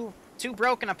 it's too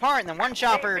broken apart, and then one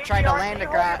chopper tried to land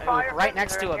right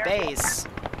next to a base.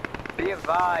 Be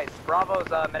advised, Bravo's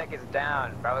medic is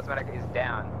down. Bravo's medic is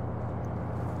down.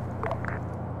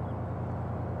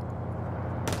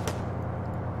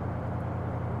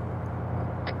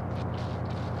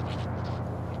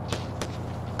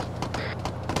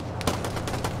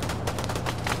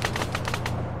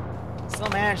 Still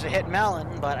managed to hit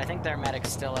Melon, but I think their medic's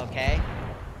still okay.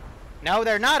 No,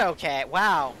 they're not okay.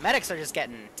 Wow, medics are just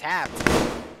getting tapped.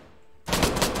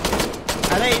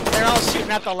 Are they? They're all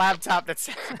shooting at the laptop that's...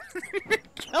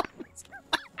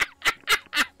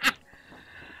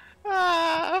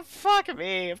 Fuck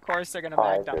me. Of course they're gonna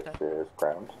mag dump it. This is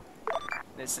ground.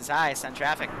 This is high, send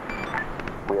traffic.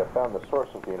 We have found the source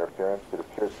of the interference. It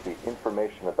appears to be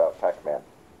information about Pac-Man.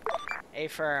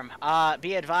 A-firm.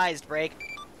 Be advised, Break.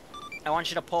 I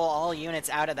want you to pull all units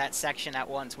out of that section at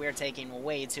once. We're taking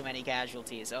way too many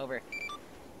casualties. Over.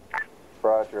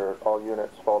 Roger. All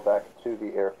units fall back to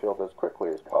the airfield as quickly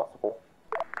as possible.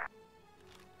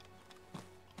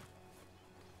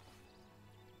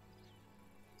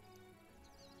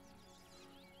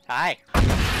 Hi.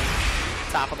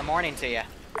 Top of the morning to you.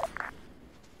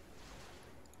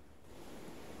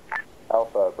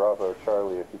 Alpha, Bravo,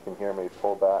 Charlie, if you can hear me,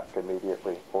 pull back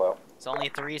immediately. Pull out. It's only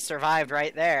 3 survived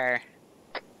right there.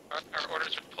 Our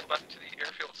orders are pulled back to the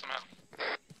airfield somehow.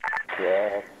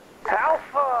 Yeah.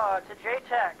 Alpha to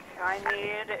JTAC. I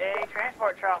need a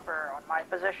transport chopper on my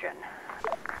position.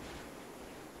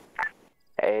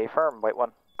 A firm, wait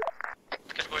 1.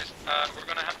 Okay, boys, we're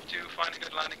gonna have to find a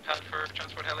good landing pad for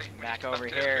transport heli. Back over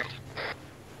here.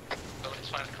 So let's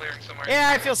find a clearing somewhere.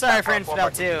 Yeah, I feel sorry for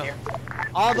Infidel too.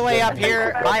 all the way up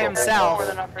here by himself,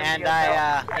 and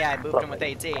I booped him with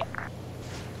AT.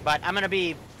 But I'm gonna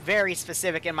be very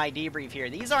specific in my debrief here.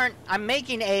 These aren't. I'm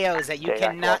making AOs that you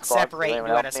cannot separate and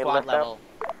do at a squad level.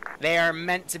 They are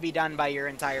meant to be done by your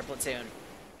entire platoon.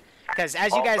 Because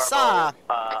as you guys saw,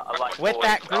 with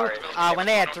that group, when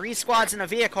they had 3 squads in a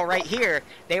vehicle right here,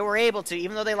 they were able to,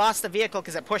 even though they lost the vehicle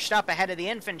because it pushed up ahead of the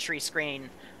infantry screen,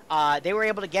 they were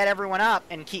able to get everyone up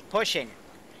and keep pushing.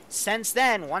 Since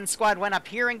then, 1 squad went up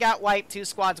here and got wiped, 2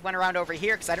 squads went around over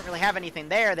here because I didn't really have anything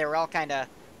there. They were all kind of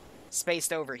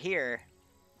spaced over here.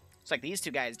 It's like these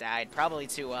 2 guys died, probably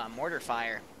to mortar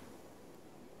fire.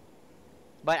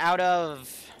 But out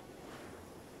of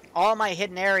all my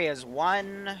hidden areas,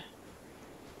 1,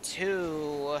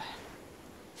 2,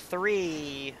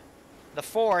 3, the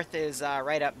 4th is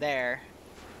right up there.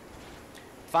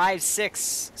 5,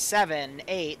 6, 7,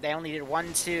 8. They only did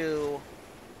 1, 2,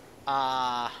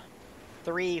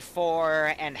 3,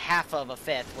 4, and half of a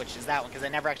 5th, which is that one, because I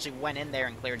never actually went in there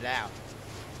and cleared it out.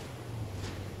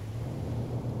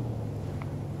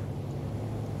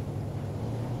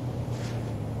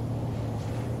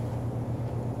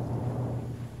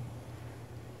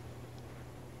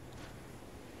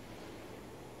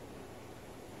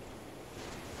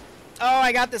 Oh,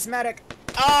 I got this medic.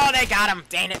 Oh, they got him.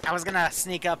 Dang it. I was going to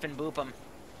sneak up and boop him.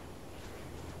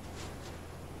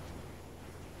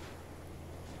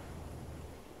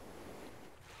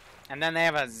 And then they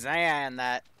have a Zayan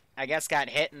that I guess got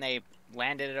hit and they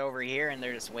landed it over here and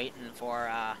they're just waiting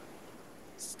for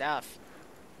stuff.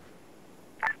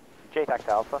 JTAC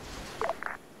to Alpha.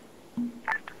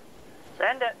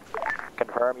 Send it.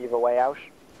 Confirm you have a way out.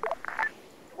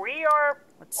 We are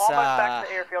almost back to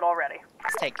the airfield already.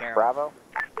 Let's take care of Bravo.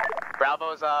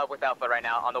 Bravo's with Alpha right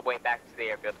now on the way back to the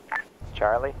airfield.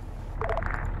 Charlie.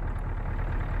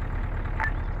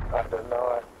 I don't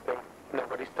know, I think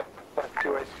nobody's back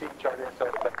to IC. Charlie has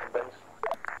back to base.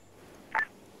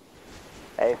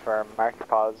 A firm, mark your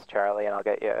pause, Charlie, and I'll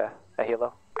get you a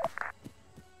helo.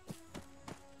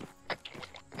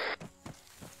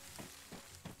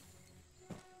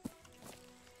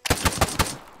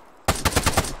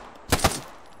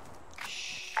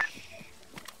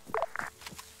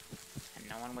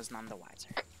 Was none the wiser.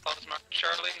 Pause mark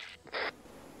Charlie.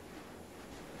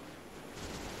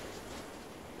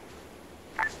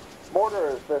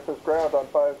 Mortars, this is ground on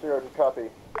 5-0 to copy.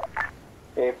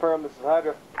 Okay, firm, this is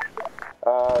Hydra.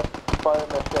 Fire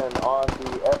mission on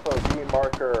the FOD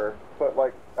marker. Put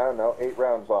like, I don't know, 8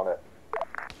 rounds on it.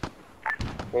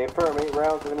 Okay, firm, 8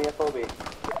 rounds in the FOB.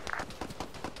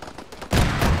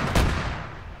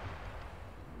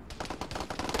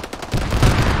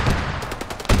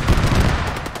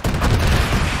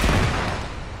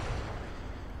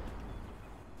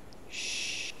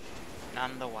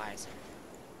 None the wiser.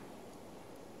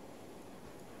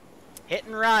 Hit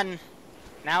and run.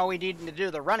 Now we need to do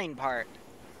the running part.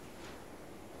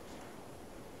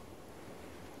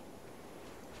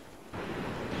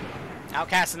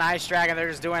 Outcast and Ice Dragon, they're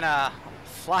just doing a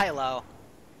fly low.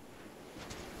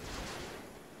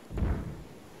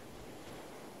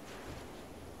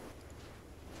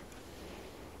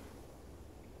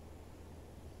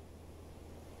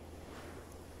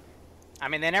 I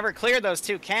mean, they never cleared those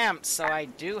 2 camps, so I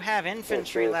do have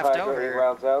infantry left over. 8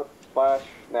 rounds out. Splash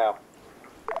now.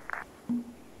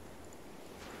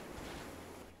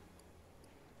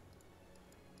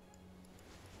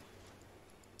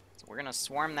 So we're gonna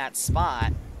swarm that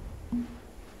spot.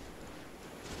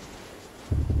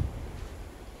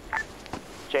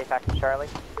 JTAC to Charlie.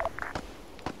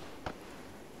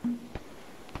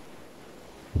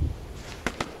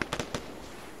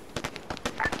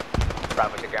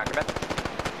 Bravo to ground command.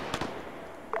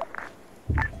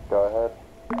 Go ahead.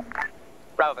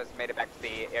 Bravo's made it back to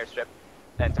the airstrip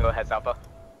and so heads Alpha.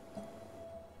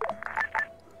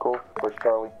 Cool. Where's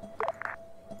Charlie?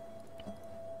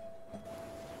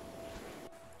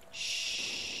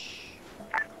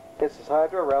 This is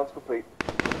Hydra, rounds complete.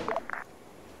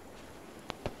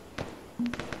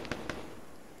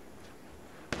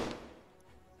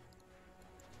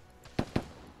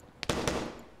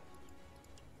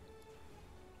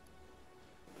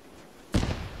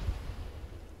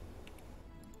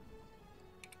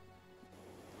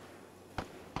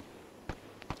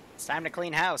 It's time to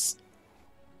clean house.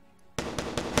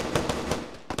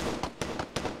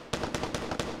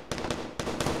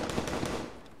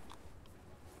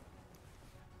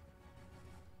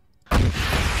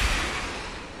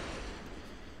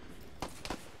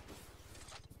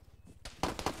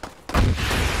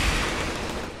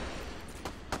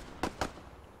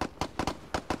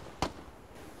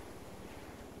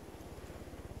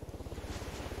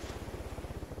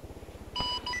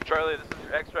 Charlie, this is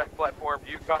your extract platform.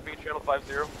 Do you copy channel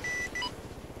 50?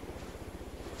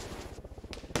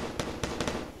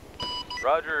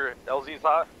 Roger, LZ's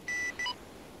hot.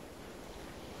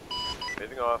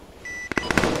 Moving off.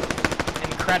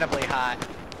 Incredibly hot.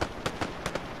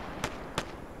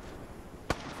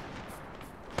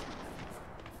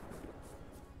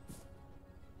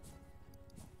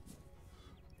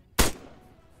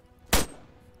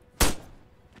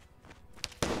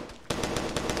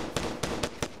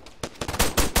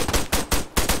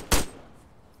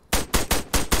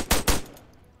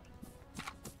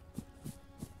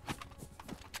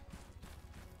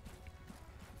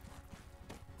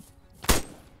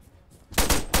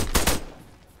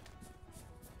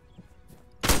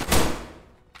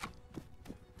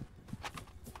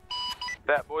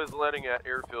 Fat Boy's landing at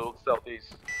airfield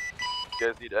southeast. You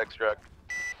guys need to extract.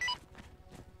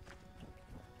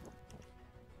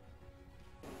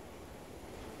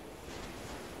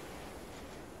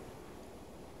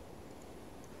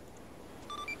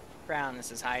 Brown,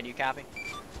 this is High. Do you copy?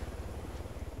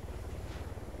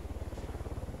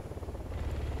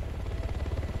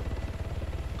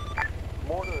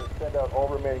 Mortar, send out all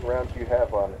remaining rounds you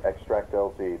have on Extract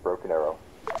LZ, Broken Arrow.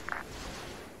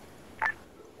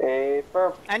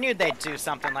 I knew they'd do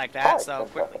something like that, so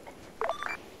quickly.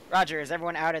 Roger, is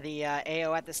everyone out of the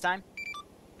AO at this time?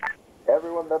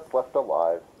 Everyone that's left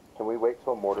alive. Can we wait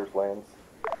till Mortars lands?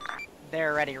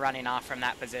 They're already running off from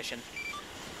that position.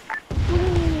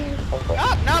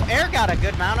 Oh, no, Air got a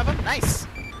good amount of them. Nice.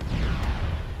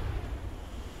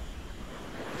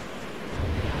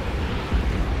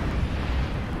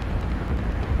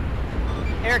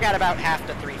 Air got about half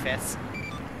to 3/5.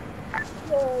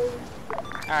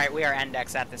 Alright, we are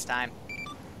Index at this time.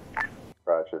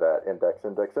 Roger that. Index,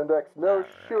 Index, Index. No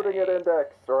shooting at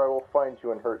Index, or I will find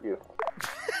you and hurt you.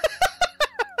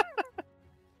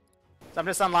 So I'm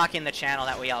just unlocking the channel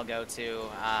that we all go to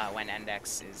when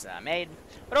Index is made.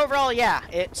 But overall, yeah,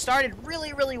 it started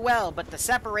really, really well, but the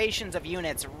separations of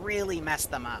units really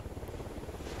messed them up.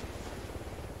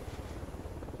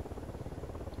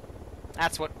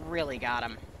 That's what really got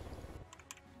them.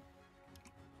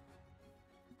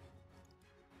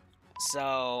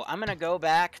 So I'm going to go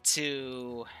back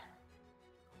to...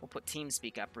 We'll put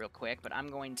TeamSpeak up real quick, but I'm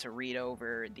going to read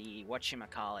over the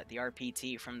whatchamacallit, the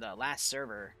RPT from the last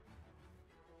server.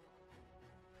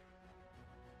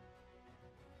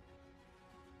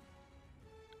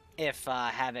 If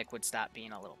Havoc would stop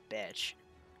being a little bitch.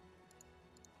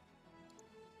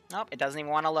 Nope, it doesn't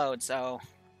even want to load, so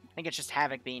I think it's just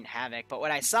Havoc being Havoc. But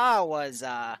what I saw was,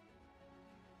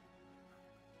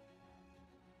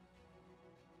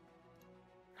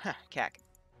 Cack.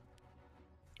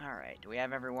 Alright, do we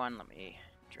have everyone? Let me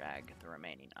drag the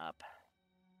remaining up.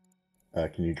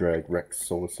 Can you drag Rex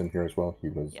Solus in here as well? He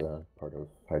was part of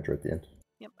Hydra at the end.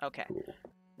 Yep, okay. Cool.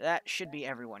 That should be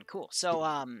everyone. Cool. So,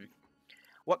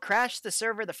 what crashed the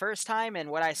server the first time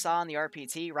and what I saw in the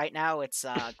RPT, right now it's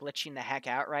glitching the heck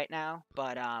out right now,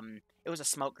 but it was a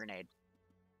smoke grenade.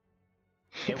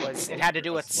 It had to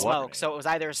do with smoke, so it was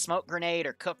either a smoke grenade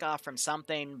or cook-off from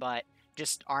something, but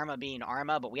just Arma being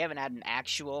Arma, but we haven't had an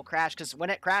actual crash, because when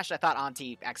it crashed, I thought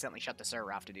Auntie accidentally shut the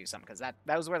server off to do something, because that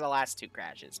was where the last two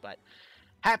crashes, but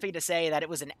happy to say that it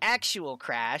was an actual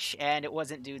crash, and it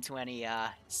wasn't due to any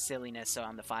silliness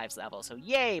on the 5s level, so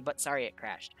yay, but sorry it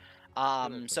crashed.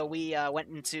 So we went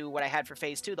into what I had for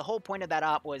Phase 2. The whole point of that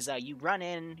op was you run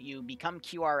in, you become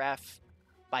QRF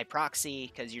by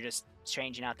proxy, because you're just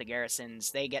changing out the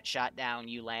garrisons, they get shot down,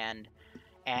 you land,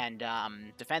 and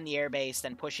defend the airbase,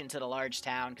 then push into the large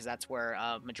town, because that's where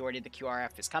majority of the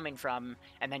QRF is coming from,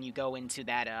 and then you go into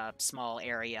that small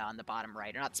area on the bottom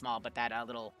right, or not small, but that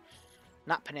little,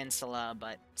 not peninsula,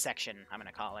 but section, I'm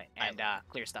going to call it, and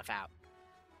clear stuff out.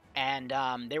 And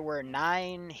there were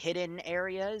 9 hidden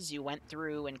areas. You went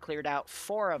through and cleared out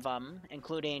 4 of them,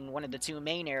 including one of the 2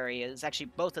 main areas, actually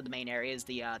both of the main areas,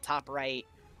 the top right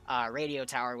radio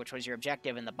tower, which was your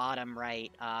objective, and the bottom right,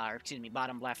 or excuse me,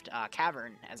 bottom left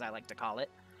cavern, as I like to call it.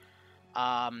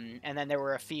 And then there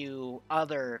were a few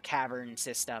other cavern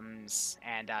systems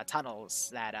and tunnels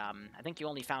that I think you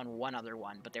only found one other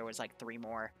one, but there was like 3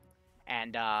 more.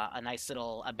 And a nice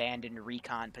little abandoned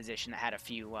recon position that had a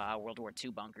few World War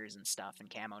II bunkers and stuff and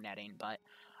camo netting. But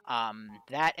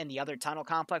that and the other tunnel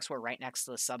complex were right next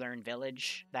to the southern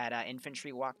village that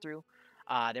infantry walked through.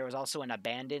 There was also an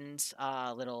abandoned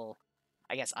little,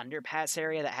 I guess, underpass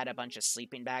area that had a bunch of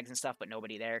sleeping bags and stuff, but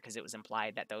nobody there because it was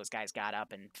implied that those guys got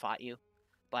up and fought you.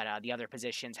 But the other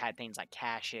positions had things like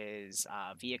caches,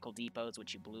 vehicle depots,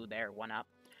 which you blew there, 1 up.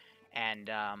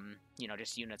 And, you know,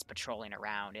 just units patrolling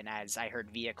around, and as I heard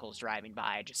vehicles driving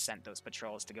by, I just sent those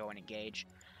patrols to go and engage.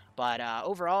 But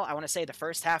overall, I want to say the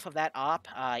first half of that op,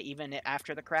 even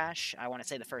after the crash, I want to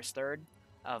say the first third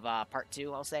of part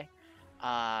 2, I'll say,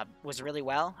 was really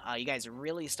well. You guys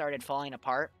really started falling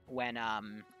apart when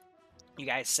you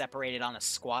guys separated on a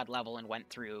squad level and went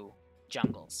through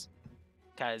jungles.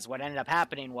 Because what ended up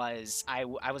happening was I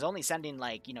was only sending,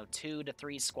 like, 2 to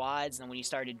 3 squads, and then when you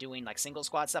started doing, like, single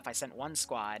squad stuff, I sent 1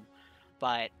 squad.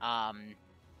 But,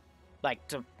 like,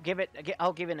 to give it,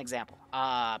 I'll give an example.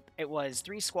 It was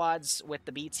 3 squads with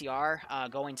the BTR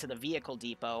going to the vehicle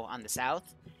depot on the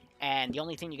south, and the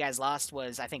only thing you guys lost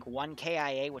was, I think, 1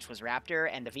 KIA, which was Raptor,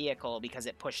 and the vehicle, because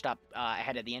it pushed up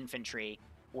ahead of the infantry,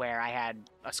 where I had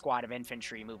a squad of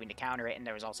infantry moving to counter it, and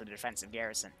there was also the defensive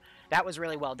garrison. That was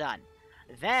really well done.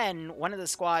 Then, one of the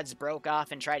squads broke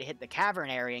off and tried to hit the cavern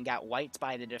area and got wiped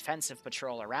by the defensive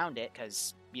patrol around it,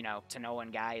 because,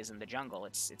 Tanoan guys in the jungle,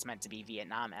 it's meant to be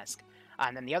Vietnam-esque.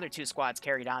 And then the other 2 squads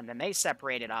carried on, then they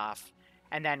separated off,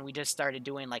 and then we just started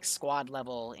doing, like,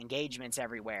 squad-level engagements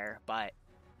everywhere, but,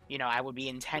 I would be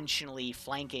intentionally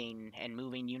flanking and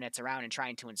moving units around and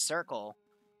trying to encircle,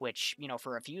 which,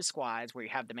 for a few squads where you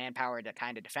have the manpower to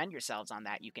kind of defend yourselves on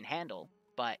that, you can handle,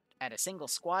 but at a single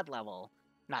squad level,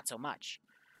 not so much.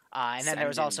 And then there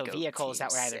was also vehicles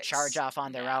that would either charge off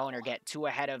on their own or get too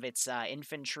ahead of its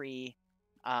infantry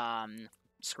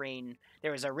screen.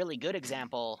 There was a really good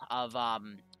example of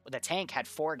the tank had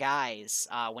 4 guys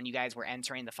when you guys were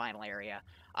entering the final area.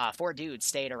 4 dudes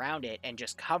stayed around it and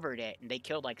just covered it, and they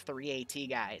killed like 3 AT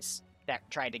guys that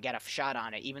tried to get a shot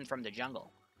on it, even from the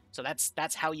jungle. So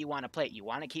that's how you want to play it. You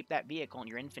want to keep that vehicle in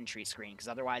your infantry screen, because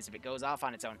otherwise, if it goes off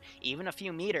on its own, even a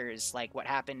few meters, like what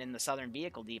happened in the southern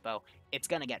vehicle depot, it's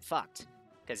going to get fucked.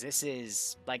 Because this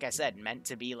is, like I said, meant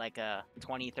to be like a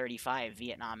 2035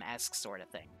 Vietnam-esque sort of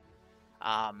thing.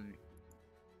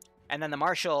 And then the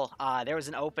Marshal, there was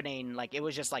an opening, like, it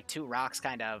was just like 2 rocks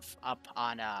kind of up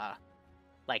on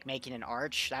like making an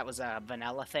arch. That was a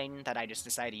vanilla thing that I just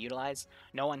decided to utilize.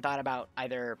 No one thought about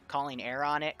either calling air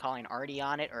on it, calling arty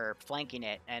on it, or flanking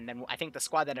it. And then I think the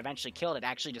squad that eventually killed it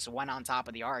actually just went on top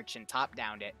of the arch and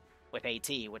top-downed it with AT,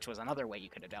 which was another way you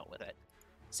could have dealt with it.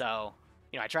 So,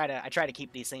 I try to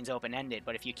keep these things open-ended,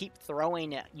 but if you keep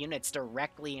throwing units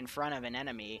directly in front of an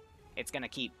enemy, it's going to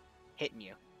keep hitting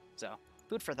you. So,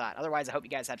 food for thought. Otherwise, I hope you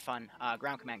guys had fun.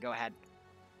 Ground Command, go ahead.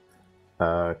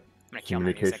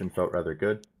 Communication felt rather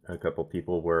good. A couple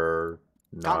people were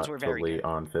not totally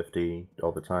on 50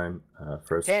 all the time.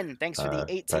 First, Tin, thanks for the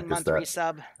 18-month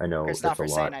resub. I know it's a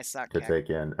lot to take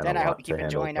in and then a I lot hope you keep to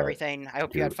enjoying handle, everying. I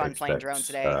hope you had fun playing drone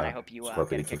today, and I hope you get a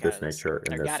kick this out of this. nature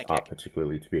and this op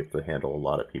particularly to be able to handle a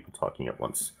lot of people talking at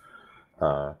once.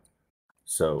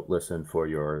 So listen for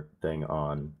your thing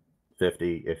on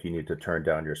 50. If you need to turn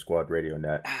down your squad radio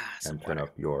net and turn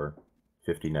up your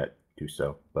 50 net, do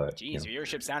so. But jeez,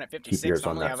 viewership's down at 56.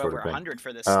 Normally I have over 100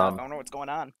 for this stuff. I don't know what's going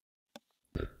on.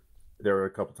 There were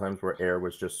a couple times where air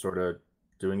was just sort of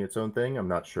doing its own thing. I'm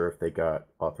not sure if they got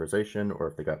authorization or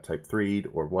if they got type 3'd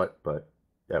or what, but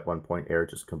at one point air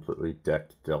just completely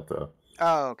decked Delta.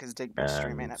 Oh, because Digby's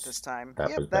streaming at this time.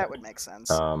 Yep, that would make sense.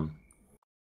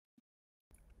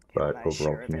 But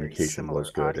overall communication was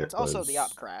good. It was also the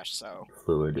op crash, so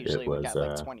fluid. Usually it was, we got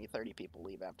like 20, 30 people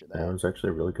leave after that. It was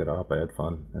actually a really good op. I had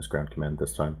fun as ground command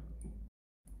this time,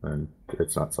 and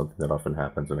it's not something that often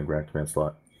happens in a ground command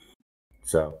slot.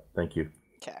 So thank you.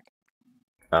 Cack.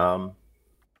 My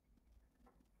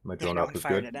drone op was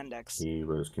good. He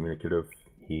was communicative.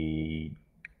 He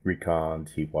reconned.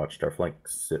 He watched our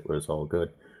flanks. It was all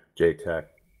good. JTAC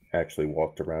actually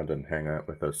walked around and hang out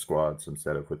with those squads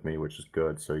instead of with me, which is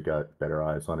good. So he got better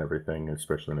eyes on everything,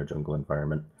 especially in a jungle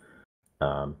environment.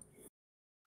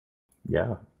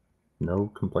 Yeah, no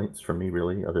complaints from me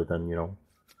really, other than,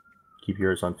 keep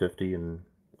yours on 50 and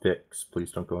fix.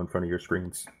 Please don't go in front of your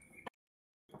screens.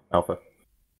 Alpha.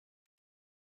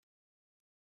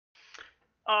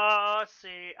 Let's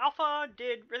see. Alpha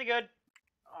did really good.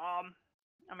 I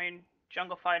mean,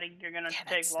 jungle fighting, you're gonna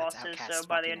take losses, so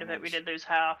by the end of it, we did lose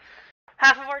half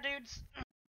of our dudes.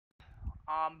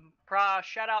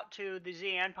 Shout out to the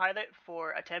ZN pilot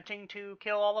for attempting to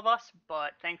kill all of us,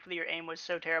 but thankfully your aim was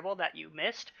so terrible that you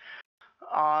missed.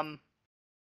 Not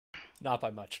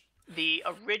by much.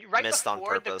 Missed on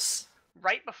purpose.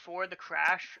 Right before the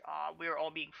crash, we were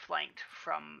all being flanked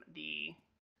from the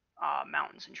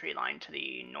mountains and tree line to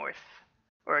the north,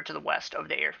 or to the west of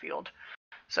the airfield.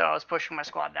 So I was pushing my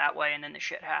squad that way, and then the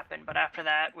shit happened. But after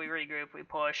that, we regrouped, we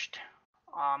pushed.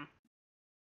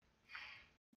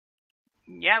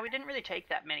 Yeah, we didn't really take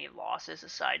that many losses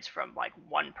aside from like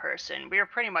one person. We were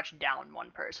pretty much down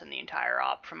one person the entire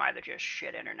op from either just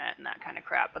shit internet and that kind of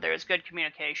crap. But there was good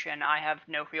communication. I have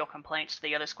no real complaints to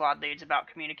the other squad leads about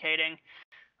communicating,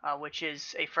 which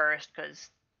is a first because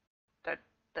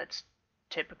that's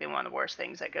typically one of the worst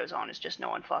things that goes on is just no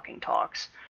one fucking talks.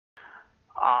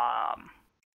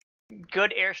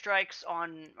 Good airstrikes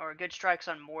on, or good strikes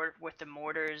on with the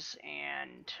mortars,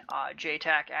 and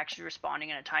JTAC actually responding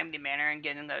in a timely manner and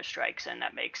getting those strikes in.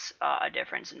 That makes a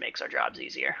difference and makes our jobs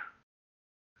easier.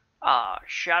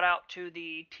 Shout out to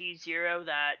the T-0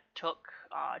 that took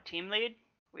team lead.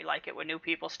 We like it when new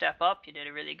people step up. You did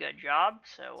a really good job,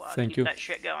 so keep that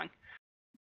shit going.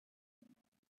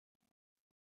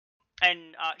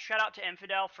 And shout out to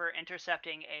Infidel for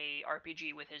intercepting a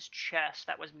RPG with his chest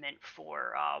that was meant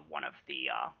for one of the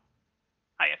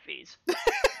IFVs.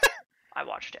 I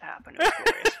watched it happen. It was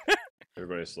glorious.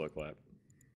 Everybody slow clap.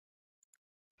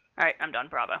 Alright, I'm done.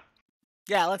 Bravo.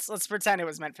 Yeah, let's pretend it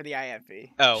was meant for the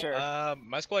IFV. Oh, sure.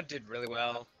 My squad did really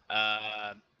well.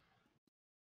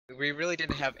 We really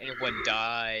didn't have anyone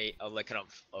die like kind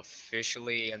of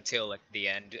officially until like the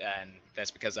end, and that's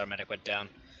because our medic went down.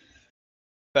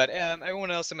 But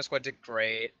everyone else in my squad did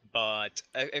great, but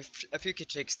a few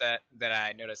critiques that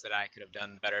I noticed that I could have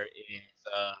done better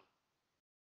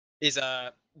is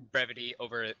brevity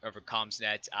over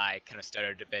CommsNet. I kind of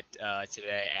stuttered a bit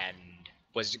today and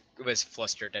was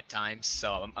flustered at times,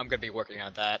 so I'm gonna be working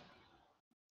on that.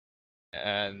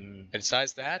 And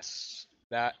besides that,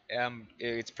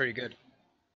 it's pretty good.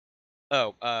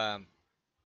 Oh,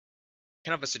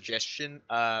 kind of a suggestion,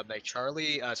 like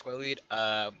Charlie, squad lead,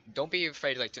 don't be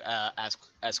afraid like to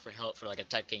ask for help for like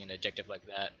attacking an objective like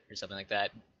that or something like that.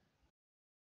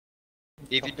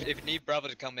 If you need Bravo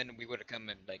to come in, we would have come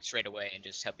in like straight away and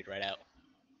just help you right out.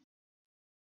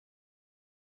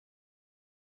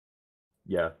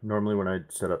 Yeah, normally when I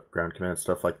set up ground command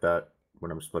stuff like that,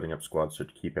 when I'm splitting up squads to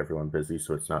keep everyone busy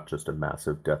so it's not just a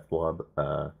massive death blob,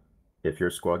 if your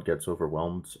squad gets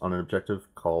overwhelmed on an objective,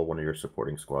 call one of your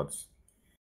supporting squads.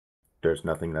 There's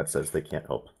nothing that says they can't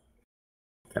help.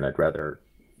 And I'd rather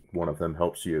one of them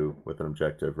helps you with an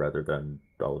objective rather than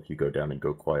all of you go down and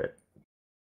go quiet.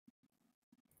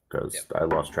 Because I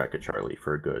lost track of Charlie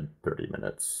for a good 30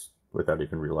 minutes without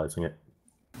even realizing it.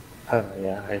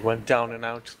 Yeah, I went down and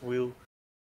out real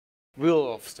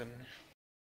often.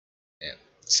 Yeah,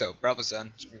 so Bravo's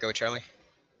done. Go Charlie.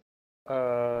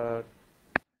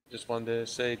 Just wanted to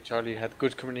say Charlie had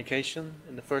good communication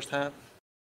in the first half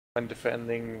when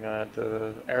defending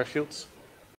the airfields.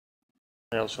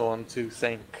 I also want to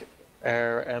thank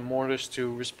Air and Mortis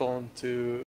to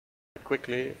responding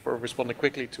quickly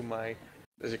to my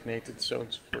designated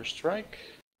zones for strike.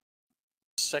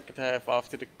 Second half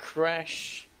after the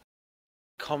crash,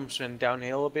 comms went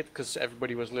downhill a bit because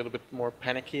everybody was a little bit more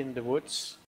panicky in the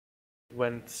woods.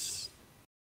 Went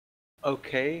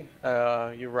okay.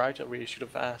 You're right, I really should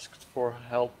have asked for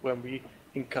help when we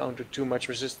encountered too much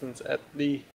resistance at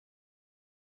the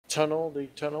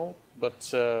tunnel,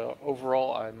 but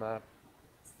overall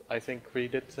I think we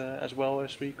did as well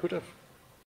as we could have.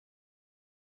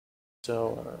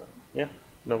 So yeah,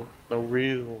 no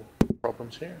real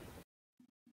problems here.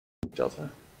 Delta.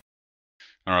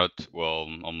 Alright, well,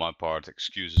 on my part,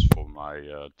 excuses for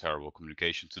my terrible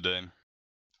communication today.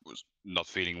 Was not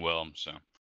feeling well, so.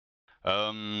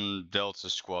 Delta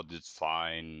squad did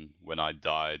fine. When I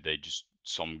died,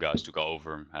 some guys took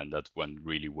over, and that went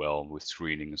really well with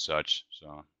screening and such,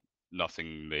 so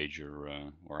nothing major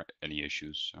or any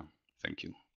issues, so thank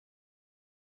you.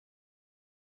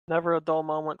 Never a dull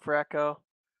moment for Echo.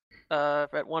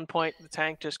 At one point, the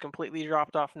tank just completely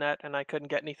dropped off net, and I couldn't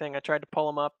get anything. I tried to pull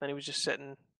him up, and he was just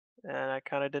sitting, and I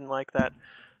kind of didn't like that.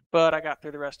 But I got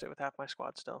through the rest of it with half my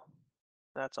squad still.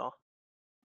 That's all.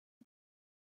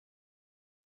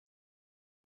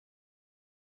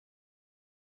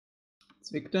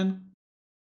 Zwickten?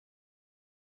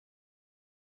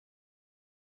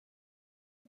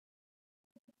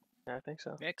 Yeah, I think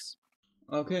so. Mix.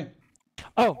 Okay.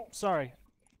 Oh, sorry.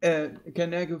 Can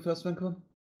I go first, Vanko?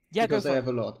 Yeah, because go for I it. have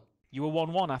a lot. You were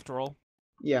 1-1 after all.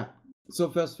 Yeah. So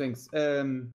first things.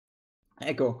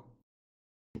 Echo.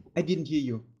 I didn't hear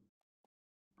you.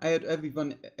 I heard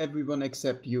everyone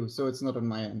except you, so it's not on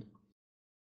my end.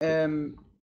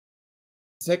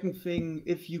 Second thing,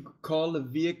 if you call a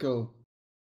vehicle,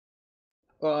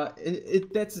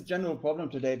 that's a general problem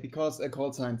today because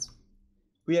call signs.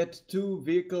 We had two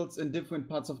vehicles in different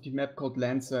parts of the map called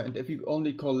Lancer, and if you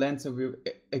only call Lancer, we're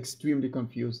extremely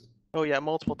confused. Oh yeah,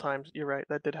 multiple times. You're right.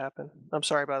 That did happen. I'm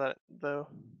sorry about that, though.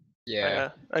 Yeah.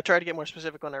 I tried to get more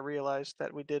specific when I realized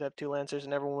that we did have 2 Lancers,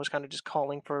 and everyone was kind of just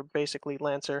calling for basically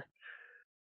Lancer.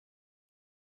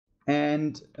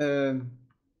 And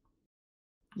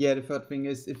yeah, the third thing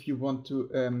is if you want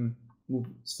to move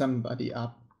somebody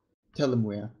up, tell them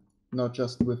where, not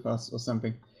just with us or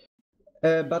something.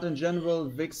 But in general,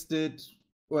 Vix did,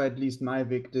 or at least my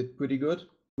Vic did pretty good.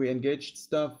 We engaged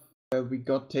stuff. We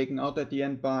got taken out at the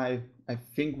end by, I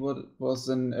think, what was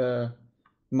an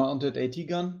mounted AT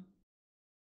gun.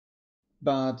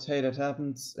 But hey, that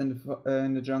happens in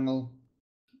the jungle.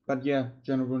 But yeah,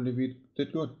 generally we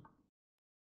did good.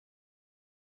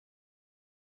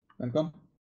 Welcome.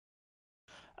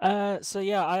 So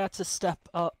yeah, I had to step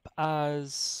up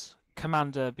as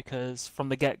commander because from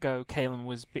the get-go, Calum,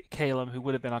 who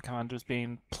would have been our commander, was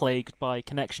being plagued by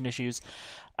connection issues.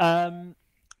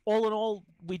 All in all,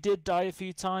 we did die a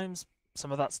few times.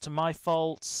 Some of that's to my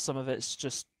fault. Some of it's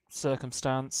just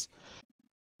circumstance.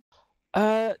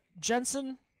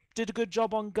 Jensen did a good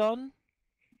job on gun.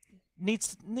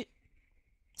 Needs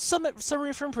some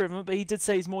room for improvement, but he did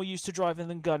say he's more used to driving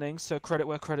than gunning, so credit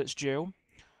where credit's due.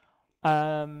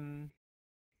 Same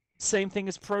thing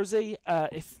as Prosy.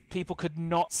 If people could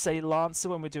not say Lancer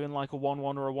when we're doing like a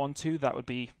 1-1 or a 1-2, that would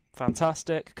be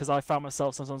fantastic, because I found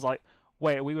myself sometimes like,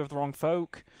 wait, are we with the wrong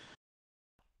folk?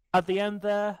 At the end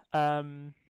there,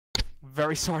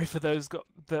 very sorry for those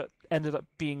that ended up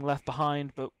being left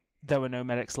behind, but there were no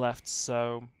medics left,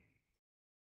 so...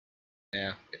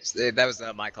 Yeah, that was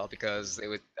my call because it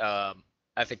was.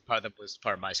 I think part of them was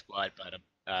part of my squad, but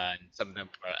and some of them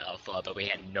were Alpha, but we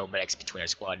had no medics between our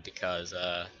squad because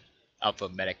Alpha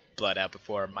medic bled out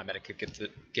before my medic could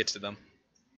get to them.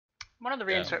 One of the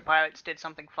reinsert pilots did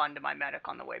something fun to my medic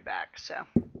on the way back, so.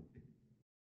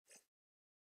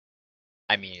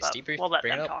 I mean, But Steve, we'll let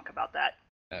them talk about that.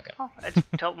 Okay. Oh, it's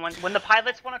when the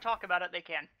pilots want to talk about it, they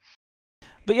can.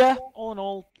 But yeah, all in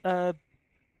all,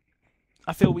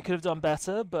 I feel we could have done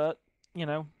better, but, you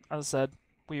know, as I said,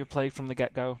 we were played from the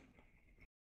get-go.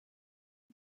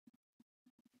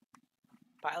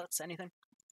 Pilots, anything?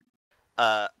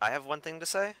 I have one thing to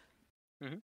say.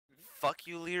 Mm-hmm. Fuck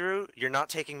you, Liru. You're not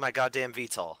taking my goddamn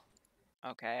VTOL.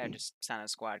 Okay, I just sent a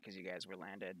squad because you guys were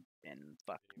landed in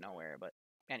fuck nowhere, but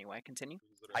anyway, continue.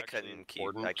 I couldn't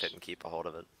keep a hold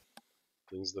of it.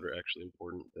 Things that are actually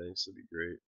important, thanks, that'd be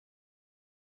great.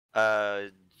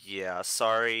 Yeah,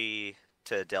 sorry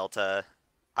to Delta.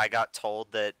 I got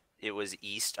told that it was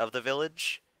east of the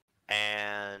village,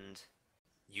 and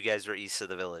you guys were east of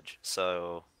the village,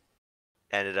 so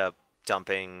ended up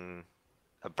dumping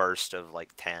a burst of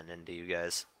like 10 into you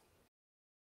guys.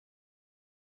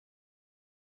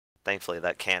 Thankfully,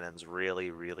 that cannon's really,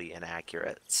 really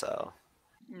inaccurate, so...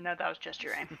 No, that was just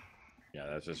your aim. Yeah,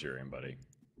 that's just your aim, buddy.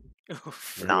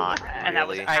 Not And that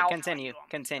was really. Alright, continue.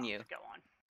 Go on.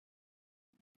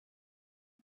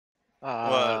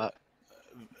 Well,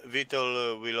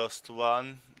 Vitol, we lost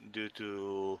one due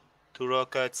to 2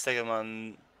 rockets. Second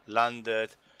one landed,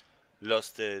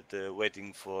 lost it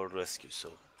waiting for rescue.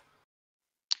 So.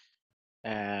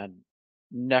 And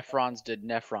Nephrons did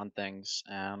Nephron things,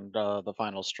 and the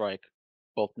final strike,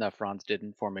 both Nephrons did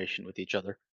in formation with each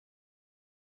other.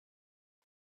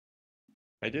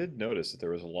 I did notice that there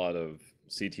was a lot of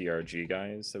CTRG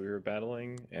guys that we were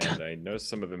battling, and I noticed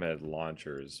some of them had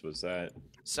launchers. Was that...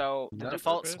 So, the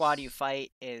default squad you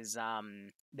fight is,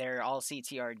 they're all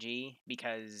CTRG,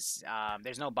 because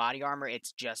there's no body armor,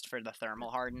 it's just for the thermal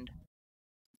hardened.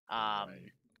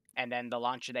 And then the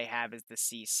launcher they have is the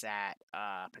CSAT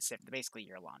Pacific, basically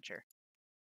your launcher.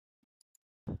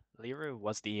 Liru,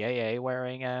 was the AA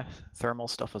wearing thermal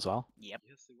stuff as well? Yep.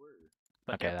 Yes, they were.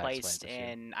 But Okay, they're that's placed what I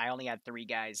assumed. in... I only had 3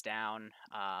 guys down.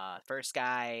 First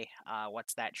guy,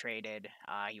 what's that traded?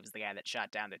 He was the guy that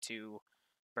shot down the 2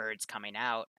 birds coming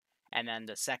out. And then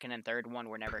the second and third one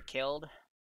were never killed.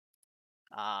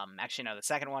 Actually, no, the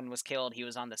second one was killed. He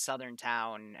was on the southern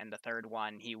town, and the third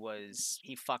one, he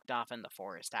fucked off in the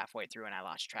forest halfway through, and I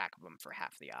lost track of him for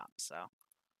half the op, so...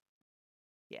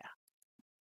 Yeah.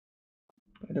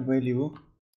 By the way, Liru.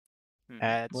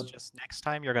 It's just next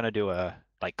time you're gonna do a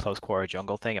close quarter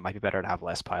jungle thing, it might be better to have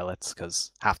less pilots,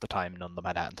 because half the time none of them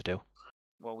had anything to do.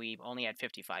 Well, we only had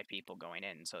 55 people going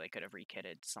in, so they could have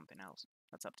rekitted something else.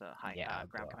 That's up to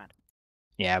ground command.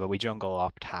 Yeah, but we jungle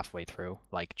up halfway through,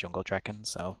 like jungle trekking,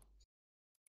 so...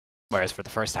 Whereas for the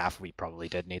first half, we probably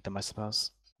did need them, I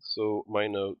suppose. So, my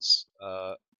notes,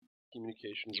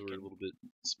 communications were a little bit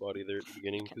spotty there at the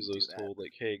beginning, because I was told,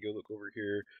 like, hey, go look over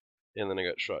here, and then I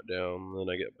got shot down, and then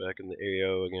I get back in the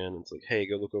AO again, and it's like, hey,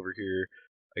 go look over here,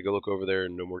 I go look over there,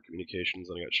 and no more communications,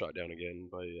 and I got shot down again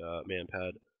by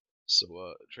Manpad.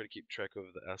 So try to keep track of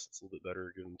the assets a little bit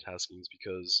better, given taskings,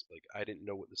 because like I didn't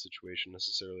know what the situation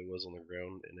necessarily was on the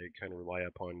ground, and I kind of rely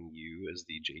upon you as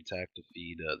the JTAC to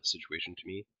feed the situation to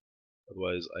me.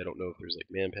 Otherwise, I don't know if there's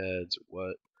like man pads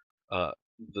or what.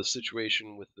 The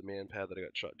situation with the man pad that I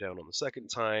got shot down on the second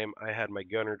time, I had my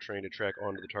gunner trying to track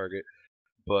onto the target,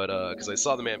 but because I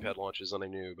saw the man pad launches and I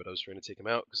knew, but I was trying to take him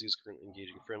out because he was currently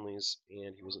engaging friendlies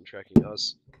and he wasn't tracking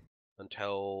us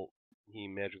until he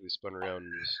magically spun around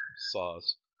and just saw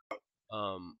us.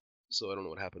 So I don't know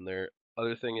what happened there.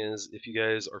 Other thing is, if you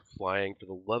guys are flying, for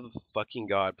the love of fucking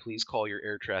God, please call your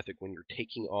air traffic when you're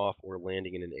taking off or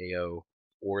landing in an AO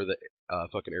or the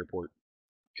fucking airport.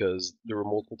 Because there were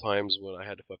multiple times when I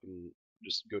had to fucking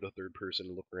just go to third person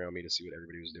and look around me to see what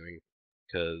everybody was doing.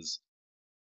 Because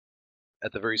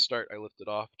at the very start, I lifted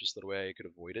off just that way I could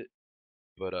avoid it.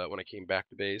 But when I came back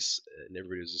to base and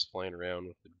everybody was just flying around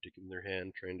with their dick in their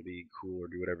hand, trying to be cool or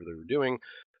do whatever they were doing,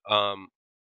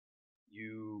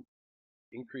 you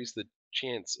increase the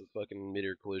chance of fucking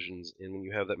mid-air collisions. And when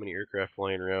you have that many aircraft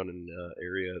flying around in an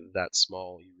area that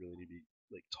small, you really need to be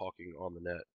like talking on the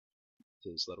net,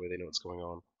 so that way they know what's going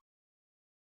on.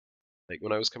 Like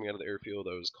when I was coming out of the airfield,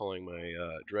 I was calling my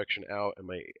direction out and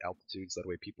my altitudes. That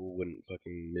way people wouldn't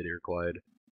fucking mid-air collide.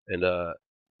 And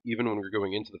even when we were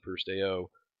going into the first AO,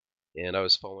 and I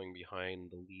was following behind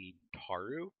the lead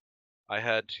Taru, I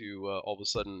had to all of a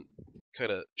sudden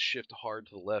kind of shift hard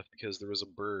to the left because there was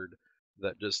a bird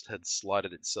that just had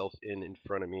slotted itself in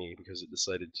front of me because it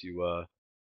decided to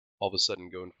all of a sudden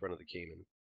go in front of the Cayman.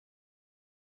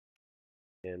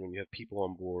 And when you have people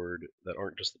on board that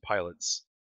aren't just the pilots,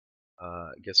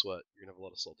 guess what? You're gonna have a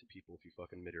lot of salty people if you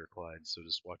fucking mid-air collide, so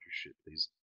just watch your shit, please.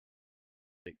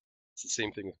 Like, it's the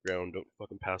same thing with ground. Don't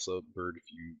fucking pass a bird if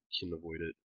you can avoid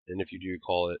it. And if you do,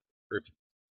 call it. Or if...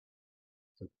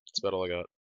 That's about all I got.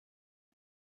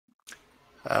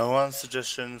 One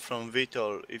suggestion from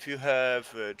Vitor: if you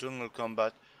have jungle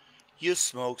combat, use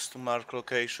smokes to mark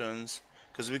locations,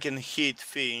 because we can hit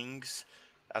things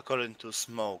according to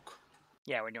smoke.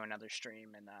 Yeah, we're doing another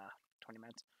stream in 20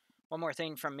 minutes. One more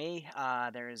thing from me.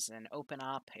 There's an open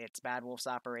op. It's Bad Wolf's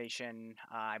operation.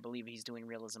 I believe he's doing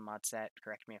realism mod set.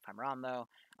 Correct me if I'm wrong, though.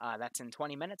 That's in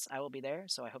 20 minutes. I will be there,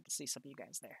 so I hope to see some of you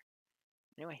guys there.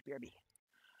 Anyway, BRB.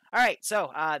 All right,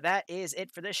 so that is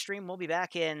it for this stream. We'll be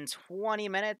back in 20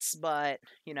 minutes, but,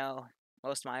 you know,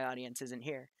 most of my audience isn't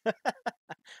here.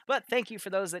 But thank you for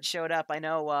those that showed up. I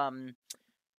know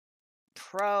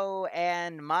Pro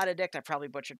and Modadict, I probably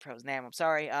butchered Pro's name, I'm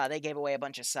sorry. They gave away a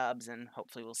bunch of subs, and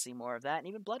hopefully we'll see more of that. And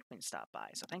even Bloodwing stopped by.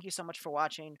 So thank you so much for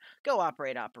watching. Go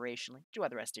operate operationally. Enjoy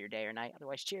the rest of your day or night.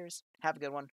 Otherwise, cheers. Have a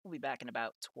good one. We'll be back in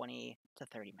about 20 to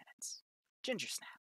 30 minutes. Ginger Snap.